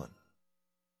 B21.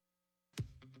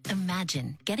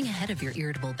 Imagine getting ahead of your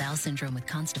irritable bowel syndrome with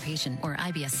constipation or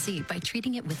IBS-C by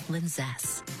treating it with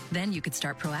Linzess. Then you could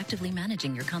start proactively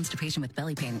managing your constipation with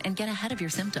belly pain and get ahead of your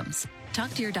symptoms.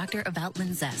 Talk to your doctor about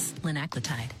Linzess,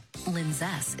 linaclotide.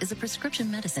 Linzess is a prescription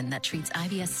medicine that treats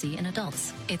IBS-C in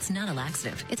adults. It's not a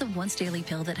laxative. It's a once-daily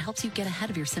pill that helps you get ahead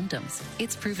of your symptoms.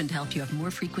 It's proven to help you have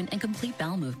more frequent and complete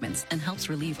bowel movements and helps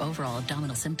relieve overall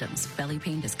abdominal symptoms, belly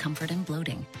pain, discomfort, and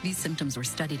bloating. These symptoms were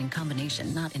studied in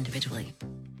combination, not individually.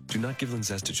 Do not give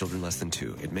Linzess to children less than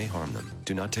 2. It may harm them.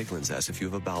 Do not take Linzess if you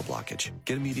have a bowel blockage.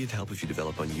 Get immediate help if you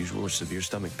develop unusual or severe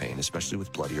stomach pain, especially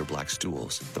with bloody or black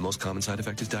stools. The most common side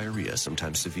effect is diarrhea,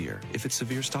 sometimes severe. If it's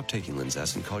severe, stop taking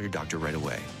Linzess and call your doctor right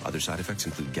away. Other side effects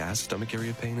include gas, stomach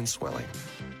area pain, and swelling.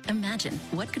 Imagine,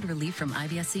 what could relief from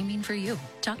IBS-C mean for you?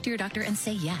 Talk to your doctor and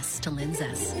say yes to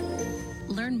Linzess.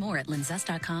 Learn more at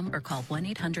linzess.com or call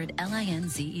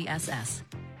 1-800-LINZESS.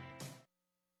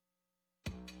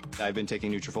 I've been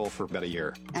taking Nutrafol for about a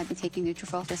year. I've been taking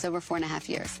Nutrafol just over 4.5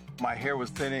 years. My hair was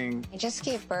thinning. I just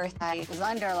gave birth. I was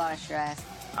under a lot of stress.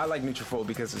 I like Nutrafol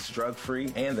because it's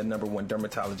drug-free and the #1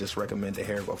 dermatologist recommended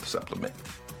hair growth supplement.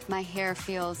 My hair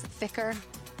feels thicker,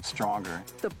 stronger.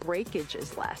 The breakage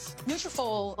is less.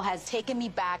 Nutrafol has taken me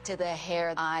back to the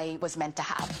hair I was meant to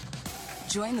have.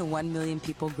 Join the 1 million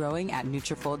people growing at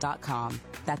Nutrafol.com.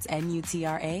 That's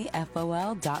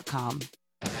Nutrafol.com.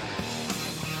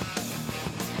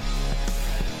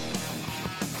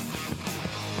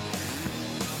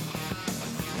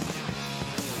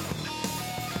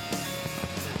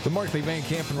 The Markley, Van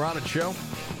Camp, and Robbins Show.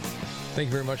 Thank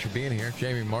you very much for being here.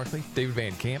 Jamie Markley, David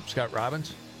Van Camp, Scott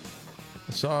Robbins.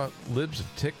 I saw Libs of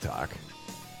TikTok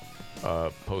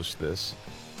post this.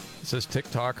 It says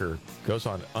TikToker goes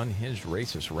on unhinged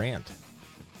racist rant.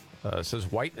 It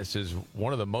says whiteness is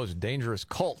one of the most dangerous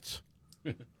cults.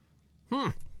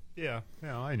 Yeah,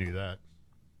 I knew that.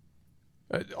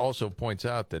 It also points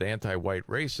out that anti-white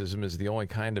racism is the only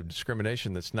kind of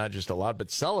discrimination that's not just allowed but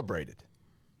celebrated.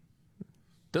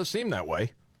 Does seem that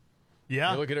way.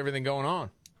 Yeah. You look at everything going on.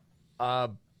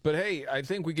 But hey, I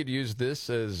think we could use this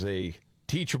as a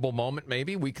teachable moment,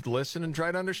 maybe. We could listen and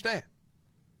try to understand.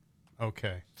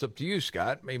 Okay. It's up to you,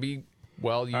 Scott. Maybe,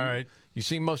 well, you, all right. You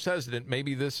seem most hesitant.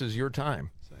 Maybe this is your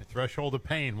time. Threshold of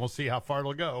pain. We'll see how far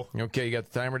it'll go. Okay, you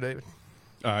got the timer, David?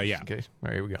 Yeah. Okay, all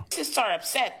right, here we go. Racists are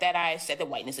upset that I said that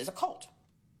whiteness is a cult.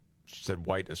 She said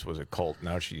whiteness was a cult.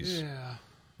 Now she's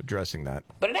addressing that.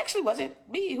 But it actually wasn't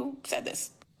me who said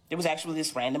this. It was actually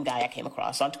this random guy I came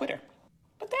across on Twitter.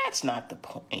 But that's not the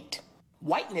point.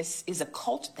 Whiteness is a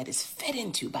cult that is fed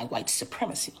into by white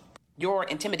supremacy. Your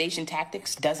intimidation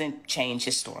tactics doesn't change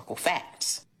historical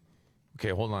facts.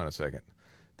 Okay, hold on a second.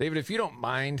 David, if you don't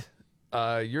mind,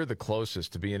 you're the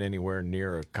closest to being anywhere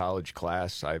near a college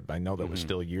class. I know that was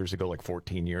still years ago, like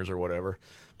 14 years or whatever.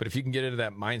 But if you can get into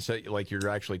that mindset, like you're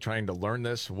actually trying to learn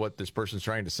this, what this person's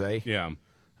trying to say,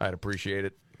 I'd appreciate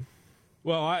it.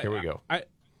 Well, here we go.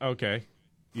 Okay.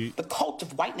 The cult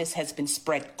of whiteness has been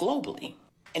spread globally,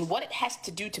 and what it has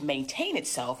to do to maintain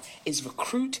itself is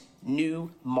recruit new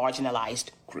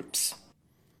marginalized groups.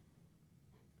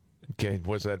 Okay,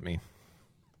 what does that mean?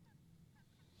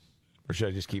 Or should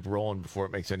I just keep rolling before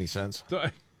it makes any sense?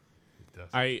 So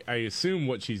I assume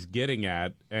what she's getting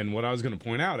at, and what I was going to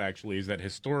point out actually, is that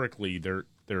historically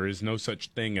there is no such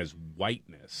thing as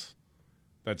whiteness.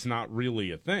 That's not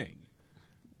really a thing.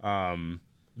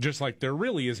 Just like there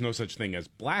really is no such thing as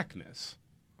blackness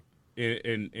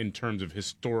in terms of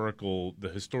the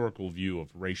historical view of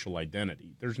racial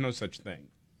identity. There's no such thing.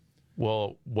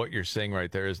 Well, what you're saying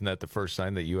right there, isn't that the first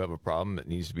sign that you have a problem that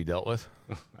needs to be dealt with?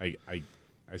 I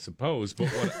suppose, but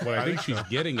what I think she's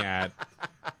getting at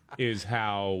is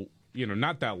how,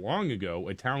 not that long ago,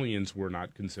 Italians were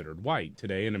not considered white.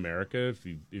 Today in America, if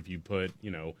you put,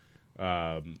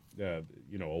 a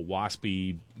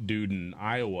waspy dude in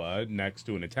Iowa next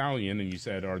to an Italian and you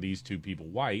said, are these two people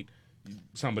white?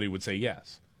 Somebody would say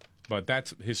yes. But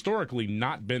that's historically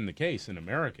not been the case in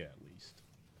America, at least.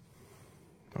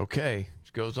 Okay,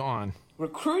 it goes on.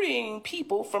 Recruiting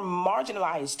people from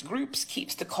marginalized groups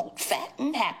keeps the cult fat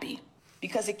and happy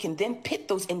because it can then pit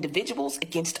those individuals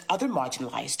against other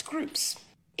marginalized groups.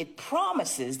 It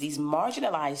promises these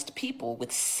marginalized people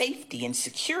with safety and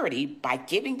security by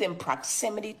giving them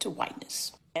proximity to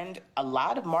whiteness. And a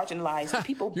lot of marginalized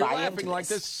people You're buy laughing into like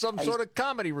this is some sort of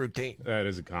comedy routine. That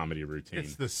is a comedy routine.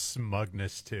 It's the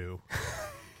smugness, too.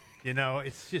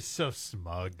 It's just so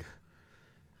smug.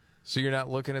 So you're not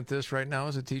looking at this right now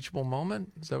as a teachable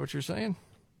moment? Is that what you're saying?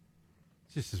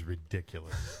 This is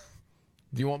ridiculous.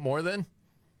 Do you want more then?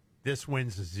 This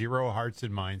wins 0 hearts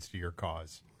and minds to your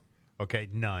cause. Okay,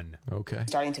 none. Okay.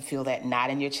 Starting to feel that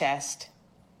knot in your chest?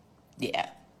 Yeah.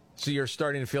 So you're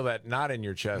starting to feel that knot in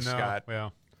your chest, Scott.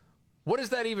 Well, what does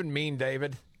that even mean,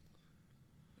 David?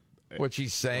 What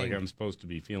she's saying? Like I'm supposed to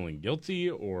be feeling guilty,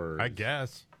 or I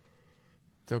guess.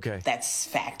 Okay. That's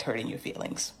fact hurting your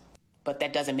feelings. But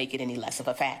that doesn't make it any less of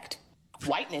a fact.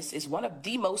 Whiteness is one of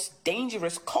the most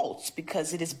dangerous cults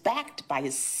because it is backed by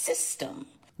a system.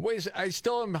 Wait, I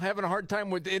still am having a hard time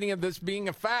with any of this being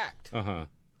a fact.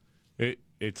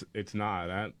 It's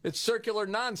not. It's circular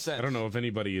nonsense. I don't know if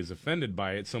anybody is offended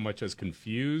by it so much as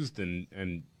confused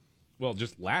and well,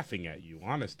 just laughing at you,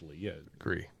 honestly. Yeah.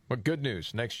 Agree. But good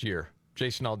news, next year,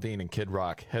 Jason Aldean and Kid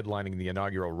Rock headlining the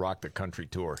inaugural Rock the Country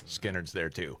Tour. Skinner's there,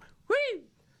 too. Whee!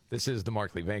 This is the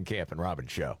Markley, Van Camp, and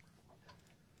Robbins Show.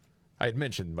 I had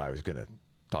mentioned I was going to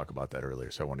talk about that earlier,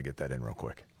 so I want to get that in real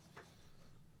quick.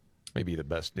 Maybe the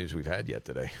best news we've had yet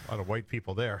today. A lot of white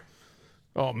people there.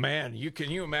 Oh, man,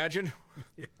 can you imagine?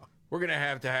 Yeah. We're going to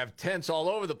have tents all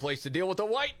over the place to deal with the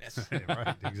whiteness.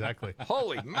 Right, exactly.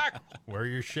 Holy mackerel. Wear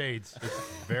your shades.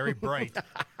 It's very bright.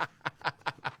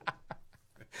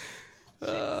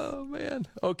 Oh, man.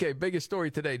 Okay, biggest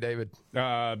story today, David.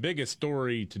 Biggest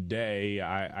story today,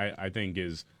 I think,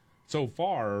 is so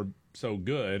far so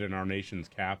good in our nation's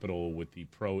capital with the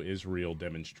pro-Israel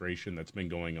demonstration that's been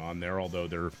going on there, although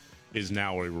there is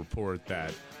now a report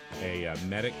that a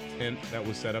medic tent that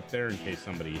was set up there in case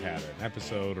somebody had an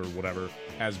episode or whatever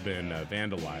has been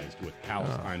vandalized with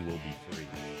Palestine will be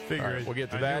free. All right, we'll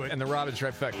get to that and the Robbins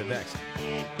trifecta next.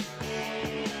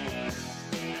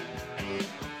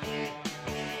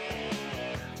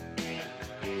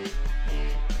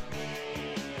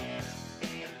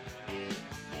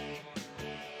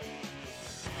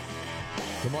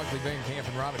 The Markley, Van Camp,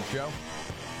 and Robbins Show.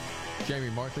 Jamie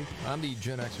Markley. I'm the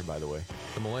Gen Xer, by the way.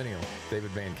 The Millennial,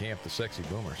 David Van Camp. The Sexy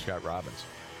Boomer, Scott Robbins.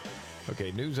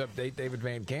 Okay, news update, David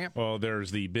Van Camp. Well, there's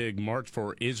the big March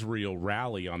for Israel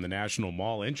rally on the National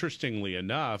Mall. Interestingly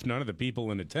enough, none of the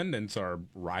people in attendance are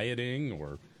rioting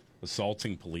or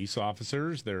assaulting police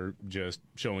officers. They're just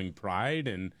showing pride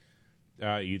and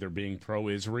either being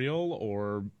pro-Israel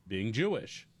or being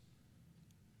Jewish.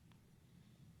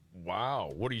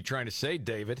 Wow. What are you trying to say,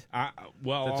 David?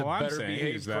 Well, that's all a I'm better saying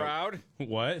behaved is that, crowd?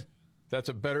 What? That's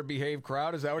a better behaved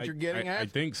crowd? Is that what you're getting at? I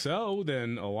think so,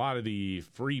 than a lot of the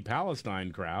Free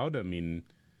Palestine crowd. I mean,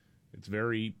 it's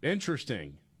very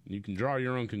interesting. You can draw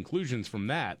your own conclusions from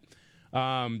that.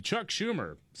 Chuck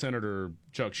Schumer, Senator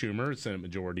Chuck Schumer, Senate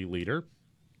Majority Leader,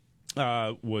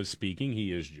 was speaking.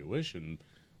 He is Jewish and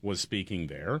was speaking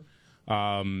there.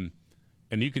 And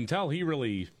you can tell he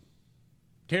really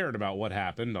cared about what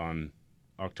happened on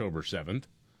October 7th.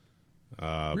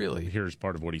 Really? Here's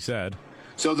part of what he said.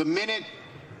 So the minute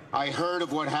I heard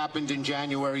of what happened in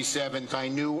January 7th, I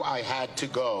knew I had to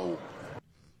go.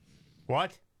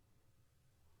 What?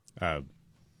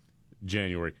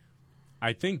 January.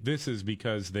 I think this is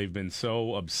because they've been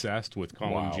so obsessed with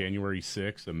calling January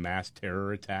 6th a mass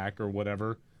terror attack or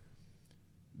whatever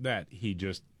that he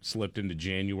just slipped into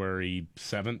January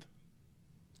 7th.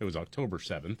 It was October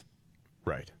 7th.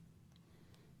 Right.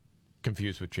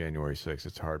 Confused with January 6th.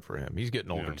 It's hard for him. He's getting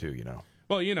older, too, you know.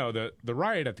 Well, you know, the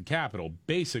riot at the Capitol,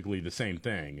 basically the same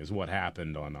thing as what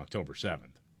happened on October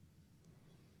 7th.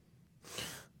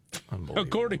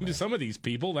 According to some of these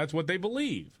people, that's what they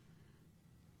believe.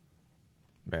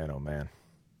 Man, oh, man.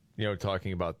 You know,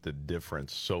 talking about the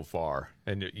difference so far,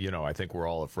 and, you know, I think we're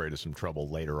all afraid of some trouble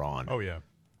later on. Oh, yeah.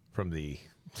 From the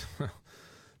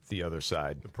the other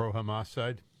side. The pro-Hamas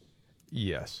side?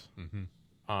 Yes.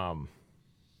 Mm-hmm.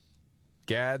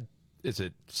 Gad, is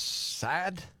it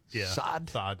Sad? Yeah. Saad,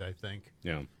 I think.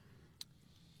 Yeah.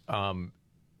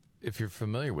 If you're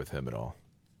familiar with him at all,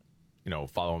 you know,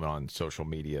 follow him on social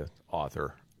media,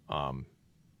 author,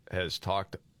 has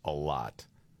talked a lot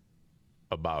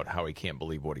about how he can't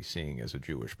believe what he's seeing as a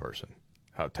Jewish person,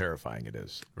 how terrifying it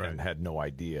is, and had no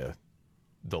idea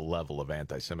the level of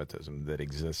anti-Semitism that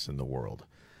exists in the world.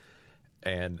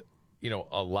 And, you know,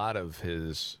 a lot of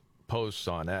his posts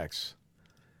on X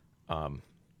have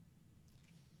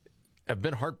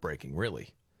been heartbreaking, really.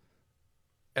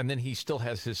 And then he still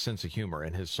has his sense of humor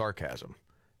and his sarcasm.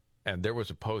 And there was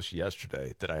a post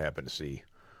yesterday that I happened to see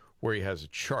where he has a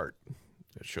chart.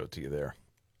 I'll show it to you there.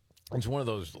 It's one of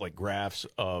those like graphs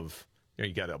of,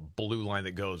 you got a blue line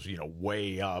that goes,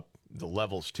 way up. The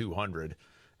level's 200.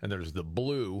 And there's the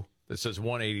blue that says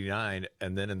 189.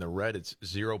 And then in the red, it's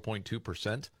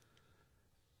 0.2%.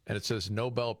 And it says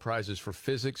Nobel Prizes for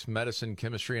Physics, Medicine,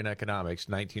 Chemistry, and Economics,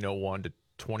 1901 to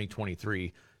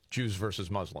 2023, Jews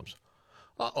versus Muslims.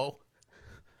 Uh-oh.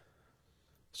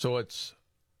 So it's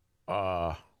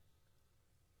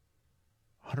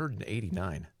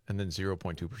 189 and then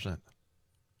 0.2%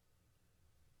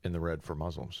 in the red for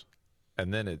Muslims.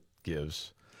 And then it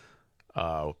gives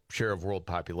share of world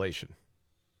population.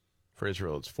 For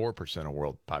Israel, it's 4% of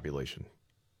world population.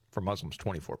 For Muslims,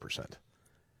 24%.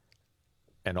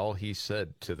 And all he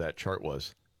said to that chart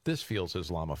was, this feels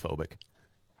Islamophobic.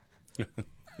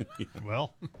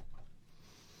 Well,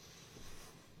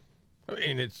 I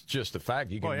mean, it's just a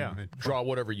fact. You can draw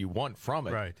whatever you want from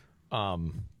it. Right.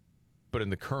 But in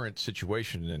the current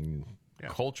situation and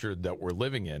culture that we're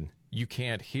living in, you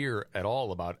can't hear at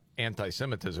all about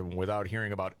anti-Semitism without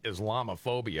hearing about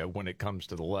Islamophobia when it comes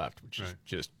to the left, which is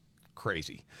just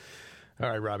crazy. All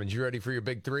right, Robbins, you ready for your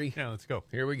big three? Yeah, let's go.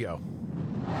 Here we go.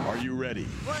 Are you ready?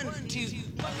 1, 2,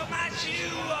 for my shoe.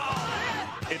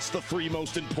 It's the 3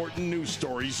 most important news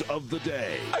stories of the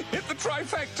day. I hit the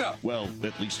trifecta. Well,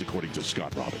 at least according to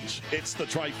Scott Robbins. It's the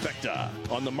trifecta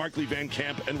on the Markley, Van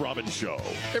Camp, and Robbins Show.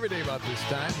 Every day about this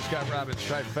time, Scott Robbins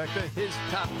trifecta, his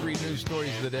top 3 news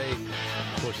stories of the day,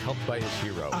 of course, helped by his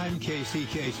hero. I'm KC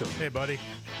Kasem. Hey, buddy.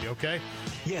 You okay?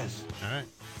 Yes. All right.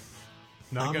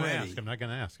 I'm going to ask. I'm not going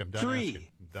to ask. I'm done 3. asking.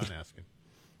 I'm done asking.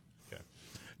 Okay.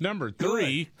 Number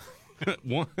 3,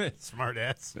 Smart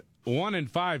ass. 1 in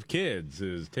 5 kids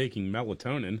is taking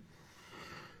melatonin.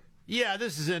 Yeah,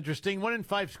 this is interesting. 1 in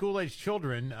 5 school-age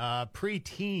children,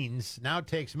 preteens, now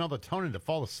takes melatonin to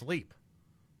fall asleep.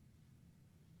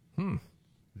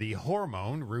 The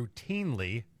hormone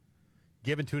routinely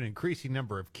given to an increasing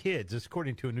number of kids, this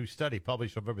according to a new study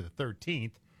published November the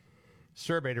 13th,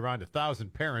 surveyed around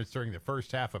 1,000 parents during the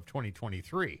first half of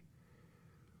 2023.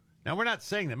 Now, we're not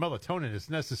saying that melatonin is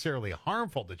necessarily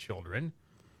harmful to children,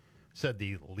 said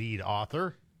the lead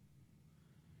author,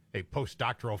 a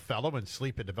postdoctoral fellow in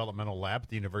sleep and developmental lab at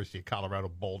the University of Colorado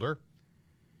Boulder.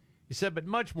 He said, but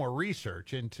much more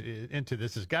research into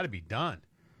this has got to be done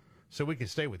so we can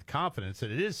stay with confidence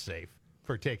that it is safe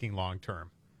for taking long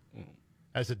term.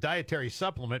 As a dietary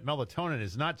supplement, melatonin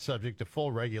is not subject to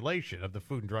full regulation of the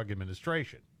Food and Drug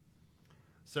Administration.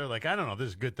 So they're like, I don't know if this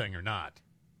is a good thing or not.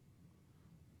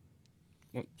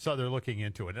 So they're looking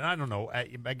into it. And I don't know.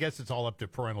 I guess it's all up to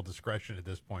parental discretion at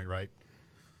this point, right?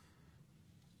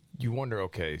 You wonder,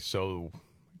 okay, so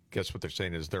guess what they're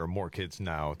saying is there are more kids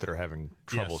now that are having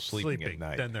trouble sleeping at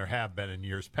night than there have been in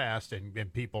years past.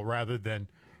 And people, rather than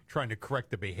trying to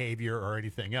correct the behavior or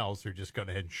anything else, they're just going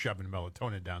ahead and shoving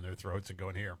melatonin down their throats and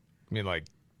going here. I mean, like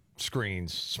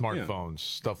screens, smartphones,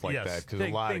 stuff like that, because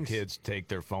a lot of kids take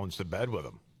their phones to bed with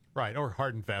them. Right, or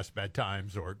hard and fast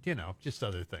bedtimes or, just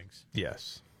other things.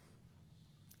 Yes.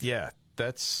 Yeah,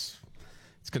 it's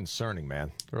concerning,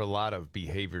 man. There are a lot of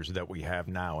behaviors that we have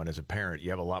now, and as a parent, you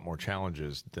have a lot more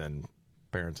challenges than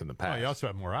parents in the past. Well, you also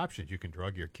have more options. You can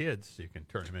drug your kids, so you can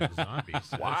turn them into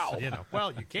zombies. Wow.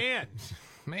 Well, you can.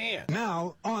 Man.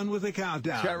 Now, on with the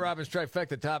countdown. Scott Robbins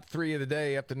trifecta, top 3 of the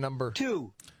day, up to number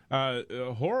 2.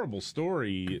 A horrible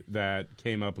story that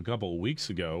came up a couple of weeks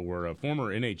ago where a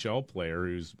former NHL player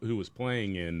who was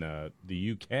playing in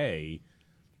the UK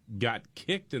got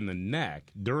kicked in the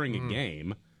neck during a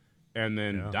game and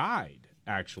then died,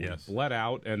 actually. Yes. Bled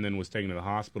out and then was taken to the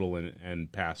hospital and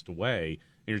passed away.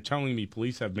 And you're telling me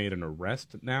police have made an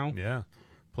arrest now? Yeah.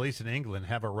 Police in England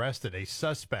have arrested a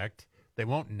suspect. They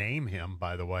won't name him,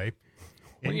 by the way.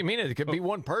 What do you mean? It could be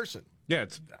one person. Yeah,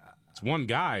 it's one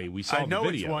guy. We saw the video. I know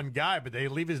it's one guy, but they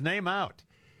leave his name out.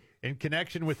 In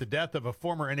connection with the death of a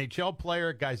former NHL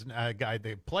player,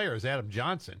 the player is Adam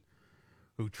Johnson,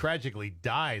 who tragically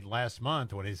died last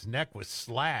month when his neck was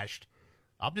slashed.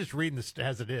 I'm just reading this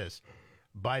as it is.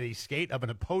 By the skate of an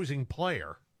opposing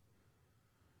player.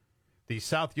 The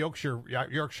South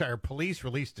Yorkshire police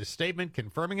released a statement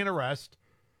confirming an arrest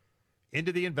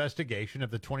into the investigation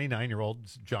of the 29-year-old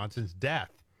Johnson's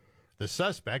death. The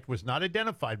suspect was not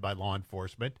identified by law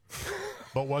enforcement,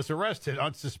 but was arrested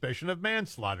on suspicion of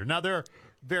manslaughter. Now, there are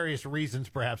various reasons,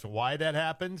 perhaps, why that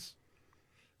happens.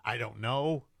 I don't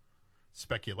know.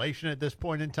 Speculation at this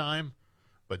point in time.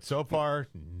 But so far,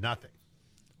 nothing.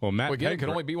 Well, Matt again, it can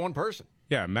only be one person.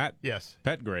 Yeah, Matt Yes.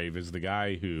 Petgrave is the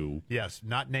guy who... Yes,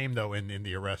 not named, though, in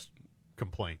the arrest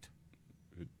complaint.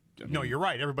 No, you're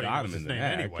right. Everybody knows his name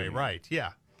anyway. Right,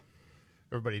 yeah.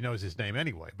 Everybody knows his name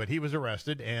anyway. But he was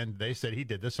arrested, and they said he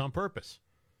did this on purpose.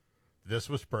 This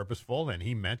was purposeful, and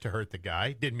he meant to hurt the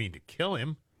guy. Didn't mean to kill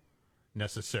him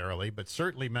necessarily, but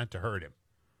certainly meant to hurt him.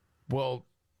 Well,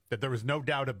 that there was no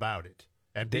doubt about it.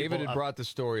 And David had brought the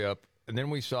story up, and then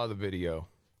we saw the video,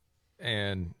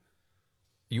 and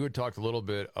you had talked a little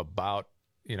bit about,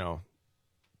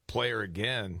 player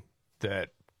again that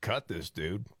cut this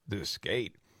dude, this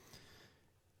skate.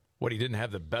 What, he didn't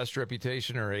have the best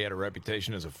reputation, or he had a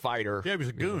reputation as a fighter? Yeah, he was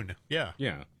a goon. Yeah.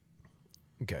 Yeah.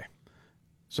 Okay.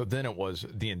 So then it was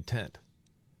the intent.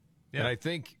 Yeah. And I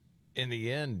think in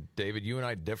the end, David, you and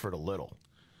I differed a little.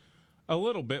 A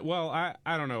little bit. Well, I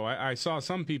don't know. I saw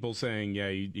some people saying, yeah,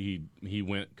 he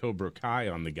went Cobra Kai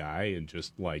on the guy and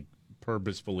just,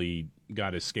 purposefully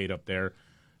got his skate up there.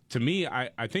 To me,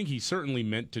 I think he certainly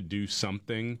meant to do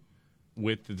something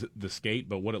with the skate,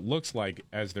 but what it looks like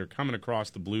as they're coming across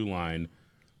the blue line,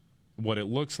 what it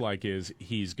looks like is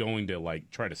he's going to,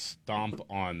 try to stomp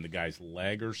on the guy's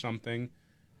leg or something,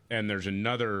 and there's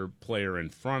another player in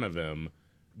front of him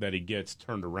that he gets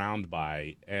turned around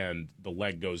by, and the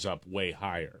leg goes up way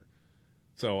higher.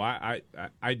 So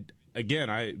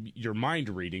you're mind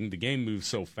reading. The game moves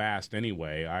so fast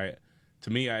anyway. I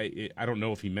don't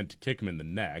know if he meant to kick him in the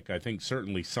neck. I think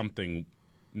certainly something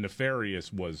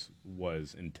nefarious was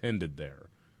intended there.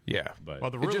 Yeah, but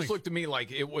it just looked to me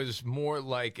like it was more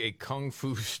like a kung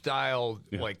fu style,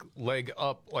 leg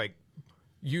up,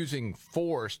 using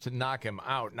force to knock him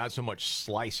out, not so much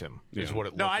slice him, is what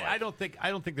it looked like. I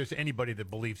don't think there's anybody that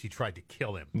believes he tried to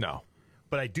kill him. No.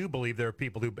 But I do believe there are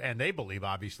people who, and they believe,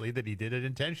 obviously, that he did it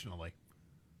intentionally.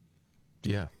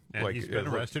 Yeah. And he's been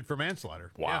arrested for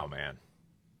manslaughter. Wow, man.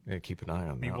 Yeah, keep an eye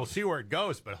on that. We'll see where it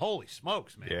goes, but holy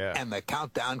smokes, man. Yeah. And the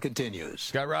countdown continues.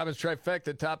 Scott Robbins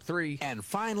trifecta, top 3. And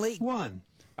finally, 1.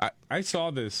 I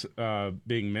saw this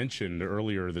being mentioned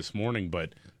earlier this morning,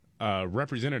 but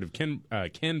Representative Ken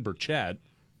Burchett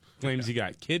claims he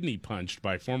got kidney punched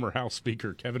by former House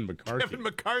Speaker Kevin McCarthy. Kevin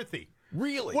McCarthy.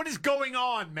 Really? What is going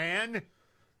on, man?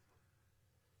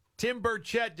 Tim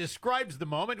Burchett describes the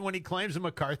moment when he claims that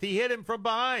McCarthy hit him from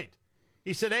behind.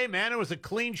 He said, hey, man, it was a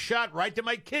clean shot right to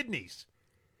my kidneys.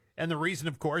 And the reason,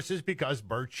 of course, is because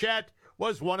Burchett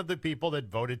was one of the people that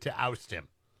voted to oust him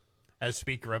as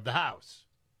Speaker of the House.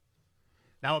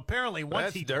 Now, apparently,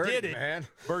 once he did it, man.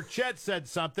 Burchett said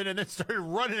something and then started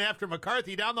running after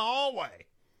McCarthy down the hallway.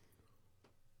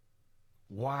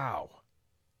 Wow.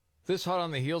 This hot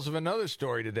on the heels of another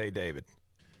story today, David.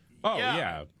 Oh,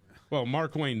 yeah. Well,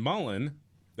 Mark Wayne Mullen,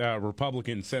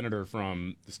 Republican senator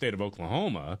from the state of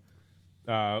Oklahoma,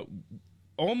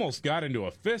 almost got into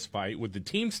a fist fight with the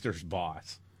Teamsters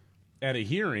boss at a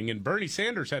hearing, and Bernie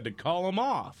Sanders had to call him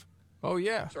off. Oh,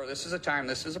 yeah. Sir, this is a time,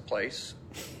 this is a place.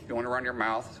 If you want to run your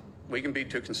mouth, we can be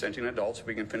 2 consenting adults.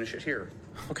 We can finish it here.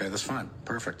 Okay, that's fine.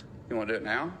 Perfect. You want to do it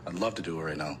now? I'd love to do it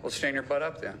right now. Well, stand your butt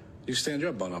up then. You stand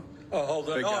your butt up. Oh, hold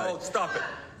on. Oh, stop it.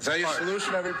 Is that your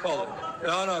solution? Hold it.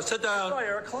 No, sit down.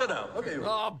 Sit down. Okay.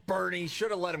 Oh, Bernie,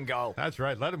 should have let him go. That's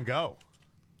right, let him go.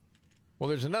 Well,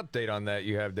 there's an update on that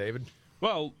you have, David.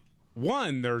 Well,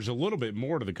 there's a little bit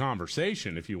more to the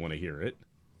conversation if you want to hear it.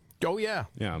 Oh, yeah.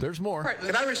 Yeah. There's more. Right,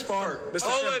 can I respond?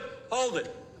 Hold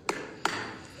it.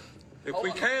 If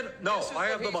we can, no, I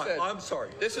have the mic. I'm sorry.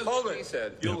 This is hold what it. he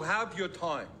said. You'll have your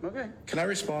time. Okay. Can I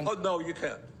respond? Oh, no, you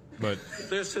can't. But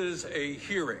this is a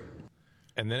hearing.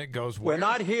 And then it goes. We're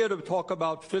not here to talk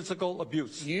about physical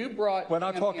abuse. You brought. We're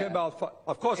not talking about.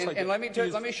 Of course, I did. And let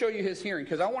me show you his hearing,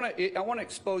 because I want to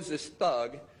expose this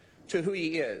thug to who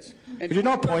he is. And If you're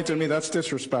not pointing at me, that's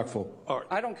disrespectful. All right.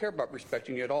 I don't care about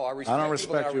respecting you at all. I don't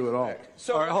respect you at all.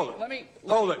 So all right,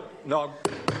 hold it. No.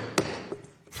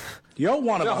 You're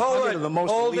one of 100 of the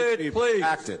most elite people. Please.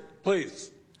 Act it.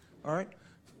 Please. All right.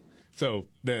 So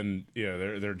then,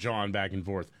 they're jawing back and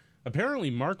forth. Apparently,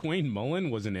 Mark Wayne Mullen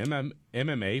was an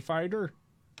MMA fighter.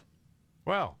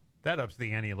 Well, that ups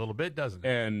the ante a little bit, doesn't it?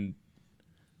 And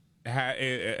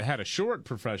had a short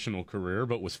professional career,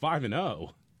 but was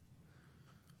 5-0.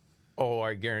 Oh,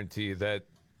 I guarantee you that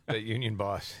union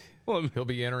boss, he'll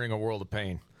be entering a world of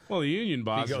pain. Well, the union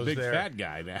boss is a big there. fat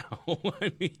guy now.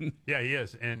 I mean, yeah, he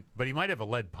is, but he might have a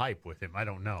lead pipe with him. I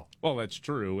don't know. Well, that's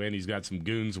true, and he's got some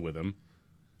goons with him.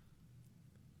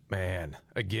 Man,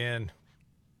 again,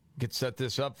 get set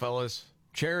this up, fellas.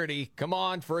 Charity, come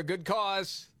on, for a good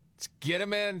cause. Let's get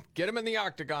him in the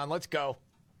octagon. Let's go.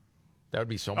 That would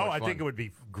be so much fun. I think it would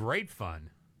be great fun.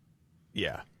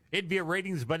 Yeah. It'd be a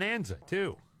ratings bonanza,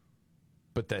 too.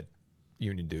 But that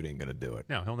union dude ain't going to do it.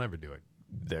 No, he'll never do it.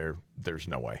 There's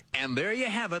no way. And there you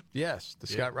have it. Yes, the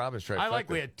Scott Robbins trifecta. I like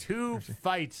we had 2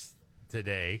 fights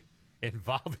today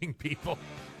involving people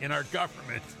in our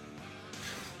government.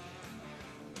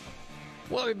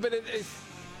 Well, but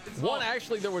one,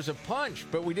 actually, there was a punch,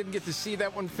 but we didn't get to see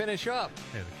that one finish up.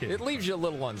 Yeah, the kid. It leaves you a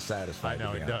little unsatisfied. I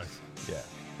know, to be it honest. does.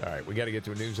 Yeah. All right, we got to get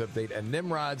to a news update, and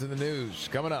Nimrod's in the news.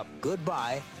 Coming up.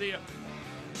 Goodbye. See ya.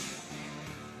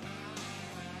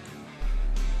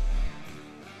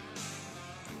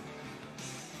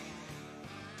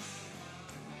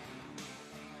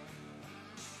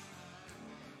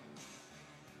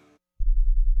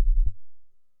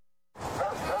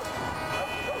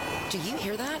 Do you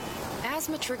hear that?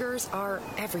 Asthma triggers are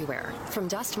everywhere, from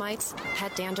dust mites,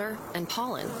 pet dander, and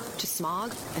pollen, to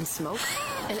smog and smoke.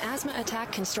 An asthma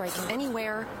attack can strike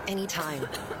anywhere, anytime.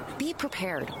 Be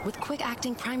prepared with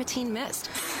quick-acting Primatene Mist.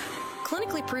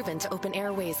 Clinically proven to open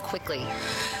airways quickly.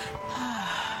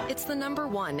 It's the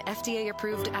 #1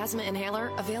 FDA-approved asthma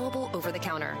inhaler available over the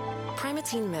counter.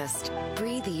 Primatene Mist.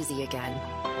 Breathe easy again.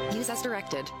 Use as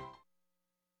directed.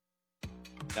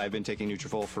 I've been taking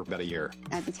Nutrafol for about a year.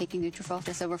 I've been taking Nutrafol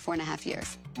just over 4.5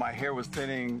 years. My hair was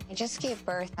thinning. I just gave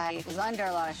birth. I was under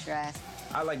a lot of stress.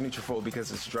 I like Nutrafol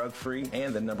because it's drug-free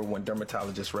and the #1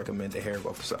 dermatologist recommended hair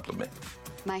growth supplement.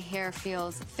 My hair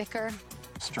feels thicker.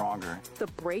 Stronger. The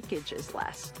breakage is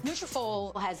less.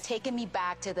 Nutrafol has taken me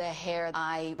back to the hair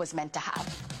I was meant to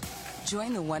have.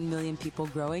 Join the 1 million people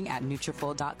growing at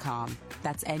Nutrafol.com.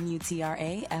 That's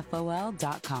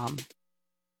Nutrafol.com.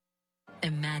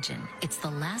 Imagine it's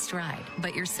the last ride,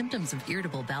 but your symptoms of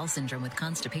irritable bowel syndrome with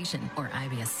constipation, or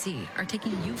IBS-C, are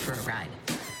taking you for a ride.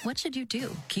 What should you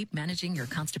do? Keep managing your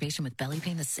constipation with belly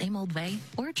pain the same old way?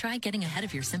 Or try getting ahead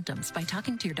of your symptoms by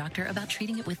talking to your doctor about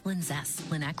treating it with Linzess,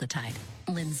 linaclotide.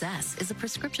 Linzess is a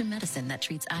prescription medicine that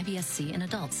treats IBS-C in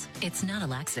adults. It's not a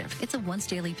laxative. It's a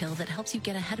once-daily pill that helps you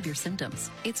get ahead of your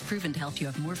symptoms. It's proven to help you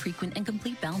have more frequent and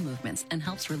complete bowel movements and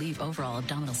helps relieve overall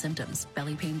abdominal symptoms,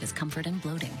 belly pain, discomfort, and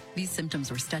bloating. These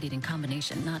symptoms were studied in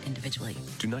combination, not individually.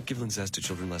 Do not give Linzess to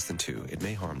children less than 2. It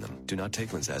may harm them. Do not take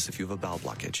Linzess if you have a bowel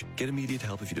blockage. Get immediate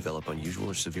help if you develop unusual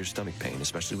or severe stomach pain,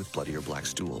 especially with bloody or black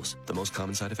stools. The most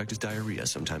common side effect is diarrhea,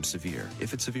 sometimes severe.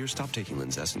 If it's severe, stop taking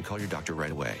Linzess and call your doctor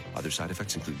right away. Other side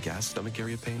effects include gas, stomach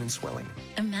area pain, and swelling.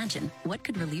 Imagine, what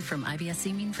could relief from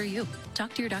IBS-C mean for you?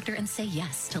 Talk to your doctor and say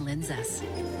yes to Linzess.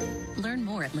 Learn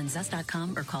more at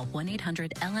linzess.com or call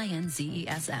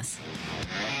 1-800-LINZESS.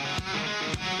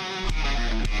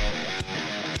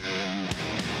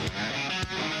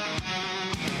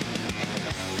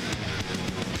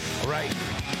 All right.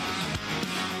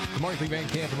 The Markley, Van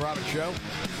Camp, and Robbins Show.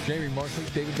 Jamie Markley,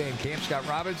 David Van Camp, Scott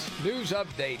Robbins. News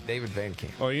update, David Van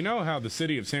Camp. Well, you know how the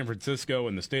city of San Francisco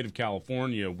and the state of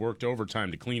California worked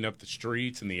overtime to clean up the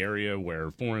streets in the area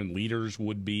where foreign leaders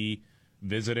would be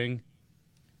visiting?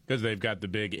 Because they've got the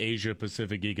big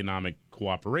Asia-Pacific Economic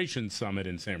Cooperation Summit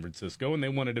in San Francisco, and they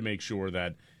wanted to make sure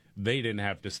that they didn't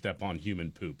have to step on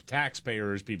human poop.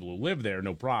 Taxpayers, people who live there,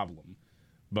 no problem.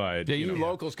 But yeah, you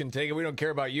locals can take it. We don't care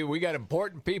about you. We got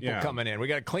important people coming in. We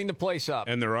got to clean the place up.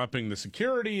 And they're upping the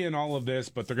security and all of this,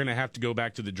 but they're going to have to go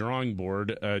back to the drawing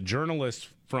board. Journalists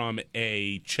from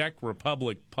a Czech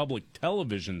Republic public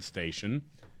television station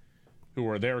who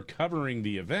are there covering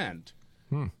the event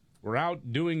were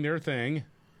out doing their thing,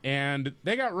 and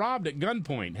they got robbed at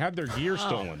gunpoint, had their gear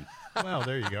stolen. Well,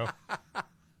 there you go.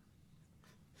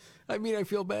 I mean, I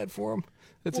feel bad for them.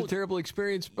 It's a terrible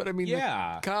experience, but I mean,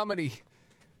 the comedy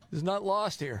is not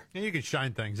lost here. And you can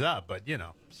shine things up, but,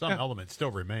 some element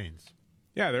still remains.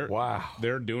 Yeah,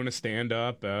 they're doing a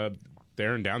stand-up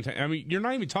there in downtown. I mean, you're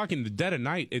not even talking the dead of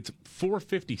night. It's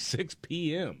 4:56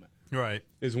 p.m. Right.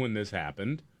 Is when this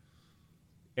happened.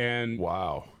 And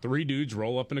 3 dudes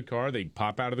roll up in a car. They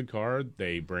pop out of the car.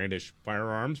 They brandish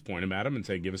firearms, point them at them, and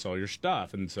say, give us all your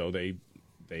stuff. And so they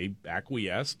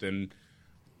acquiesced and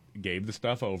gave the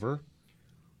stuff over,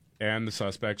 and the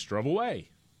suspects drove away.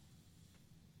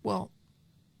 Well,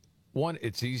 one,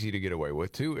 it's easy to get away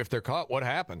with. 2, if they're caught, what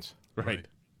happens? Right.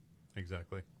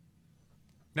 Exactly.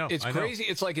 No, it's crazy.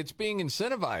 It's like it's being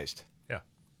incentivized. Yeah.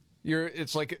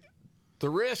 It's like the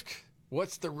risk.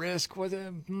 What's the risk? What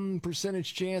a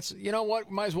percentage chance? You know what?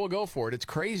 Might as well go for it. It's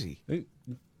crazy.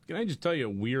 Can I just tell you a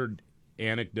weird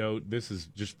anecdote? This is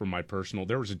just from my personal.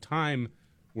 There was a time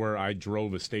where I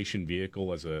drove a station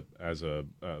vehicle as a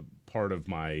part of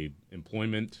my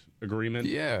employment agreement.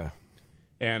 Yeah.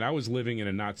 And I was living in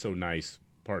a not so nice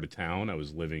part of town. I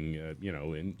was living,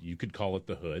 in, you could call it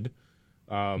the hood.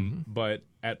 But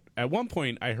at one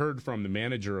point, I heard from the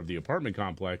manager of the apartment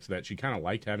complex that she kind of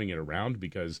liked having it around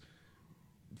because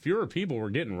fewer people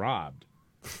were getting robbed.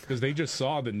 Because they just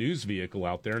saw the news vehicle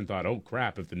out there and thought, oh,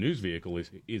 crap, if the news vehicle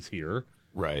is here,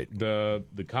 right, the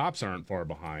cops aren't far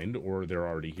behind, or they're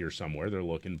already here somewhere. They're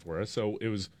looking for us. So it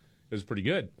was pretty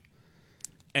good.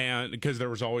 And because there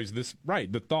was always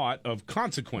the thought of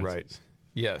consequences. Right.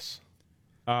 Yes.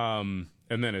 And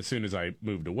then as soon as I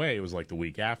moved away, it was like the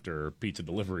week after, pizza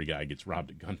delivery guy gets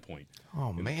robbed at gunpoint.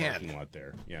 Oh, in the man. parking lot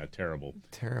there. Yeah, terrible.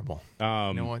 Terrible. You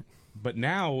know what? But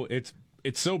now it's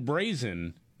so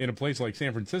brazen in a place like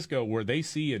San Francisco where they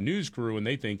see a news crew and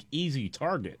they think easy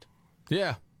target.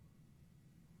 Yeah.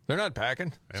 They're not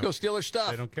packing. Let's go steal their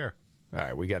stuff. They don't care. All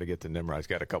right, we got to get to Nimrod's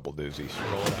got a couple doozies.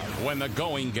 Roll it out. When the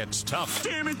going gets tough.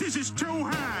 Damn it, this is too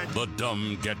hard. The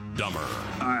dumb get dumber.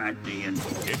 All right, Ian.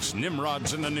 It's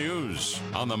Nimrod's in the News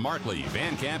on the Markley,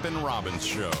 Van Camp, and Robbins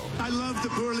Show. I love the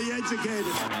poorly educated.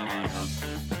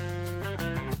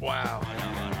 Wow.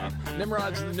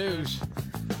 Nimrod's in the News.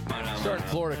 Starting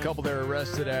Florida, a couple there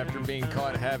arrested after being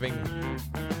caught having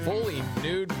fully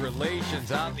nude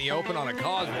relations out in the open on a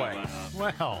causeway.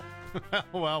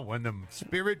 Well, when the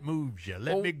spirit moves you,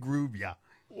 let me groove you.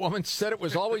 Woman said it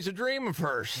was always a dream of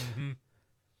hers.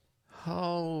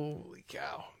 Holy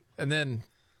cow. And then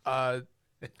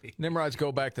Nimrod's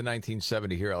go back to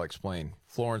 1970. Here, I'll explain.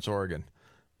 Florence, Oregon.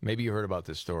 Maybe you heard about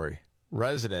this story.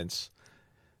 Residents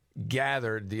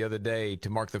gathered the other day to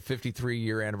mark the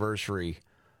 53-year anniversary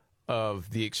of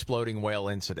the exploding whale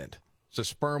incident. It's a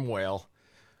sperm whale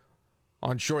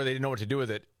on shore. They didn't know what to do with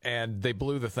it, and they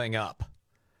blew the thing up.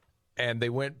 And they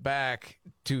went back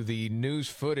to the news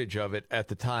footage of it at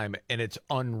the time, and it's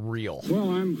unreal.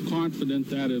 Well, I'm confident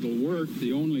that it'll work.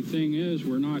 The only thing is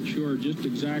we're not sure just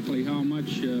exactly how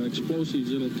much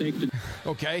explosives it'll take to...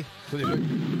 Okay. So they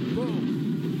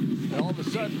boom. And all of a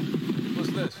sudden,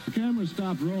 what's this? The camera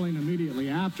stopped rolling immediately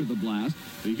after the blast.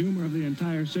 The humor of the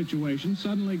entire situation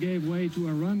suddenly gave way to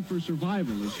a run for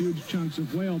survival as huge chunks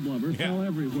of whale blubber fell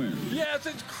everywhere. Yes,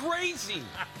 it's crazy.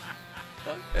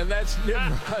 And that's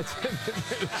Nimrod's in the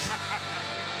News.